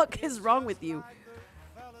the fuck is wrong with you?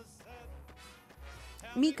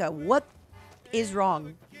 Mika, what is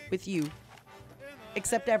wrong with you?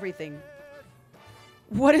 Except everything.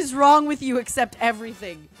 What is wrong with you except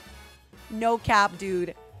everything? No cap,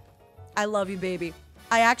 dude. I love you, baby.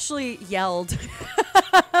 I actually yelled.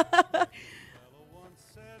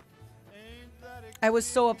 I was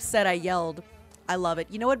so upset I yelled. I love it.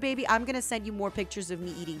 You know what, baby? I'm going to send you more pictures of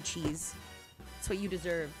me eating cheese. That's what you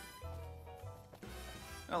deserve.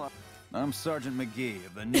 Hello. I'm Sergeant McGee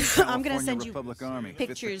of the New California Republic Army, 5th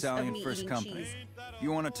pictures Battalion, of me 1st eating Company. cheese. If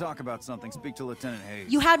you want to talk about something, speak to Lieutenant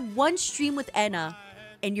Hayes. You had one stream with Enna,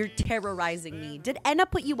 and you're terrorizing me. Did Enna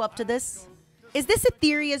put you up to this? Is this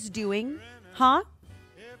Ethyria's doing? Huh?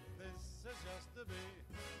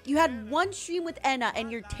 You had one stream with Enna,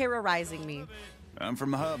 and you're terrorizing me. I'm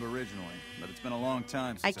from the hub originally, but it's been a long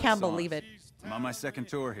time since I can't believe it. I'm on my 2nd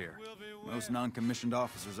tour here. Most non-commissioned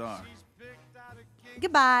officers are.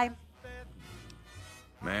 Goodbye.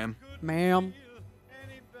 Ma'am? Ma'am.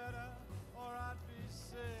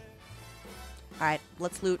 Alright,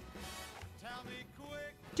 let's loot.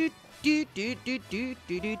 Doot, doot, doot, doot, doot,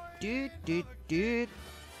 doot, doot, doot, doot.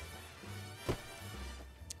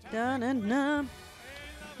 Da-na-na.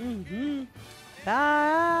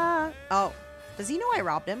 Ah. Oh, does he know I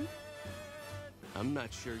robbed him? I'm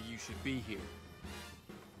not sure you should be here.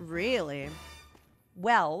 Really?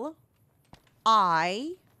 Well,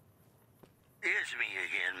 I... It's me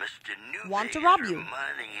again, Mr. New want to rob you.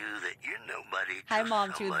 Reminding you that you're nobody. Hi,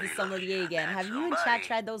 Mom, to the sommelier again. Have you and Chad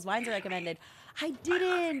tried those wines I recommended? I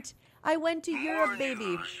didn't. I went to Europe,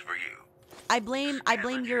 baby. I blame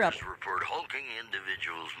Europe. Report hulking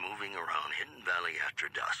individuals moving around Hidden Valley after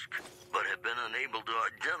dusk, but have been unable to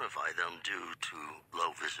identify them due to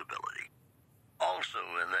low visibility. Also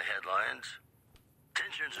in the headlines,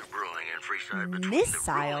 tensions are brewing in Freeside between the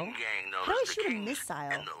ruling gang known How do I as the shoot a Kings missile?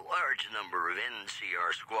 and the large number of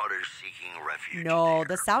NCR squatters seeking refuge. No,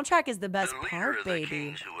 the soundtrack is the best The leader part, of the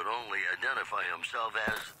baby. Kings, who would only identify himself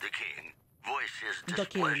as the King, voiced his The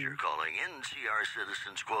displeasure, King. calling NCR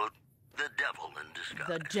citizens, quote, the devil in disguise.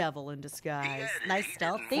 The devil in disguise. Nice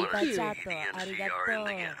stealth. Thank Thank you.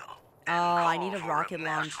 you. Oh, I need a rocket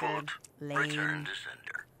launcher. Lame.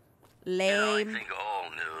 Lame. I think all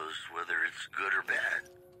news, whether it's good or bad,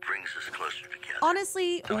 brings us closer together.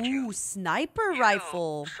 Honestly, ooh, sniper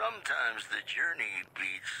rifle. Sometimes the journey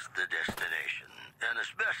beats the destination. And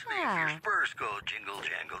especially if Yeah. your spurs go jingle,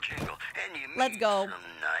 jangle, jingle, and you meet Let's go.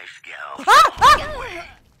 some nice gals.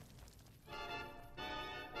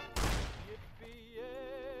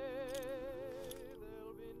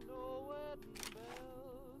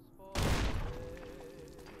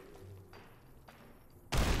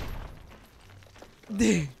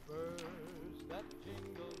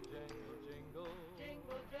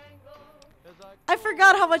 I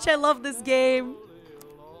forgot how much I love this game.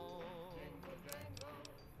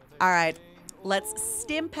 All right, let's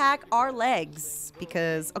stim pack our legs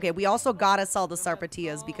because, okay, we also gotta sell the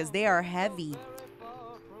Sarpatillas because they are heavy.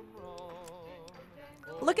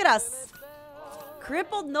 Look at us.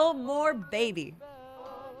 Crippled no more, baby.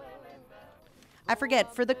 I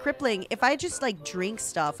forget, for the crippling, if I just like drink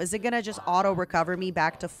stuff, is it gonna just auto recover me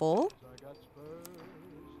back to full?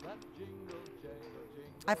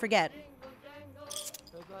 I forget.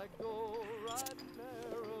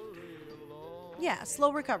 Yeah,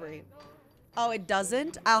 slow recovery. Oh, it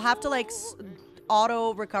doesn't? I'll have to like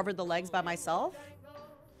auto recover the legs by myself?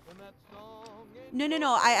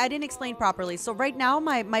 No, I didn't explain properly. So right now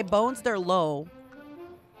my bones, they're low.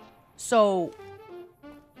 So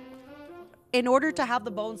in order to have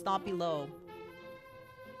the bones not be low.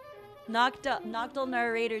 Noctal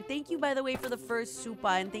narrator, thank you by the way for the first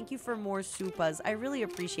supa, and thank you for more supas. I really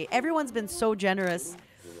appreciate it. Everyone's been so generous.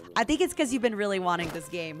 I think it's because you've been really wanting this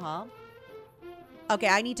game, huh? Okay,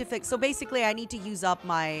 I need to fix, so basically I need to use up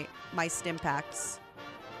my stim packs.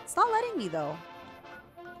 It's not letting me, though.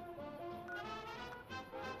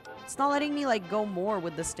 It's not letting me, like, go more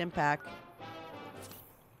with the stim pack.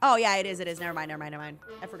 Oh, yeah, it is. It is. Never mind.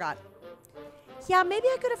 I forgot. Yeah, maybe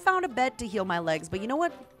I could have found a bed to heal my legs, but you know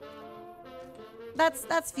what?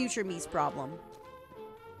 That's future me's problem.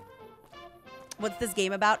 What's this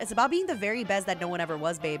game about? It's about being the very best that no one ever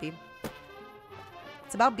was, baby.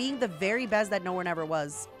 It's about being the very best that no one ever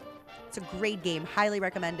was. It's a great game. Highly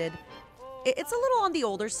recommended. It's a little on the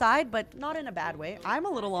older side, but not in a bad way. I'm a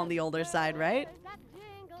little on the older side, right?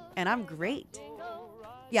 And I'm great.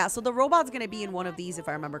 Yeah, so the robot's going to be in one of these, if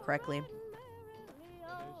I remember correctly.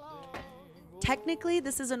 Technically,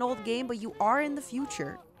 this is an old game, but you are in the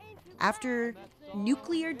future. After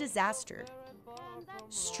nuclear disaster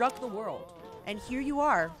struck the world. And here you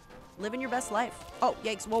are, living your best life. Oh,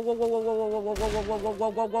 yikes. Whoa, whoa, whoa, whoa, whoa, whoa, whoa, whoa, whoa, whoa, whoa,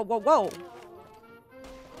 whoa, whoa, whoa, whoa.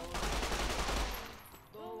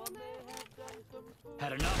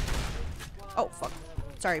 Had enough? Oh, fuck.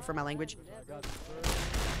 Sorry for my language.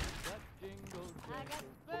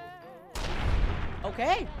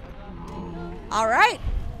 Okay. All right.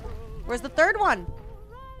 Where's the third one?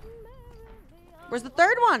 Where's the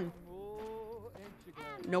third one?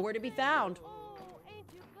 Nowhere to be found.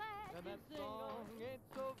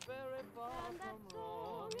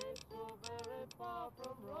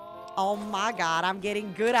 Oh my god, I'm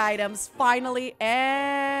getting good items finally.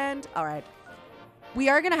 And all right. We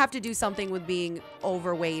are going to have to do something with being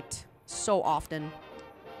overweight so often.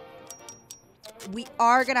 We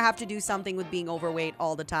are going to have to do something with being overweight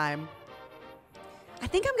all the time. I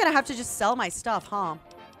think I'm going to have to just sell my stuff, huh?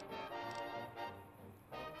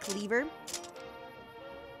 Cleaver.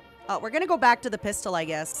 We're going to go back to the pistol, I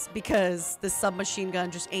guess, because the submachine gun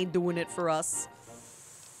just ain't doing it for us.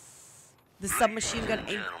 The submachine gun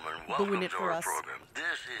ain't doing it for us.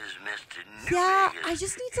 Yeah, I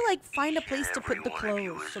just need to, like, find a place to put the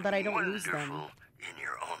clothes so that I don't lose them. In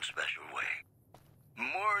your own special way.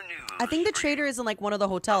 More news. I think the trader is in, like, one of the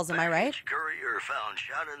hotels, am I right? Courier found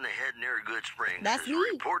shot in the head near Good Springs. That's me.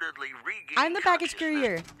 Reportedly regained I'm the package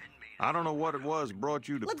courier. I don't know what it was brought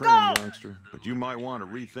you to Let's Prim, go! youngster, but you might want to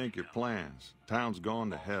rethink your plans. Town's gone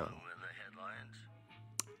to hell.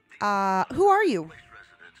 Who are you?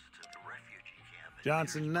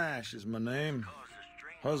 Johnson Nash is my name.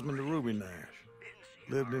 Husband to Ruby Nash.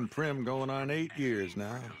 Lived in Prim going on 8 years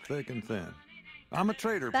now, thick and thin. I'm a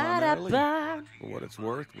trader primarily, for what it's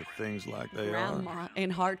worth with things like they Grandma are.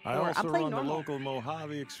 in hardcore. I also I'm playing run the normal. local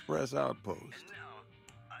Mojave Express outpost.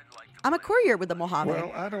 I'm a courier with the Mojave.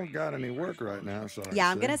 Well, I don't got any work right now, so yeah,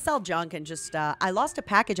 I'm going to sell junk and just, I lost a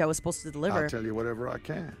package I was supposed to deliver. I'll tell you whatever I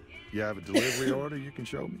can. You have a delivery order you can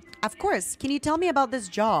show me? Of course. Can you tell me about this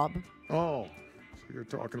job? Oh, so you're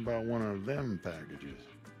talking about one of them packages.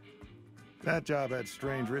 That job had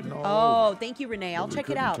strange written all over. Oh, thank you, Renee. I'll check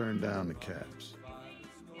it out. Turn down the caps.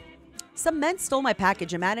 Some men stole my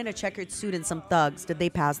package. A man in a checkered suit and some thugs. Did they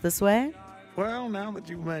pass this way? Well, now that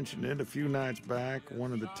you mentioned it, a few nights back,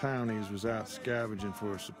 one of the townies was out scavenging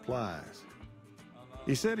for supplies.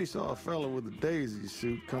 He said he saw a fellow with a daisy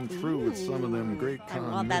suit come through with some of them great con I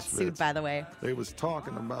love that misfits. suit, by the way. They was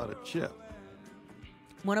talking about a chip.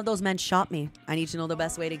 One of those men shot me. I need to know the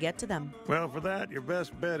best way to get to them. Well, for that, your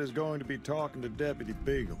best bet is going to be talking to Deputy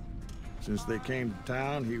Beagle. Since they came to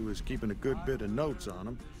town, he was keeping a good bit of notes on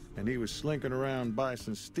them, and he was slinking around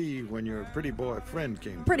Bison Steve when your pretty boy friend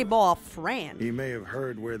came. Pretty boy friend? He may have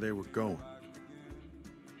heard where they were going.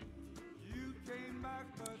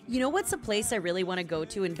 You know what's a place I really want to go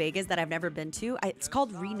to in Vegas that I've never been to? It's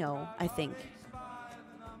called Reno, I think.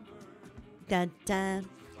 Dun, dun.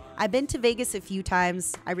 I've been to Vegas a few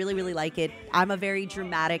times. I really, really like it. I'm a very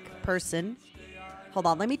dramatic person. Hold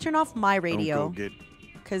on, let me turn off my radio. Don't go get...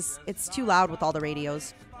 Because it's too loud with all the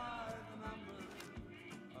radios.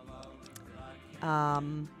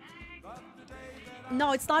 No,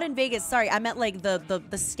 it's not in Vegas. Sorry, I meant like the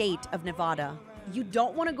state of Nevada. You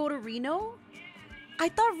don't want to go to Reno? I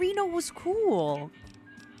thought Reno was cool.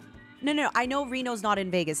 No, I know Reno's not in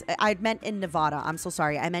Vegas. I meant in Nevada. I'm so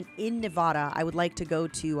sorry. I meant in Nevada. I would like to go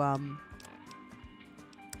to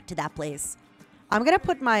that place. I'm gonna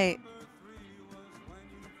put my...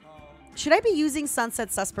 Should I be using Sunset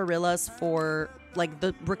Sarsaparillas for like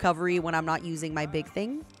the recovery when I'm not using my big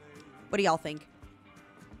thing? What do y'all think?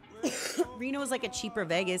 Reno is like a cheaper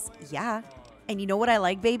Vegas. Yeah. And you know what I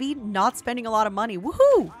like, baby? Not spending a lot of money.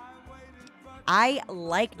 Woohoo! I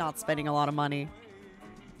like not spending a lot of money.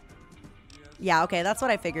 Yeah, okay, that's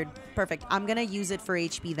what I figured. Perfect. I'm going to use it for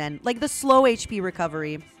HP then. Like the slow HP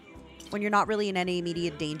recovery when you're not really in any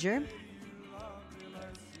immediate danger.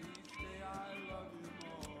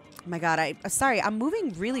 Oh my god, sorry, I'm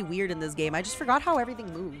moving really weird in this game. I just forgot how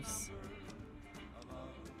everything moves.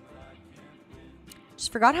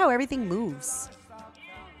 Just forgot how everything moves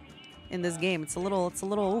in this game. It's a little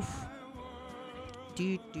oof.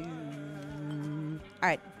 All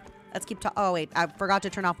right, let's keep talking. Oh wait, I forgot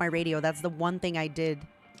to turn off my radio. That's the one thing I did.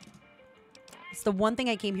 It's the one thing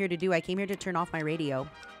I came here to do. I came here to turn off my radio.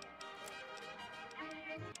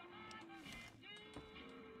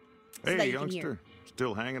 Hey, so youngster.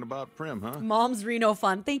 Still hanging about Prim, huh? Mom's Reno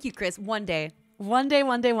fun. Thank you, Chris. One day. One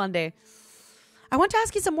day. I want to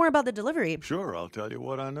ask you some more about the delivery. Sure, I'll tell you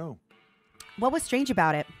what I know. What was strange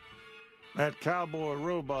about it? That cowboy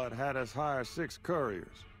robot had us hire 6 couriers.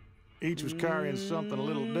 Each was carrying something a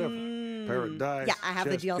little different. Paradise, yeah, I have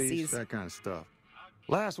the DLCs. Piece, that kind of stuff.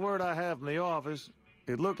 Last word I have from the office,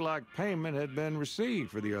 it looked like payment had been received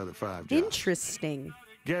for the other 5 jobs. Interesting.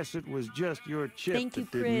 Guess it was just your chip Thank you,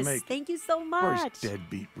 that didn't Chris. make it. Thank you so much. First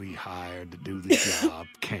deadbeat we hired to do the job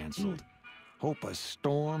canceled. Hope a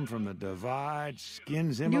storm from the divide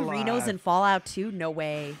skins him New alive. Reno's in Fallout 2? No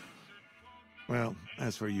way. Well,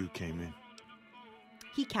 that's where you came in.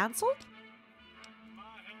 He canceled?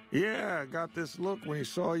 Yeah, I got this look when he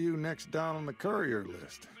saw you next down on the courier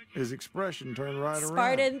list. His expression turned right around.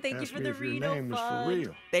 Spartan, thank you Asked for me the if your Reno name was fund. for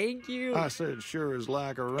real. Thank you. I said, sure as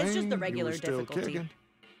like a rain. It's just the regular you were still difficulty. Kicking.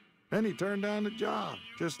 Then he turned down the job,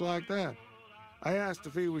 just like that. I asked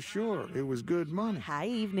if he was sure it was good money. Hi,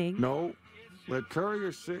 evening. No, let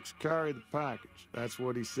Courier 6 carry the package. That's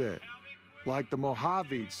what he said. Like the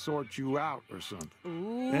Mojaves sort you out or something.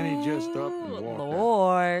 Ooh, then he just up and walked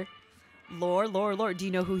out. Lord. Do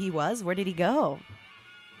you know who he was? Where did he go?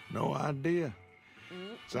 No idea.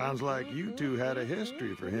 Sounds like you two had a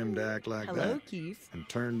history for him to act like Hello, that. Keith. And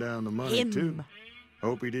turn down the money, too.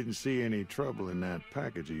 Hope he didn't see any trouble in that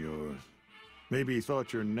package of yours. Maybe he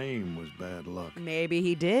thought your name was bad luck. Maybe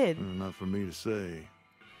he did. Not for me to say.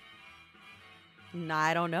 Nah,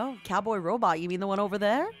 I don't know. Cowboy Robot, you mean the one over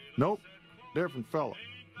there? Nope. Different fella.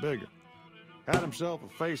 Bigger. Had himself a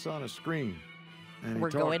face on a screen. And he We're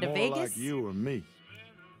talked going to more Vegas? like you or me.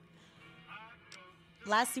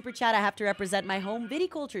 Last super chat, I have to represent my home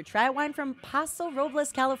viticulture. Try a wine from Paso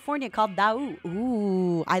Robles, California called Dau.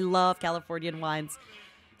 Ooh, I love Californian wines.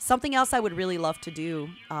 Something else I would really love to do.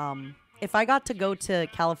 If I got to go to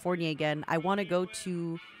California again, I want to go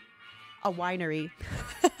to a winery.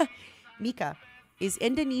 Mika. Is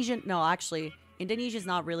Indonesian? No, actually, Indonesia's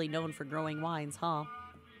not really known for growing wines, huh?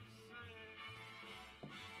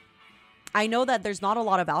 I know that there's not a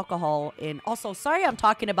lot of alcohol in... Also, sorry I'm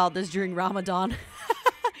talking about this during Ramadan.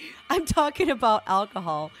 I'm talking about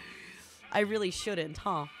alcohol. I really shouldn't,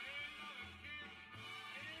 huh?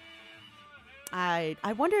 I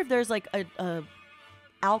wonder if there's like a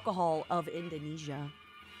alcohol of Indonesia.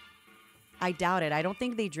 I doubt it. I don't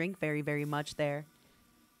think they drink very, very much there.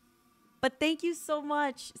 But thank you so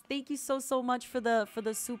much. Thank you so much for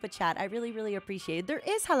the super chat. I really, really appreciate it. There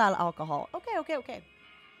is halal alcohol. Okay.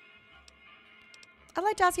 I'd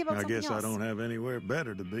like to ask you about something else. I guess I don't have anywhere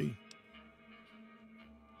better to be.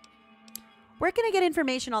 Where can I get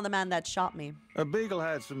information on the man that shot me? A Beagle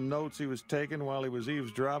had some notes he was taking while he was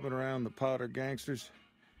eavesdropping around the powder gangsters.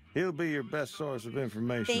 He'll be your best source of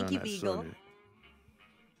information Thank on you, that Beagle. subject.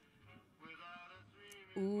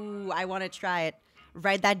 Ooh, I want to try it.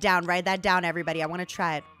 Write that down, everybody. I want to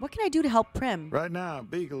try it. What can I do to help Prim? Right now,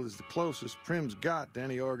 Beagle is the closest Prim's got to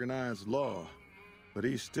any organized law. But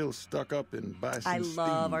he's still stuck up in Bison I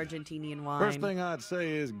love Steve. Argentinian wine. First thing I'd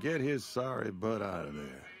say is get his sorry butt out of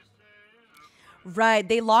there. Right.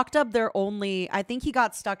 They locked up their only... I think he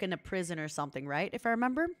got stuck in a prison or something, right? If I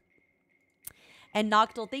remember. And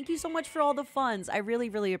Noctil, thank you so much for all the funds. I really,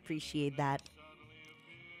 really appreciate that.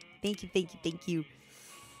 Thank you.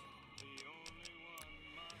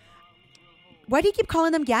 Why do you keep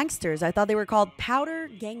calling them gangsters? I thought they were called powder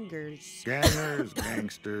gangers. Gangers,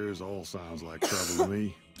 gangsters, all sounds like trouble to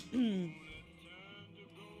me.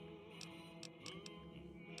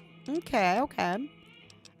 Okay.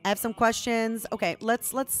 I have some questions. Okay,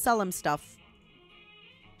 let's sell him stuff.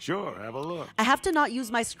 Sure, have a look. I have to not use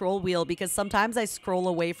my scroll wheel because sometimes I scroll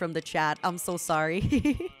away from the chat. I'm so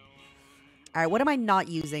sorry. All right, what am I not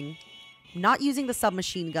using? I'm not using the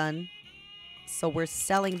submachine gun. So we're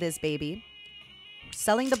selling this baby. We're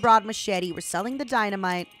selling the broad machete. We're selling the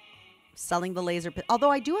dynamite. Selling the laser pit. Although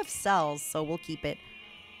I do have cells, so we'll keep it.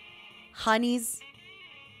 Honeys.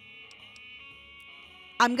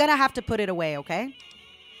 I'm going to have to put it away, okay?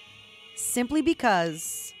 Simply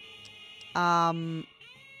because...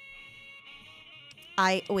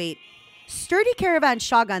 Wait. Sturdy Caravan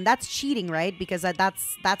Shotgun. That's cheating, right? Because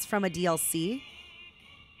that's from a DLC.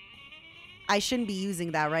 I shouldn't be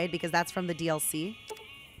using that, right? Because that's from the DLC.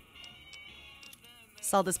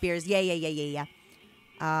 Sell the spears. Yeah.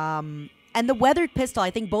 And the weathered pistol,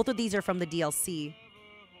 I think both of these are from the DLC.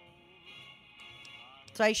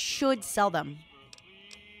 So I should sell them.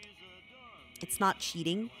 It's not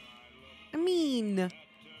cheating. I mean,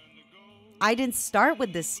 I didn't start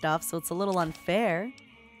with this stuff, so it's a little unfair.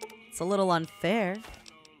 It's a little unfair.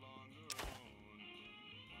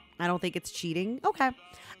 I don't think it's cheating. Okay.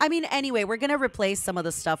 I mean, anyway, we're going to replace some of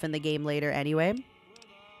the stuff in the game later anyway.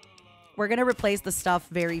 We're going to replace the stuff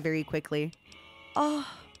very, very quickly. Oh.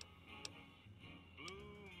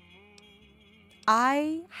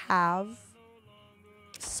 I have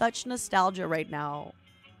such nostalgia right now.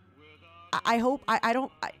 I hope I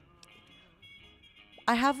don't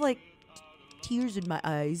I have like tears in my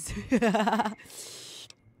eyes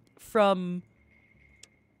from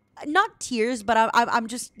not tears, but I'm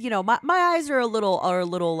just, you know, my eyes are a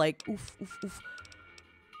little like oof.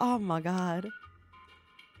 Oh my god.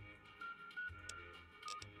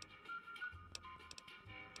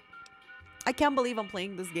 I can't believe I'm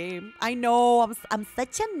playing this game. I know, I'm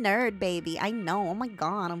such a nerd, baby. I know. Oh my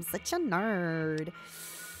god, I'm such a nerd.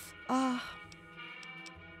 I'm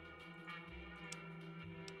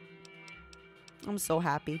so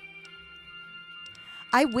happy.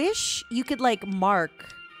 I wish you could like mark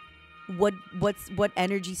what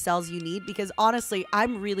energy cells you need, because honestly,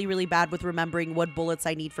 I'm really bad with remembering what bullets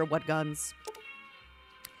I need for what guns.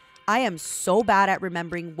 I am so bad at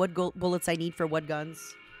remembering what bullets I need for what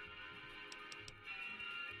guns.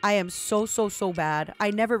 I am so bad. I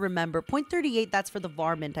never remember. .38, that's for the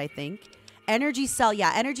varmint, I think. Energy cell,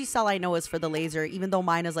 yeah, energy cell I know is for the laser, even though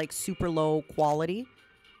mine is like super low quality.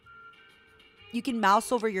 You can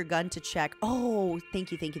mouse over your gun to check. Oh,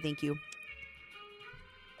 thank you.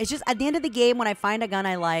 It's just at the end of the game, when I find a gun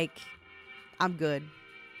I like, I'm good.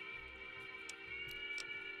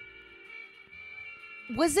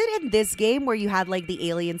 Was it in this game where you had like the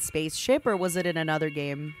alien spaceship, or was it in another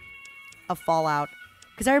game of Fallout?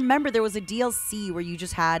 Because I remember there was a DLC where you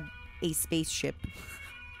just had a spaceship.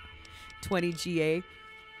 20 GA.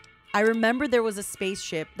 I remember there was a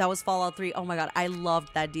spaceship that was Fallout 3. Oh my god, I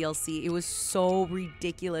loved that DLC. It was so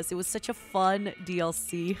ridiculous. It was such a fun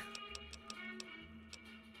DLC.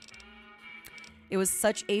 It was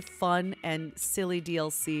such a fun and silly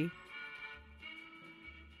DLC.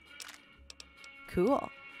 Cool.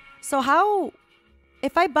 So how...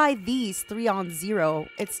 If I buy these 3 on 0,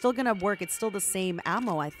 it's still gonna work. It's still the same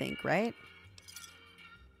ammo, I think, right?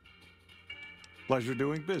 Pleasure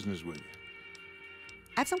doing business with you.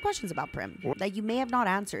 I have some questions about Prim that you may have not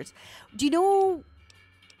answered. Do you know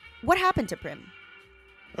what happened to Prim?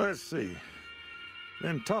 Let's see.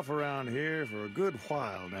 Been tough around here for a good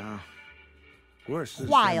while now. Worse than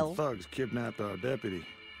some thugs kidnapped our deputy.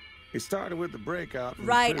 It started with the breakout.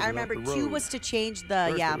 Right, I remember 2 was to change the,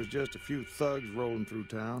 First, it was just a few thugs rolling through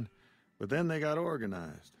town, but then they got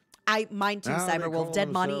organized. Mine too, Cyberwolf. Dead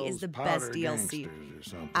Money is the best DLC.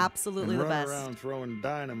 Absolutely the best. Run around throwing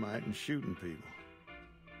dynamite and shooting people.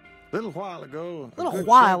 A little while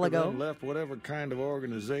ago, left whatever kind of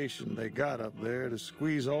organization they got up there to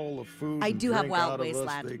squeeze all the food I do have Wild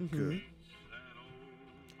Wasteland. They could.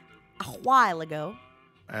 A while ago.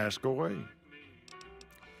 Ask away.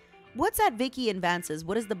 What's at Vicky and Vance's?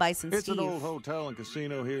 What is the Bison It's Steve? an old hotel and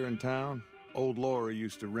casino here in town. Old Laura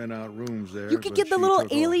used to rent out rooms there. You could get the little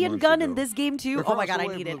alien gun in this game too. Oh my god, I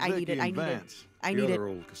need it. I need it. Other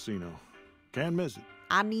old casino. Can't miss it.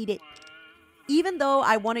 I need it. Even though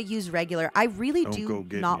I want to use regular, I really do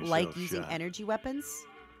not like using energy weapons.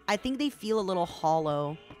 I think they feel a little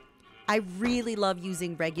hollow. I really love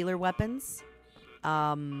using regular weapons.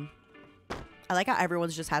 I like how everyone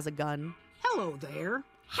just has a gun. Hello there.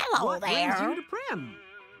 Hello there. What brings you to Prim?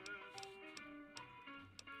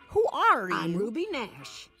 Who are you? I'm Ruby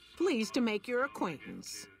Nash. Pleased to make your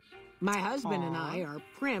acquaintance. My husband and I are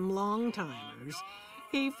Prim long-timers.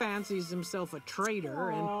 He fancies himself a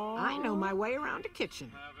trader, and I know my way around a kitchen.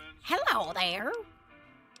 Hello there.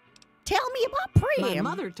 Tell me about Prim. My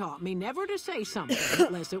mother taught me never to say something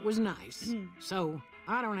unless it was nice. So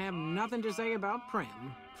I don't have nothing to say about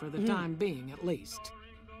Prim, for the time being at least.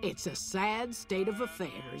 It's a sad state of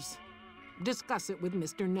affairs. Discuss it with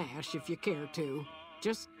Mr. Nash if you care to.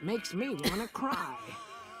 Just makes me want to cry.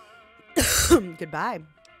 Goodbye.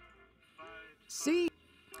 See?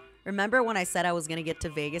 Remember when I said I was going to get to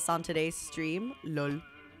Vegas on today's stream? Lol.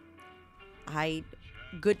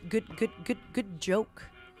 Good joke.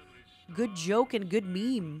 Good joke and good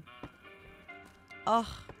meme. Ugh.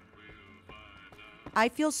 I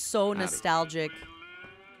feel so nostalgic.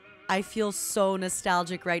 I feel so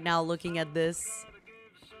nostalgic right now looking at this.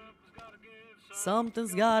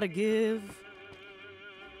 Something's gotta give.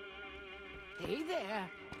 Hey there.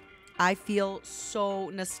 I feel so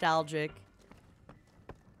nostalgic.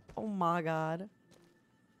 Oh my god.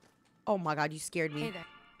 Oh my god, you scared me. Hey there.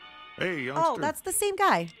 Hey, youngster. Oh, that's the same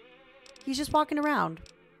guy. He's just walking around.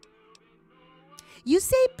 You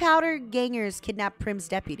say Powder Gangers kidnapped Prim's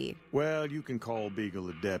deputy. Well, you can call Beagle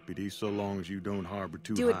a deputy so long as you don't harbor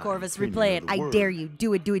too Do it, high Corvus. an opinion Replay of it. the I word. dare you.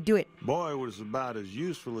 Do it, do it, do it. Boy was about as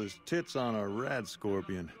useful as tits on a rad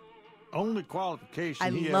scorpion. Only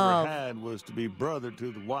qualification he ever had was to be brother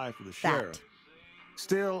to the wife of the sheriff.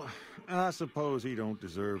 Still, I suppose he don't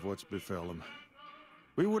deserve what's befell him.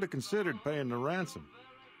 We would have considered paying the ransom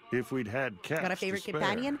if we'd had cash. Got a favorite to spare.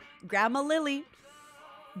 companion? Grandma Lily.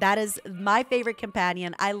 That is my favorite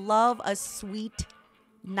companion. I love a sweet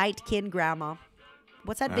nightkin grandma.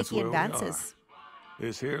 What's that That's Vicky and where we Vance's? are.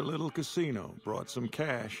 This here little casino brought some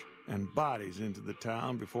cash and bodies into the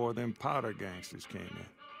town before them powder gangsters came in.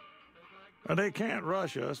 Now, they can't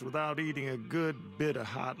rush us without eating a good bit of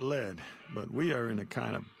hot lead, but we are in a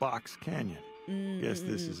kind of box canyon. Guess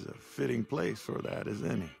this is a fitting place for that as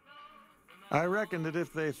any. I reckon that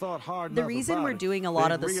if they thought hard The enough reason about we're it, doing a lot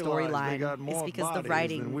they'd of the realize they got storyline more is because the bodies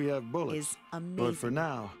writing than we have bullets. is amazing. But for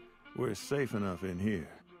now, we're safe enough in here.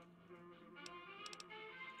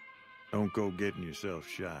 Don't go getting yourself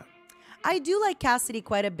shot. I do like Cassidy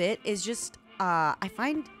quite a bit. It's just I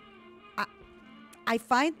find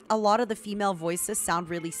a lot of the female voices sound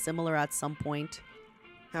really similar at some point.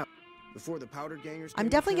 How? Before the powder gangers. I'm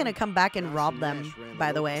definitely gonna come back and rob them.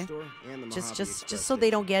 By the way, just so they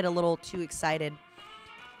don't get a little too excited.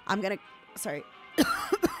 I'm gonna. Sorry.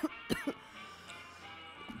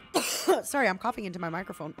 Sorry, I'm coughing into my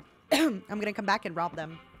microphone. I'm gonna come back and rob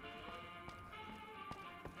them.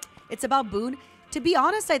 It's about Boone. To be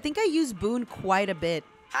honest, I think I use Boone quite a bit.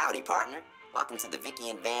 Howdy, partner. Welcome to the Vicky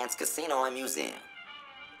and Vance Casino and Museum.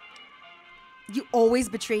 You always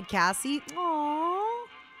betrayed Cassie? Aww.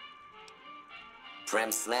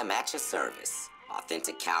 Prim Slim at your service.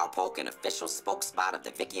 Authentic cowpoke and official spokesspot of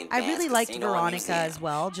the Vicky and I Vance really liked Casino and Veronica Museum. as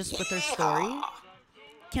well, just with her story.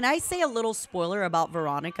 Can I say a little spoiler about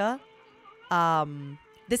Veronica?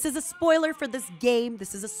 This is a spoiler for this game.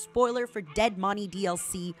 This is a spoiler for Dead Money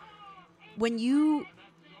DLC. When you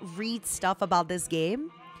read stuff about this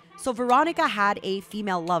game, so Veronica had a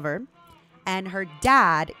female lover, and her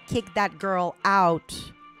dad kicked that girl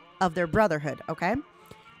out of their brotherhood, okay?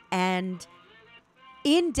 And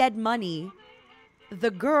in Dead Money, the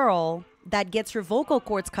girl that gets her vocal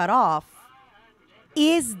cords cut off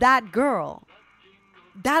is that girl.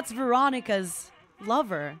 That's Veronica's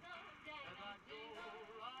lover.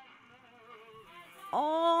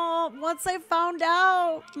 Oh, once I found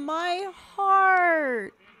out, my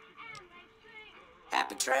heart.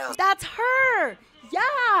 Happy trails. That's her.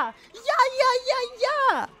 Yeah.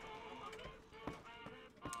 Yeah.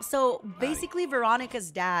 So basically,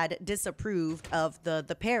 Veronica's dad disapproved of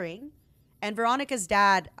the pairing. And Veronica's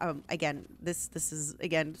dad, again, this is,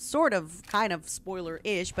 again, sort of, kind of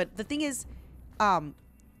spoiler-ish. But the thing is,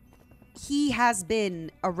 he has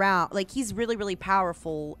been around, like, he's really, really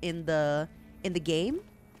powerful in the game.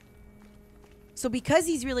 So because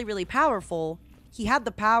he's really, really powerful, he had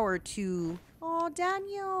the power to... Oh,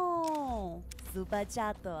 Daniel! Super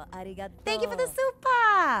chato, arigato. Thank you for the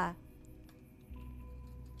super!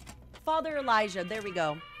 Father Elijah, there we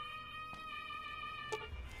go.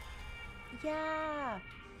 Yeah.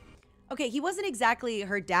 Okay, he wasn't exactly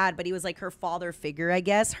her dad, but he was like her father figure, I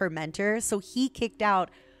guess, her mentor. So he kicked out.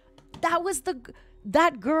 That was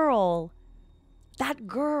that girl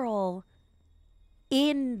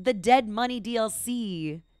in the Dead Money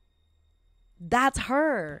DLC. That's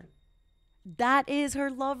her. That is her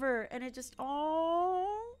lover. And it just,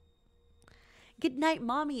 oh. Good night,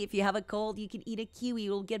 mommy. If you have a cold, you can eat a kiwi.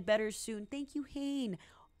 It'll get better soon. Thank you, Hayne.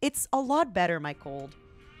 It's a lot better, my cold.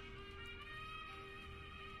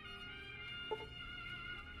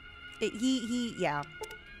 Yeah.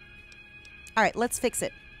 All right, let's fix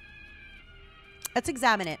it. Let's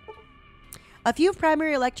examine it. A few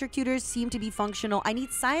primary electrocutors seem to be functional. I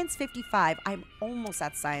need Science 55. I'm almost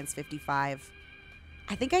at Science 55.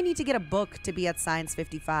 I think I need to get a book to be at Science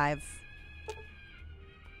 55.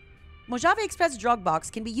 Mojave Express drug box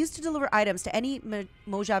can be used to deliver items to any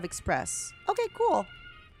Mojave Express. Okay, cool.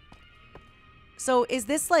 So is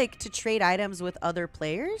this like to trade items with other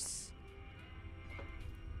players?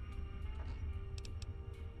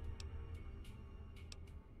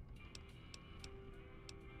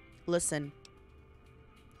 Listen.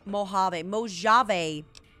 Mojave.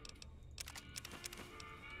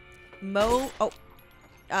 Oh.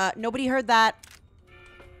 Nobody heard that.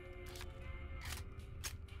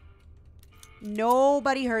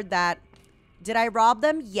 Nobody heard that. Did I rob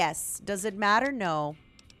them? Yes. Does it matter? No.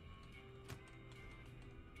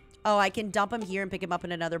 Oh, I can dump him here and pick him up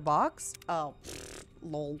in another box? Oh,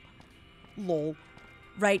 lol. Lol.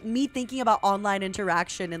 Right, me thinking about online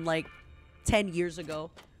interaction in like 10 years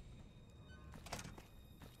ago.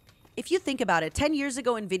 If you think about it, 10 years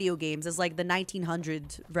ago in video games is like the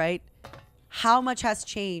 1900s, right? How much has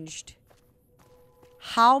changed?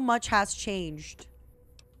 How much has changed?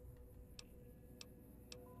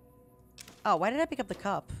 Oh, why did I pick up the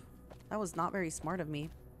cup? That was not very smart of me.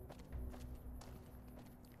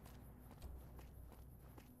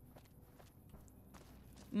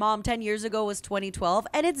 Mom, 10 years ago was 2012,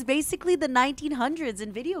 and it's basically the 1900s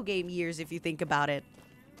in video game years if you think about it.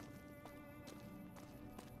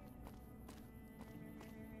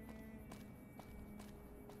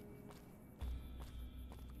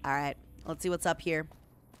 All right, let's see what's up here.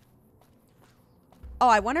 Oh,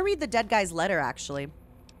 I want to read the dead guy's letter, actually.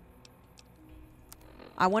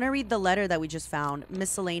 I want to read the letter that we just found.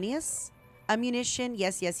 Miscellaneous? Ammunition?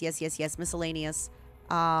 Yes, yes, yes, yes, yes. Miscellaneous.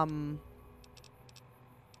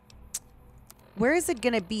 Where is it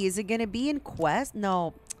going to be? Is it going to be in Quest?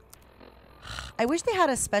 No. I wish they had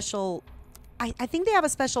a special... I think they have a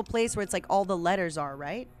special place where it's like all the letters are,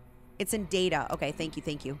 right? It's in data. Okay, thank you,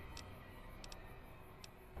 thank you.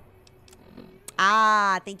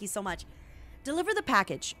 Ah, thank you so much. Deliver the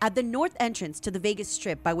package at the north entrance to the Vegas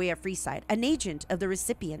Strip by way of Freeside. An agent of the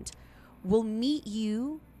recipient will meet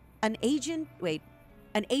you... An agent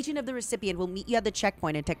of the recipient will meet you at the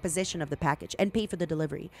checkpoint and take possession of the package and pay for the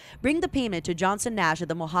delivery. Bring the payment to Johnson Nash at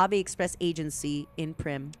the Mojave Express Agency in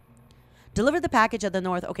Prim. Deliver the package at the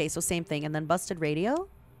north... Okay, so same thing. And then busted radio.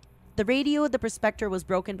 The radio of the prospector was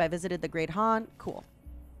broken by visited the Great Han. Cool.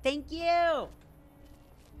 Thank you!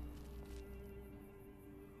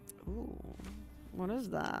 Ooh, what is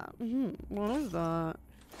that? What is that?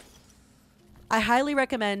 I highly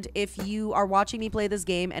recommend, if you are watching me play this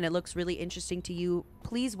game and it looks really interesting to you,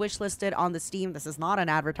 please wishlist it on the Steam. This is not an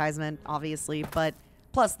advertisement, obviously, but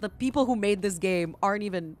plus the people who made this game aren't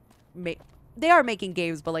even they are making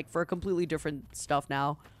games, but like for completely different stuff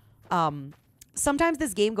now. Sometimes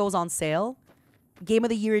this game goes on sale. Game of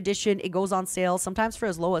the Year edition, it goes on sale sometimes for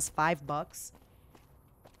as low as $5.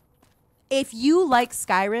 If you like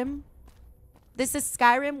Skyrim, this is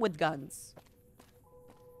Skyrim with guns.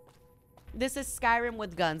 This is Skyrim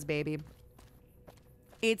with guns, baby.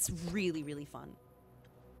 It's really, really fun.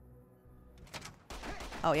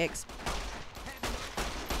 Oh, yikes.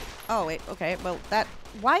 Oh, wait. Okay. Well, that...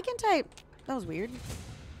 Why can't I... That was weird.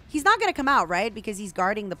 He's not gonna come out, right? Because he's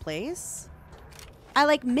guarding the place. I,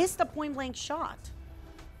 like, missed a point-blank shot.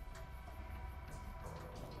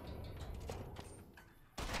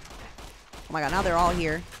 Oh, my God. Now they're all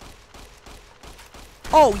here.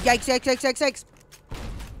 Oh, yikes, yikes, yikes, yikes, yikes.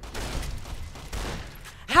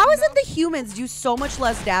 How is it the humans do so much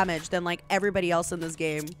less damage than, like, everybody else in this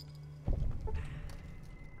game?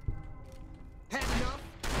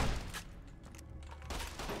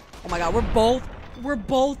 Oh my God, we're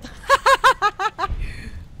both.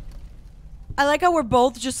 I like how we're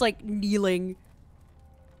both just, like, kneeling.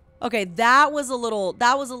 Okay, that was a little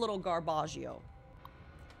garbaggio.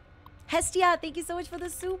 Hestia, thank you so much for the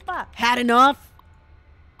super. Had enough?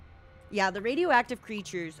 Yeah, the radioactive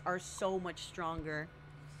creatures are so much stronger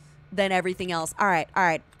than everything else. All right, all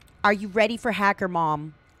right. Are you ready for Hacker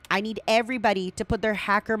Mom? I need everybody to put their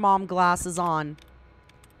Hacker Mom glasses on.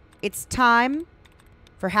 It's time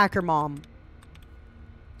for Hacker Mom.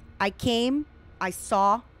 I came, I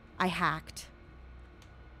saw, I hacked.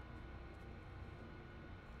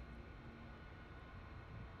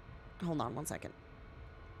 Hold on one second.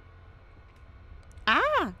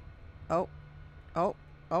 Ah! Oh. Oh.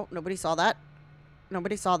 Oh, nobody saw that.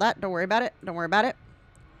 Nobody saw that. Don't worry about it. Don't worry about it.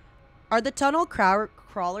 Are the tunnel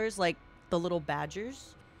crawlers like the little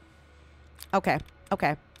badgers? Okay.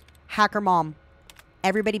 Okay. Hacker Mom.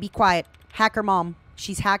 Everybody be quiet. Hacker Mom.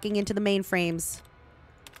 She's hacking into the mainframes.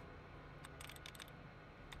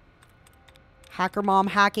 Hacker Mom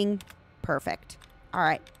hacking. Perfect. All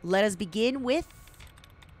right. Let us begin with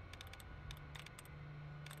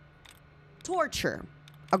torture.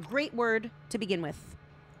 A great word to begin with.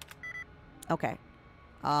 Okay.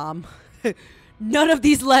 None of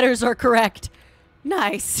these letters are correct.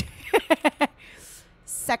 Nice.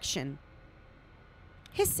 Section.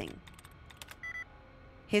 Hissing.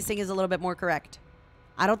 Hissing is a little bit more correct.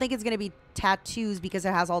 I don't think it's going to be tattoos because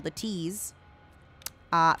it has all the T's.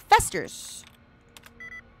 Festers.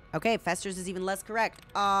 Okay, festers is even less correct.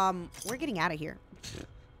 We're getting out of here.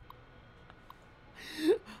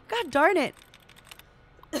 God darn it.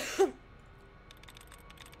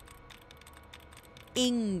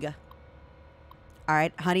 Ing. All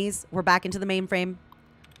right, honeys, we're back into the mainframe.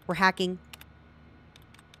 We're hacking.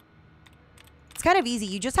 It's kind of easy.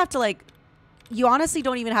 You just have to like, you honestly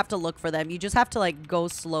don't even have to look for them. You just have to like go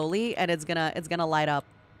slowly, and it's gonna light up.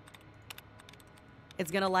 It's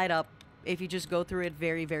gonna light up if you just go through it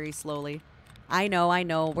very, very slowly. I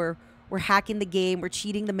know. We're hacking the game. We're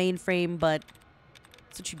cheating the mainframe, but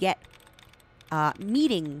that's what you get.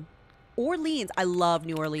 Meeting. Orleans. I love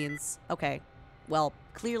New Orleans. Okay. Well,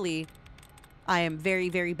 clearly, I am very,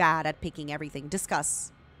 very bad at picking everything.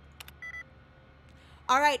 Discuss.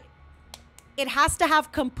 All right. It has to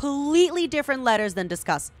have completely different letters than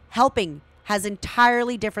discuss. Helping has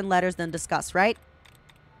entirely different letters than discuss, right?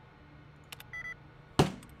 I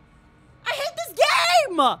hate this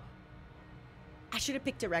game! I should have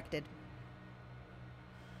picked directed.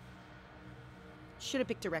 Should have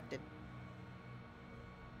picked directed.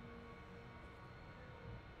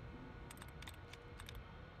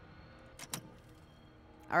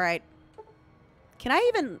 All right. Can I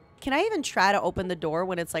even try to open the door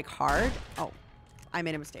when it's like hard? Oh, I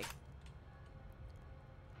made a mistake.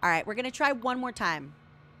 All right, we're going to try one more time.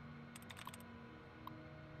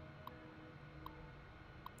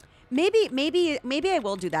 Maybe I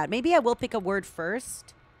will do that. Maybe I will pick a word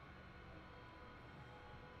first.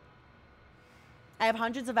 I have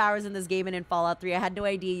hundreds of hours in this game and in Fallout 3. I had no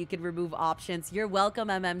idea you could remove options. You're welcome,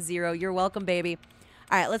 MM0. You're welcome, baby.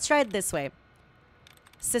 All right, let's try it this way.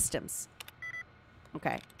 Systems.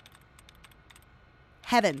 Okay.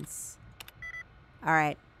 Heavens. All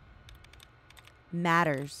right.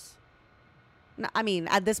 Matters. No, I mean,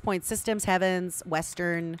 at this point, systems, heavens,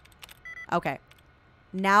 Western. Okay.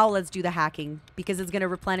 Now let's do the hacking because it's going to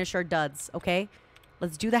replenish our duds, okay?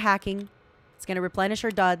 Let's do the hacking. It's going to replenish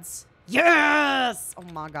our duds. Yes! Oh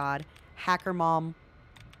my god. Hacker mom.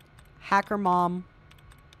 Hacker mom.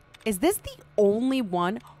 Is this the only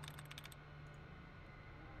one?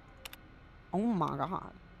 Oh my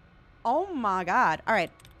god. Oh my god. All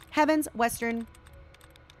right. Heavens, Western.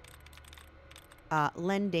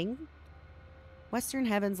 Lending. Western,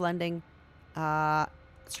 heavens, lending.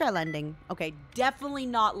 Let's try lending. Okay, definitely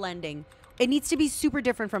not lending. It needs to be super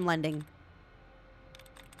different from lending.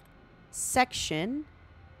 Section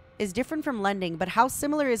is different from lending, but how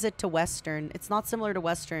similar is it to Western? It's not similar to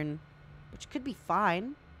Western, which could be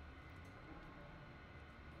fine.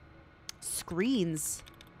 Screens.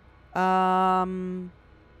 My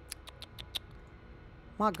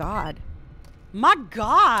god. My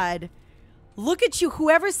god. Look at you.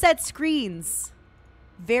 Whoever said screens.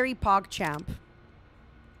 Very PogChamp.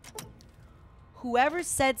 Whoever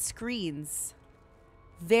said screens.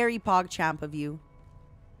 Very PogChamp of you.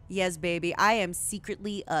 Yes, baby. I am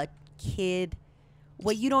secretly a kid.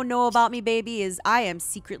 What you don't know about me, baby, is I am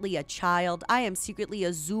secretly a child. I am secretly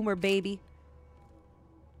a Zoomer, baby.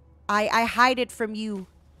 I hide it from you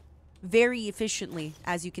very efficiently,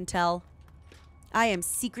 as you can tell. I am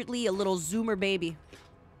secretly a little Zoomer baby.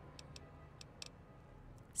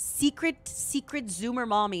 Secret Zoomer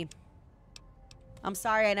mommy. I'm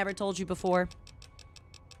sorry I never told you before.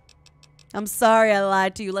 I'm sorry I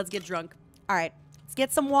lied to you. Let's get drunk. All right. Let's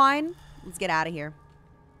get some wine. Let's get out of here.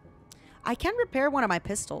 I can repair one of my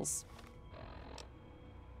pistols.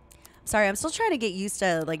 Sorry, I'm still trying to get used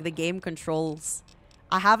to like the game controls.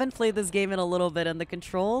 I haven't played this game in a little bit, and the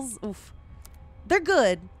controls, oof. They're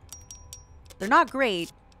good. They're not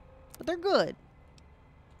great, but they're good.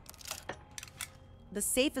 The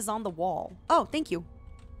safe is on the wall. Oh, thank you.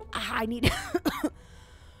 I need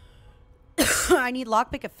I need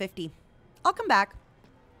lockpick of 50. I'll come back.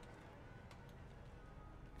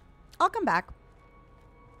 I'll come back.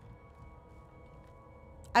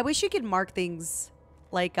 I wish you could mark things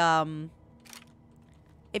like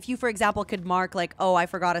if you, for example, could mark like, oh, I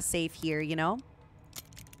forgot a safe here, you know?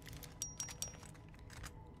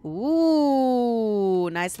 Ooh,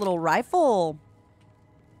 nice little rifle.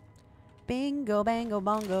 Bingo, bango,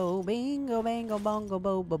 bongo. Bingo, bango, bongo,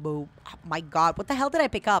 bo, bo, bo. Oh my god, what the hell did I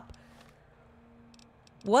pick up?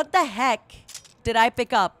 What the heck did I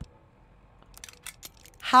pick up?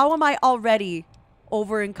 How am I already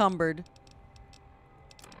over encumbered?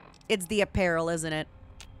 It's the apparel, isn't it?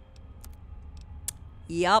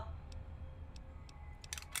 Yup.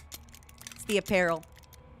 It's the apparel.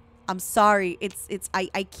 I'm sorry.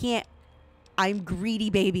 I can't. I'm greedy,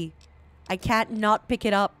 baby. I can't not pick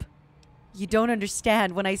it up. You don't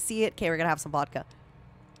understand. When I see it. Okay, we're gonna have some vodka.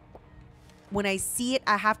 When I see it,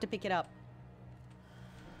 I have to pick it up.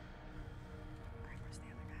 Alright, where's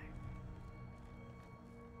the other guy?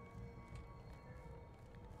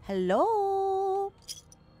 Hello?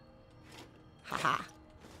 Haha.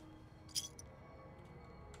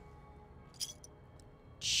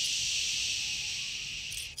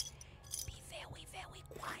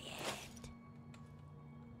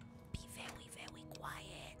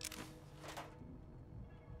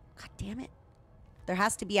 damn it. There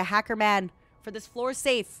has to be a hacker man for this floor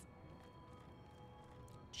safe.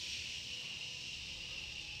 Shh.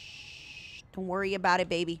 Don't worry about it,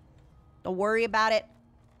 baby. Don't worry about it.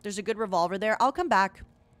 There's a good revolver there. I'll come back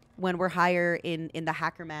when we're higher in the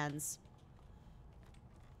hacker mans.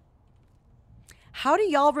 How do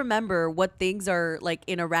y'all remember what things are like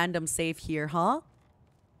in a random safe here, huh?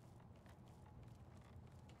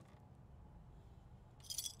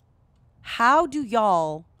 How do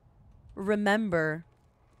y'all remember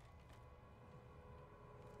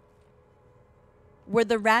where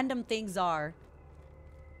the random things are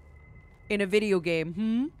in a video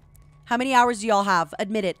game? How many hours do y'all have?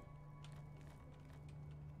 Admit it.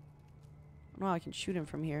 Oh, I can shoot him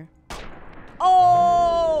from here.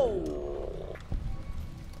 Oh!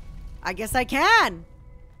 I guess I can.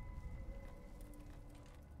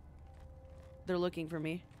 They're looking for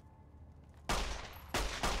me.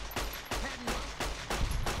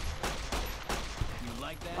 You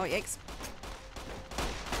like that? Oh, yikes.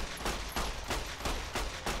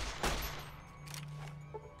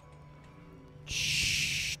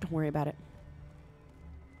 Shh, don't worry about it.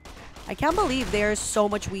 I can't believe they're so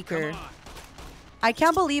much weaker. I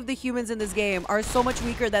can't believe the humans in this game are so much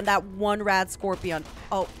weaker than that one rad scorpion.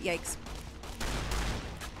 Oh, yikes.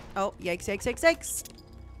 Oh, yikes, yikes, yikes, yikes.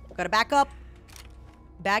 Gotta back up.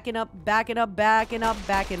 Backing up, backing up, backing up,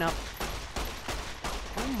 backing up.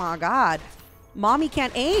 Oh my god. Mommy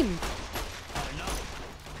can't aim.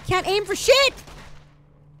 Can't aim for shit.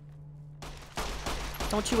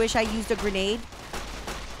 Don't you wish I used a grenade?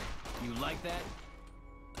 You like that?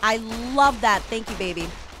 I love that. Thank you, baby.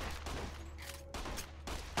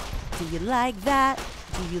 Do you like that?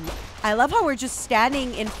 Do you? I love how we're just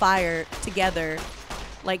standing in fire together,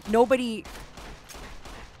 like nobody.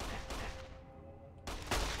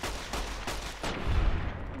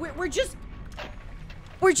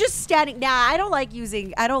 We're just standing. Nah, I don't like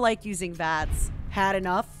using VATS. Had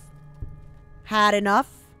enough. Had enough.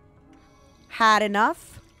 Had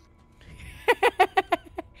enough.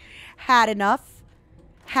 Had enough.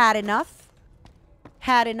 Had enough.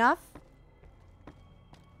 Had enough.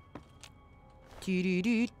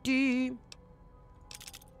 Do-do-do-do.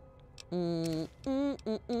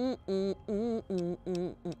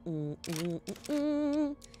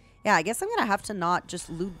 Yeah, I guess I'm gonna have to not just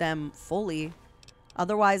loot them fully.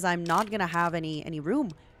 Otherwise, I'm not gonna have any room.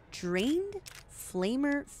 Drained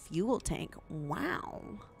flamer fuel tank. Wow.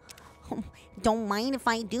 Don't mind if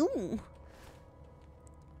I do.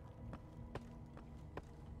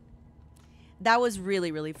 That was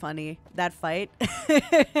really, really funny, that fight.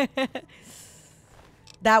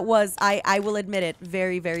 That was, I will admit it,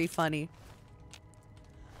 very, very funny.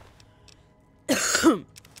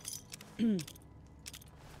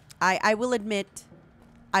 I will admit,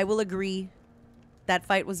 I will agree, that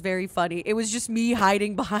fight was very funny. It was just me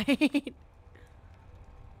hiding behind.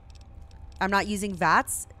 I'm not using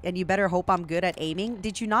VATS, and you better hope I'm good at aiming.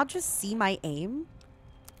 Did you not just see my aim?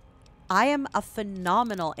 I am a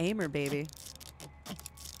phenomenal aimer, baby.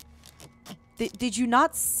 Did you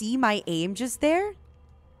not see my aim just there?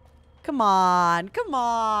 Come on, come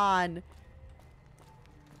on.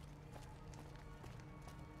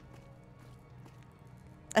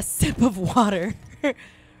 A sip of water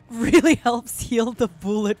really helps heal the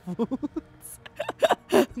bullet wounds.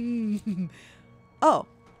 Oh,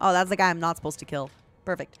 that's the guy I'm not supposed to kill.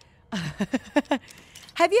 Perfect.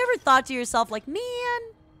 Have you ever thought to yourself, like, man,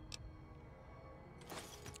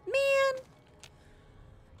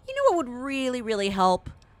 you know what would really, really help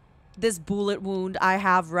this bullet wound I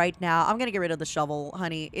have right now? I'm gonna get rid of the shovel,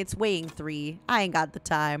 honey. It's weighing 3. I ain't got the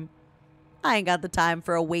time. I ain't got the time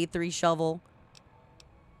for a weigh 3 shovel.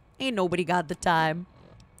 Ain't nobody got the time.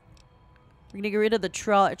 We're gonna get rid of the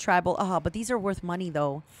tribal. Oh, but these are worth money,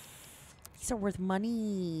 though. These are worth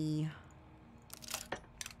money.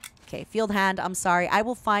 Okay, field hand. I'm sorry. I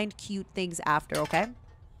will find cute things after, okay?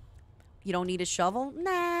 You don't need a shovel?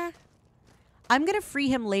 Nah. I'm gonna free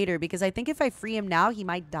him later because I think if I free him now, he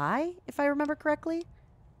might die, if I remember correctly.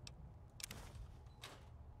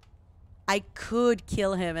 I could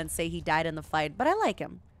kill him and say he died in the fight, but I like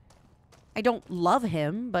him. I don't love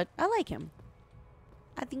him, but I like him.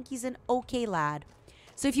 I think he's an okay lad.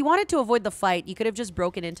 So if you wanted to avoid the fight, you could have just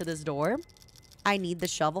broken into this door. I need the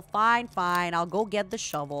shovel. Fine, fine. I'll go get the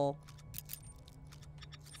shovel.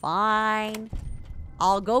 Fine.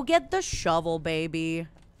 I'll go get the shovel, baby.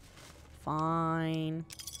 Fine.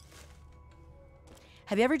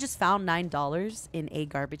 Have you ever just found $9 in a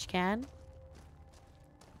garbage can?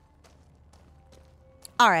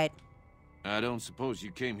 All right. I don't suppose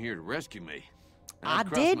you came here to rescue me. I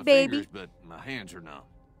crossed did, my baby. fingers, but my hands are numb.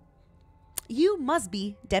 You must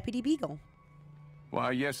be Deputy Beagle.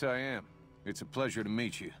 Why, yes, I am. It's a pleasure to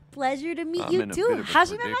meet you. Pleasure to meet I'm you in a too. bit of a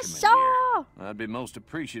predicament here. I'd be most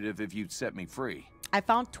appreciative if you'd set me free. I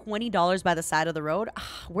found $20 by the side of the road.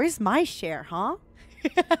 Where's my share, huh?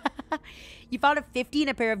 You found a $50 in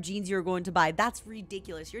a pair of jeans you were going to buy. That's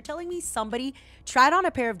ridiculous. You're telling me somebody tried on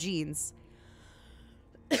a pair of jeans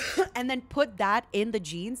and then put that in the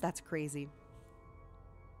jeans? That's crazy.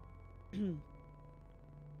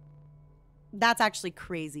 That's actually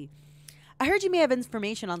crazy. I heard you may have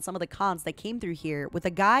information on some of the cons that came through here with a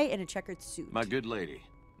guy in a checkered suit. My good lady,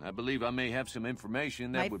 I believe I may have some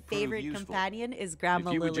information that would prove My favorite useful. companion is Grandma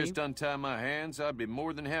If you Lily. would just untie my hands, I'd be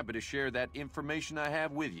more than happy to share that information I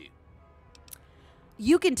have with you.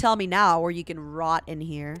 You can tell me now or you can rot in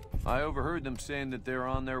here. I overheard them saying that they're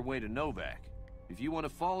on their way to Novak. If you want to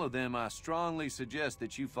follow them, I strongly suggest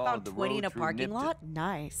that you follow the road 20 in a through parking Nipton. lot?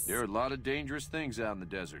 Nice. There are a lot of dangerous things out in the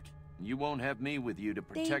desert. You won't have me with you to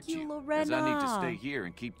protect Thank you, Lorena. as I need to stay here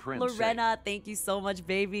and keep Prince safe. Lorena, thank you so much,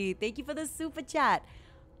 baby. Thank you for the super chat.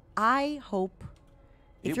 I hope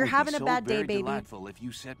if you're having a bad day, baby, delightful if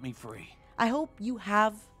you set me free. I hope you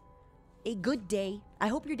have a good day. I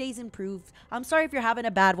hope your day's improved. I'm sorry if you're having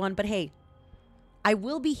a bad one, but hey, I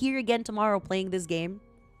will be here again tomorrow playing this game.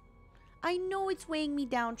 I know it's weighing me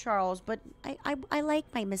down, Charles, but I like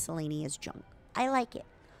my miscellaneous junk. I like it.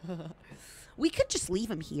 We could just leave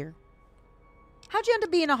him here. How'd you end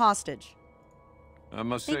up being a hostage? I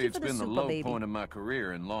must Thank say you it's for the been the super, low baby. point of my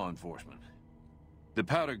career in law enforcement. The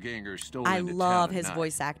powder gangers stole I into love town at his night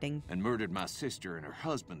voice acting. and murdered my sister and her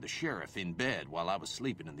husband, the sheriff, in bed while I was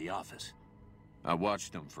sleeping in the office. I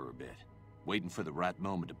watched them for a bit, waiting for the right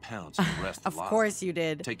moment to pounce and arrest the Of lot course you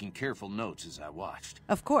did. taking careful notes as I watched.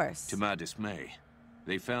 Of course. To my dismay,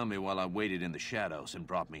 they found me while I waited in the shadows and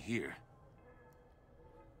brought me here.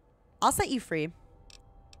 I'll set you free.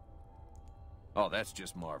 Oh, that's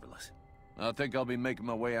just marvelous. I think I'll be making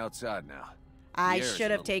my way outside now. I The air's should a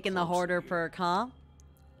have little taken the close hoarder perk, huh?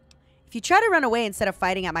 If you try to run away instead of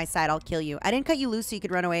fighting at my side, I'll kill you. I didn't cut you loose so you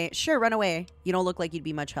could run away. Sure, run away. You don't look like you'd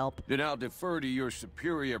be much help. Then I'll defer to your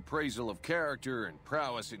superior appraisal of character and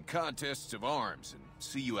prowess in contests of arms and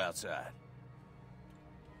see you outside.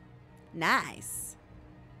 Nice.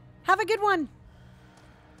 Have a good one.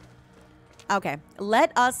 Okay,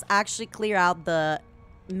 let us actually clear out the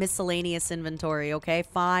miscellaneous inventory, okay?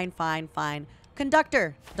 Fine, fine, fine.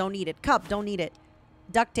 Conductor, don't need it. Cup, don't need it.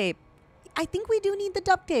 Duct tape. I think we do need the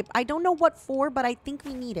duct tape. I don't know what for, but I think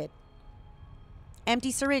we need it.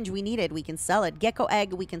 Empty syringe, we need it. We can sell it. Gecko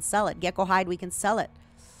egg, we can sell it. Gecko hide, we can sell it.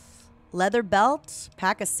 Leather belt,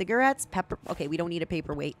 pack of cigarettes, pepper. Okay, we don't need a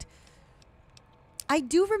paperweight. I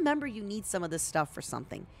do remember you need some of this stuff for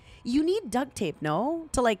something. You need duct tape, no?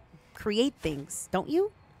 To like create things, don't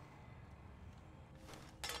you?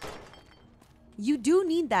 You do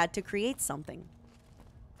need that to create something.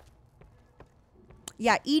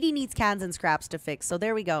 Yeah, Edie needs cans and scraps to fix. So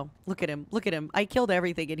there we go. Look at him. Look at him. I killed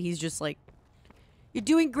everything and he's just like, you're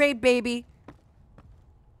doing great, baby.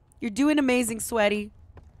 You're doing amazing, Sweaty.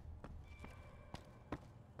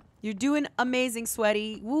 You're doing amazing,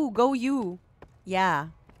 Sweaty. Woo, go you. Yeah.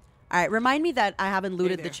 All right, remind me that I haven't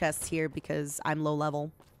looted the chests here because I'm low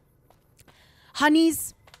level.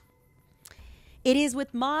 Honeys, it is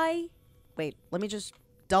with my... Wait, let me just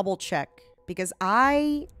double check because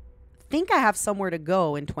I think I have somewhere to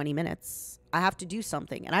go in 20 minutes. I have to do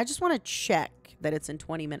something and I just want to check that it's in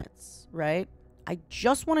 20 minutes, right? I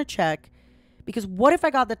just want to check because what if I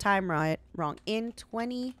got the time wrong? In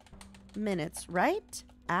 20 minutes, right?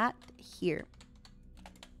 At here.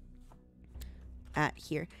 At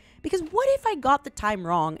here. Because what if I got the time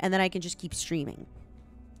wrong and then I can just keep streaming?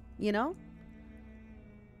 You know?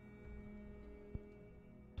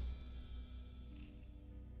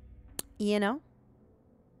 You know?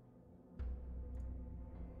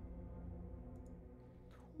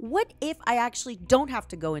 What if I actually don't have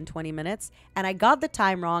to go in 20 minutes and I got the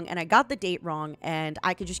time wrong and I got the date wrong and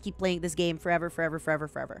I could just keep playing this game forever, forever, forever,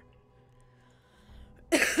 forever?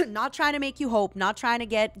 Not trying to make you hope. Not trying to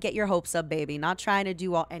get your hopes up, baby. Not trying to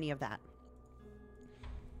do any of that.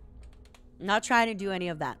 Not trying to do any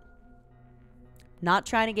of that. Not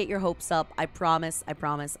trying to get your hopes up. I promise, I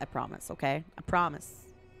promise, I promise, okay? I promise.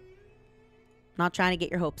 Not trying to get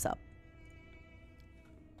your hopes up.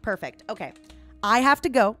 Perfect. Okay. I have to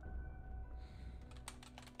go.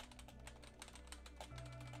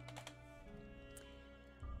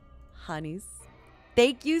 Honeys,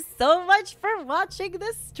 thank you so much for watching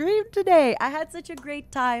this stream today. I had such a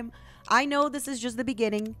great time. I know this is just the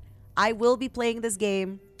beginning. I will be playing this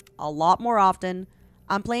game a lot more often.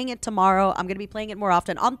 I'm playing it tomorrow. I'm going to be playing it more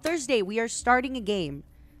often. On Thursday, we are starting a game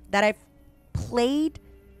that I've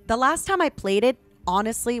the last time I played it,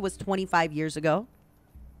 honestly, was 25 years ago.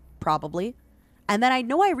 Probably. And then I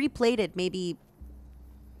know I replayed it maybe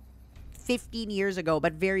 15 years ago,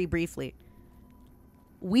 but very briefly.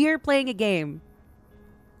 We're playing a game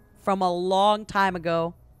from a long time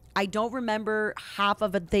ago. I don't remember half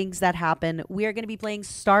of the things that happen. We are going to be playing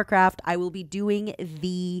StarCraft. I will be doing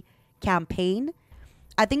the campaign.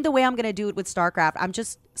 I think the way I'm going to do it with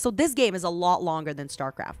StarCraft, so this game is a lot longer than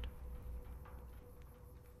StarCraft.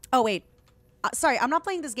 Oh, wait. Sorry, I'm not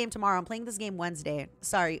playing this game tomorrow. I'm playing this game Wednesday.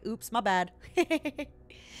 Sorry. Oops, my bad.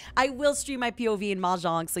 I will stream my POV in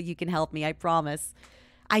Mahjong so you can help me. I promise.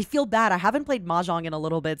 I feel bad. I haven't played Mahjong in a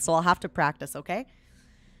little bit, so I'll have to practice, okay?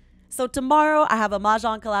 So tomorrow, I have a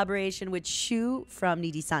Mahjong collaboration with Shu from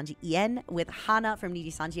NIJISANJI EN, with Hana from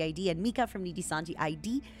NIJISANJI ID, and Mika from NIJISANJI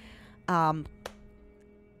ID. I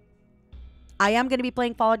am going to be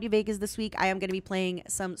playing Fallout New Vegas this week. I am going to be playing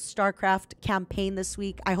some StarCraft campaign this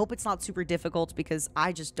week. I hope it's not super difficult because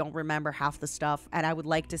I just don't remember half the stuff, and I would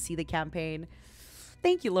like to see the campaign.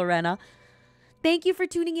 Thank you, Lorena. Thank you for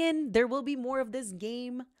tuning in. There will be more of this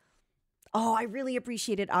game. Oh, I really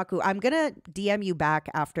appreciate it, Aku. I'm going to DM you back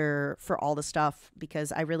after for all the stuff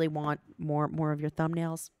because I really want more of your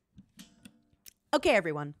thumbnails. Okay,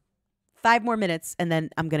 everyone. 5 more minutes, and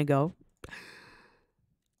then I'm going to go.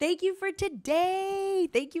 Thank you for today.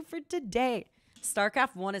 Thank you for today.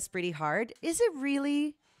 StarCraft 1 is pretty hard. Is it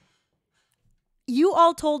really? You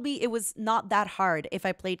all told me it was not that hard if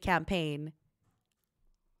I played campaign.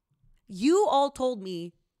 You all told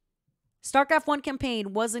me StarCraft 1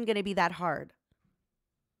 campaign wasn't going to be that hard.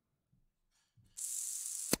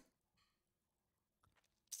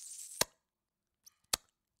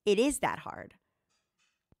 It is that hard.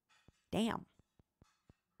 Damn.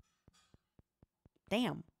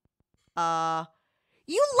 Damn.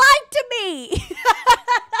 You lied to me.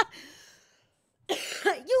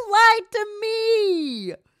 You lied to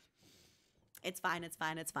me. It's fine. It's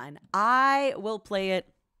fine. It's fine. I will play it.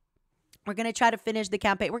 We're going to try to finish the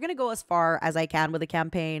campaign. We're going to go as far as I can with the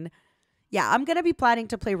campaign. Yeah, I'm going to be planning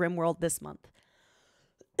to play RimWorld this month.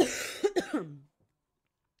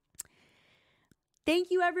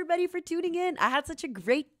 Thank you, everybody, for tuning in. I had such a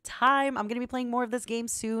great time. I'm going to be playing more of this game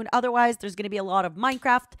soon. Otherwise, there's going to be a lot of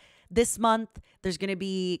Minecraft this month. There's going to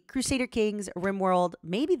be Crusader Kings, RimWorld,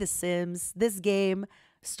 maybe The Sims, this game,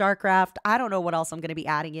 StarCraft. I don't know what else I'm going to be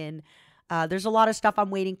adding in. There's a lot of stuff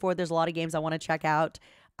I'm waiting for. There's a lot of games I want to check out.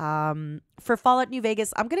 For Fallout New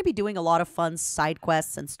Vegas, I'm going to be doing a lot of fun side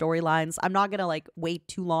quests and storylines. I'm not going to wait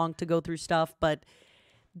too long to go through stuff, but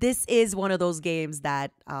this is one of those games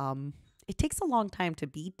that it takes a long time to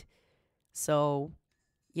beat. So,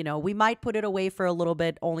 you know, we might put it away for a little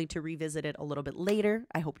bit only to revisit it a little bit later.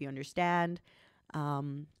 I hope you understand. I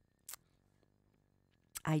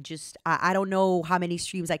don't know how many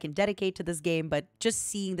streams I can dedicate to this game, but just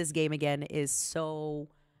seeing this game again is so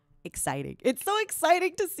exciting. It's so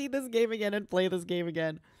exciting to see this game again and play this game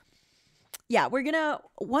again. Yeah, we're gonna,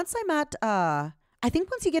 once I'm at, I think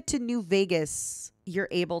once you get to New Vegas, you're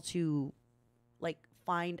able to,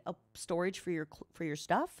 find a storage for your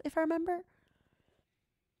stuff, if I remember.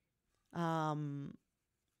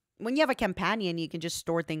 When you have a companion, you can just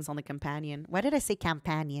store things on the companion. Why did I say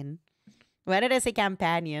companion? Why did I say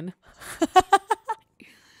companion?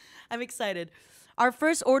 I'm excited. Our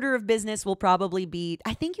first order of business will probably be,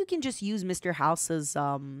 I think you can just use Mr. House's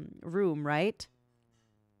room, right?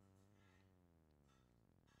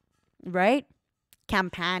 Right?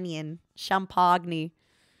 Companion. Champagne.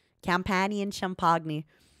 Companion Champagne.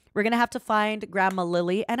 We're going to have to find Grandma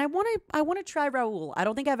Lily. And I want to try Raoul. I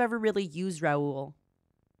don't think I've ever really used Raoul.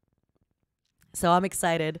 So I'm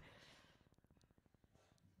excited.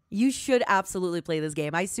 You should absolutely play this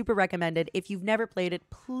game. I super recommend it. If you've never played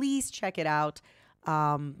it, please check it out.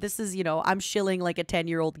 This is, I'm shilling like a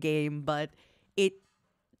 10-year-old game, but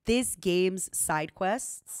this game's side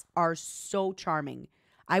quests are so charming.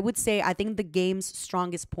 I would say I think the game's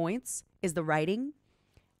strongest points is the writing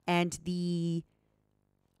and the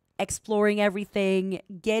exploring everything,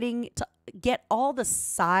 get all the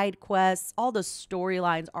side quests, all the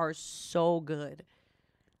storylines are so good.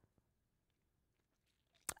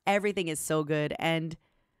 Everything is so good. And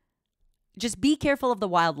just be careful of the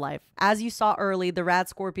wildlife. As you saw early, the rat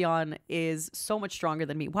scorpion is so much stronger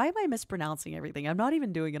than me. Why am I mispronouncing everything? I'm not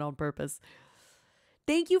even doing it on purpose.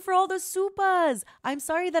 Thank you for all the supas. I'm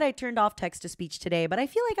sorry that I turned off text-to-speech today, but I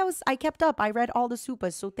feel like I kept up. I read all the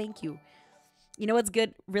supas, so thank you. You know what's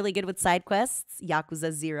good, really good with side quests?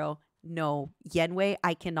 Yakuza 0. No, Yenwei,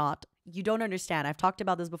 I cannot. You don't understand. I've talked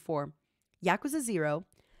about this before. Yakuza 0,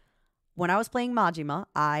 when I was playing Majima,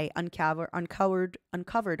 I uncovered.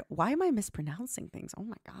 Why am I mispronouncing things? Oh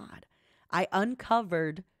my God. I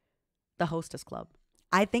uncovered the Hostess Club.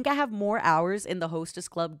 I think I have more hours in the Hostess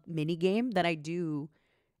Club minigame than I do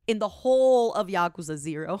in the whole of Yakuza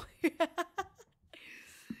 0.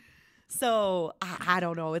 So, I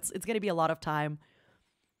don't know. It's going to be a lot of time.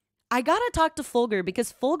 I got to talk to Fulgur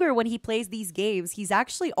because Fulgur, when he plays these games, he's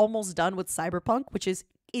actually almost done with Cyberpunk, which is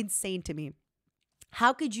insane to me.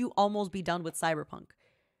 How could you almost be done with Cyberpunk?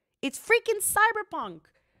 It's freaking Cyberpunk.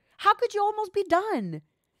 How could you almost be done?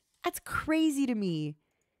 That's crazy to me.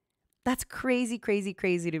 That's crazy, crazy,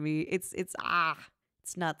 crazy to me. It's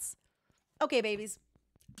nuts. Okay, babies.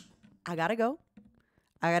 I gotta go.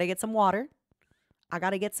 I gotta get some water. I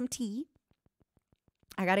gotta get some tea.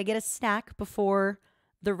 I gotta get a snack before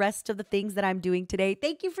the rest of the things that I'm doing today.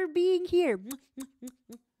 Thank you for being here.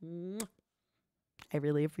 I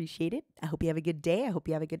really appreciate it. I hope you have a good day. I hope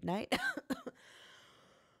you have a good night.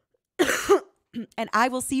 And I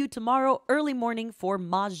will see you tomorrow early morning for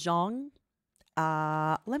Mahjong.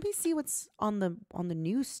 Let me see what's on the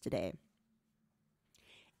news today.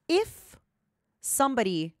 If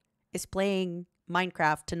somebody is playing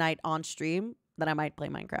Minecraft tonight on stream, then I might play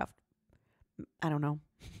Minecraft. I don't know.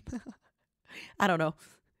 I don't know.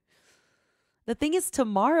 The thing is,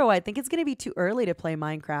 tomorrow, I think it's going to be too early to play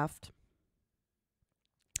Minecraft.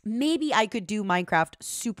 Maybe I could do Minecraft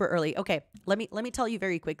super early. Okay, let me tell you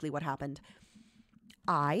very quickly what happened.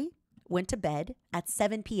 I went to bed at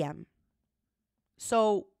 7 p.m.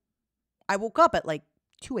 So I woke up at like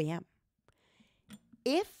 2 a.m.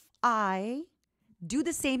 If I do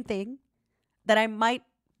the same thing, then I might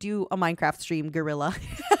do a Minecraft stream, Gorilla,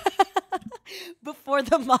 before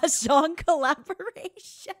the Mahjong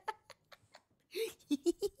collaboration.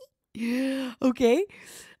 Okay.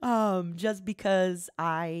 Just because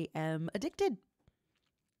I am addicted.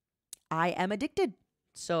 I am addicted.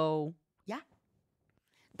 So, yeah.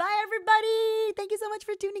 Bye, everybody. Thank you so much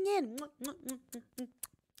for tuning in.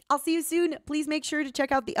 I'll see you soon. Please make sure to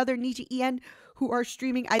check out the other NIJISANJI who are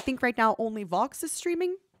streaming. I think right now only Vox is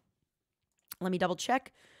streaming. Let me double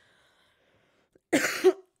check.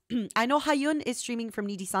 I know Hayun is streaming from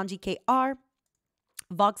NIJISANJI KR.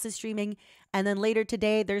 Vox is streaming. And then later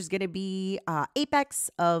today, there's going to be Apex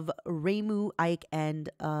of Reimu, Ike, and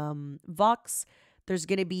Vox. There's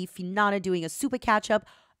going to be Finana doing a super catch-up.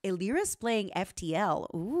 Elira's playing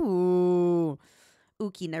FTL. Ooh.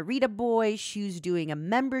 Uki Narita Boy. Shu's doing a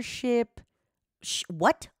membership.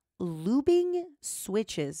 What? Lubing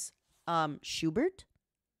switches. Schubert?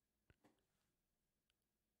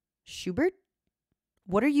 Schubert?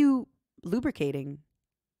 What are you lubricating?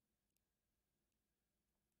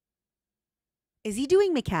 Is he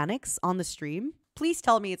doing mechanics on the stream? Please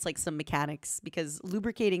tell me it's like some mechanics, because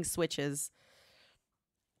lubricating switches.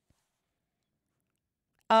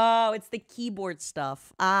 Oh, it's the keyboard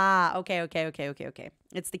stuff. Ah, okay.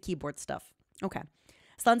 It's the keyboard stuff. Okay.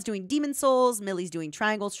 Sun's doing Demon Souls. Millie's doing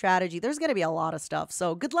Triangle Strategy. There's going to be a lot of stuff.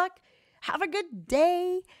 So good luck. Have a good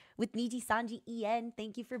day with NIJISANJI EN.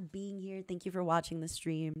 Thank you for being here. Thank you for watching the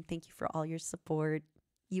stream. Thank you for all your support.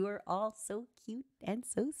 You are all so cute and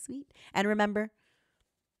so sweet. And remember,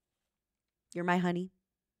 you're my honey,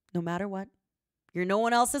 no matter what. You're no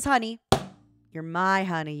one else's honey. You're my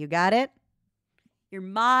honey. You got it? You're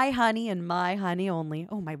my honey and my honey only.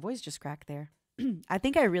 Oh, my voice just cracked there. I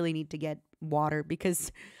think I really need to get water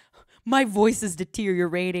because my voice is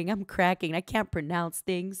deteriorating. I'm cracking. I can't pronounce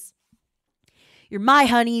things. You're my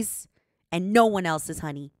honeys and no one else's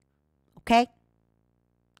honey. Okay?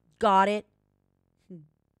 Got it?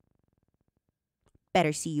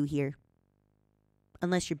 Better see you here.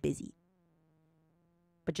 Unless you're busy.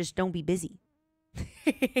 But just don't be busy.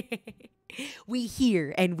 We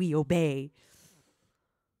hear and we obey.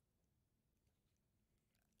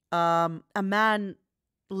 A man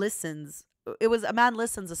listens. It was a man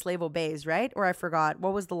listens, a slave obeys, right? Or I forgot.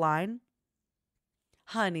 What was the line?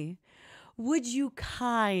 Honey, would you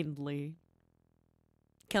kindly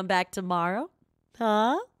come back tomorrow?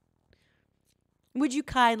 Huh? Would you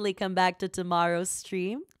kindly come back to tomorrow's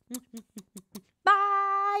stream?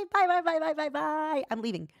 Bye. Bye. I'm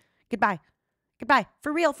leaving. Goodbye.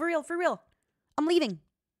 For real. I'm leaving.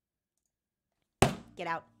 Get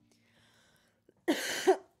out.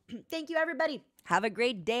 Thank you, everybody. Have a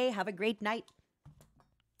great day. Have a great night.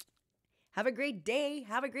 Have a great day.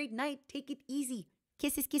 Have a great night. Take it easy.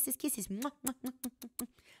 Kisses.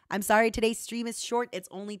 I'm sorry today's stream is short. It's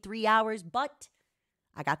only 3 hours, but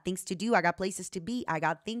I got things to do. I got places to be. I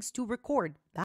got things to record. Bye.